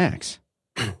 SFX?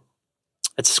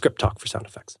 It's a script talk for sound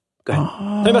effects. Go ahead.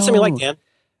 Tell me about something you like, Dan.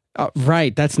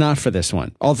 Right. That's not for this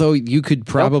one. Although you could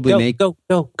probably make go.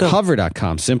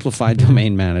 Hover.com, simplified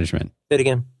domain management. Say it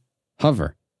again.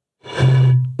 Hover.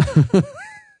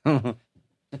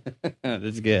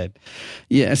 That's good.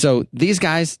 Yeah, so these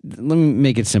guys, let me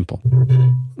make it simple.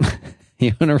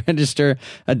 You want to register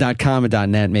a .com, a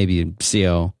 .net, maybe a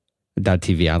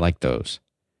 .co.tv. I like those.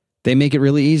 They make it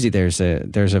really easy. There's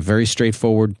a very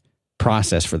straightforward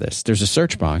process for this. There's a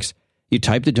search box. You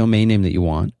type the domain name that you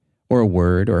want, or a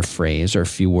word, or a phrase, or a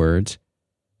few words.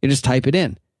 You just type it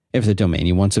in. If the domain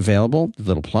you want's available, the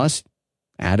little plus,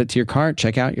 add it to your cart,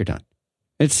 check out, you're done.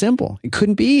 It's simple. It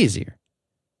couldn't be easier.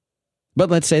 But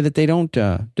let's say that they don't,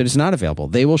 that it's not available.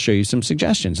 They will show you some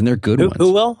suggestions, and they're good ones.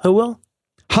 Who will?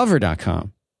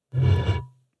 Hover.com.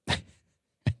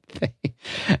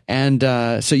 And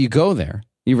so you go there,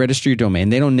 you register your domain.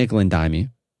 They don't nickel and dime you.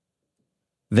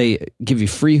 They give you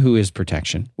free Whois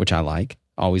protection, which I like.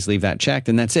 Always leave that checked,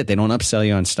 and that's it. They don't upsell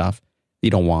you on stuff you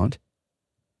don't want.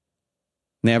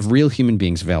 And they have real human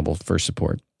beings available for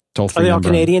support. Toll-free Are they all number.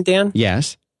 Canadian, Dan?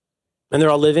 Yes. And they're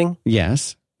all living?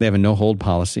 Yes. They have a no-hold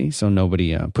policy, so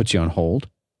nobody puts you on hold.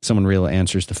 Someone real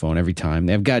answers the phone every time.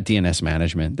 They've got DNS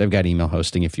management. They've got email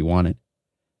hosting if you want it.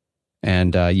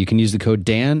 And you can use the code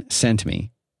DANSENTME,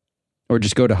 or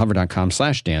just go to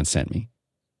hover.com/DanSentMe,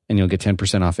 and you'll get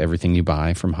 10% off everything you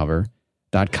buy from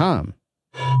hover.com,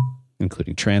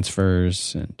 including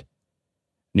transfers and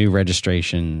new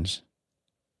registrations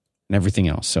and everything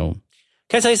else. So,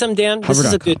 can I tell you something, Dan?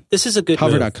 Hover.com. This is a good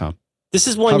move. Hover.com. This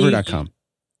is one Hover.com.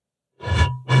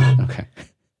 Okay.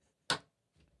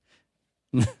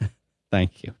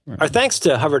 Thank you. Our thanks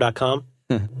to Hover.com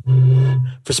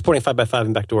for supporting 5x5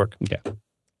 and Back to Work. Yeah.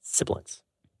 Sibilance.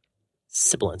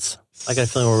 I got a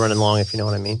feeling we're running long, if you know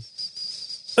what I mean.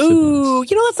 Ooh,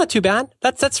 you know, that's not too bad.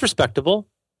 That's respectable.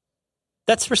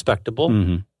 That's respectable.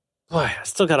 Mm-hmm. Boy,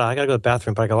 I gotta go to the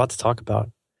bathroom, but I got a lot to talk about.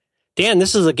 Dan,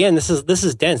 this is dense.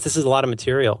 This is a lot of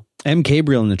material. M.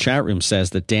 Gabriel in the chat room says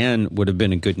that Dan would have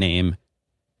been a good name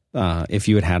if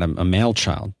you had a male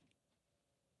child.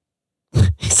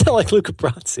 You sound like Luca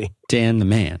Brasi. Dan the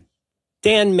Man.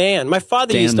 Dan Man. My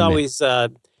father Dan used to the always,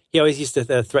 he always used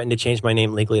to threaten to change my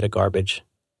name legally to Garbage.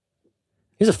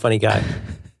 He's a funny guy.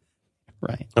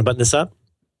 Right. I'm button this up?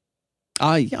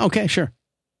 Yeah, okay, sure.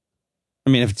 I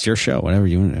mean, if it's your show, whatever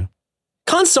you want to do.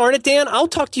 Consarn it, Dan. I'll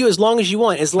talk to you as long as you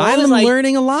want. As long I'm as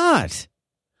learning a lot.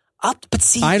 But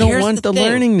see, I don't want the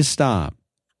learning to stop.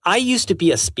 I used to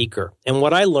be a speaker, and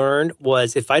what I learned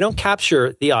was if I don't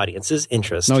capture the audience's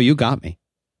interest. No, you got me.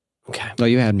 Okay. No,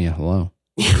 you had me at hello.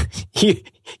 you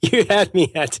had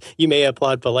me at you may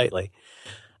applaud politely.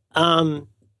 I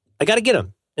got to get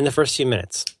them in the first few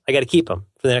minutes. I got to keep them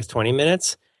for the next 20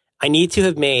 minutes. I need to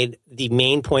have made the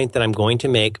main point that I'm going to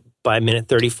make by minute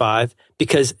 35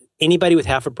 because anybody with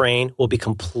half a brain will be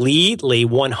completely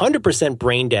 100%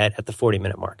 brain dead at the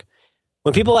 40-minute mark.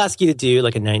 When people ask you to do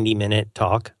like a 90-minute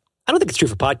talk, I don't think it's true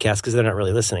for podcasts because they're not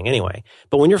really listening anyway.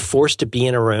 But when you're forced to be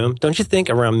in a room, don't you think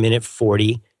around minute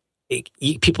 40,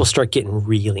 people start getting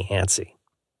really antsy?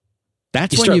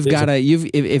 That's when you've got to,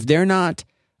 if they're not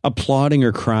applauding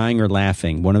or crying or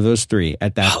laughing, one of those three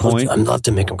at that point. I'd love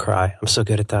to make them cry. I'm so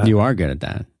good at that. You are good at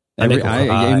that.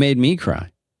 You made me cry.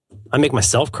 I make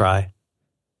myself cry.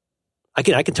 I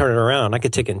can turn it around. I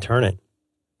could take it and turn it.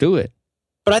 Do it.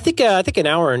 But I think an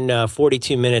hour and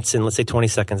 42 minutes and let's say 20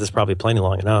 seconds is probably plenty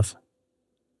long enough.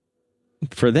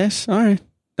 For this? All right.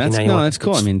 That's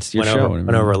cool. I mean, it's your show. Went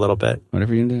over a little bit.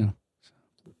 Whatever you can do.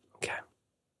 Okay.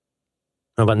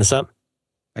 Want to button this up?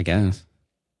 I guess.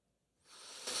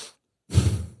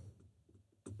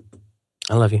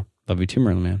 I love you. Love you too,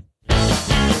 Merlin Man.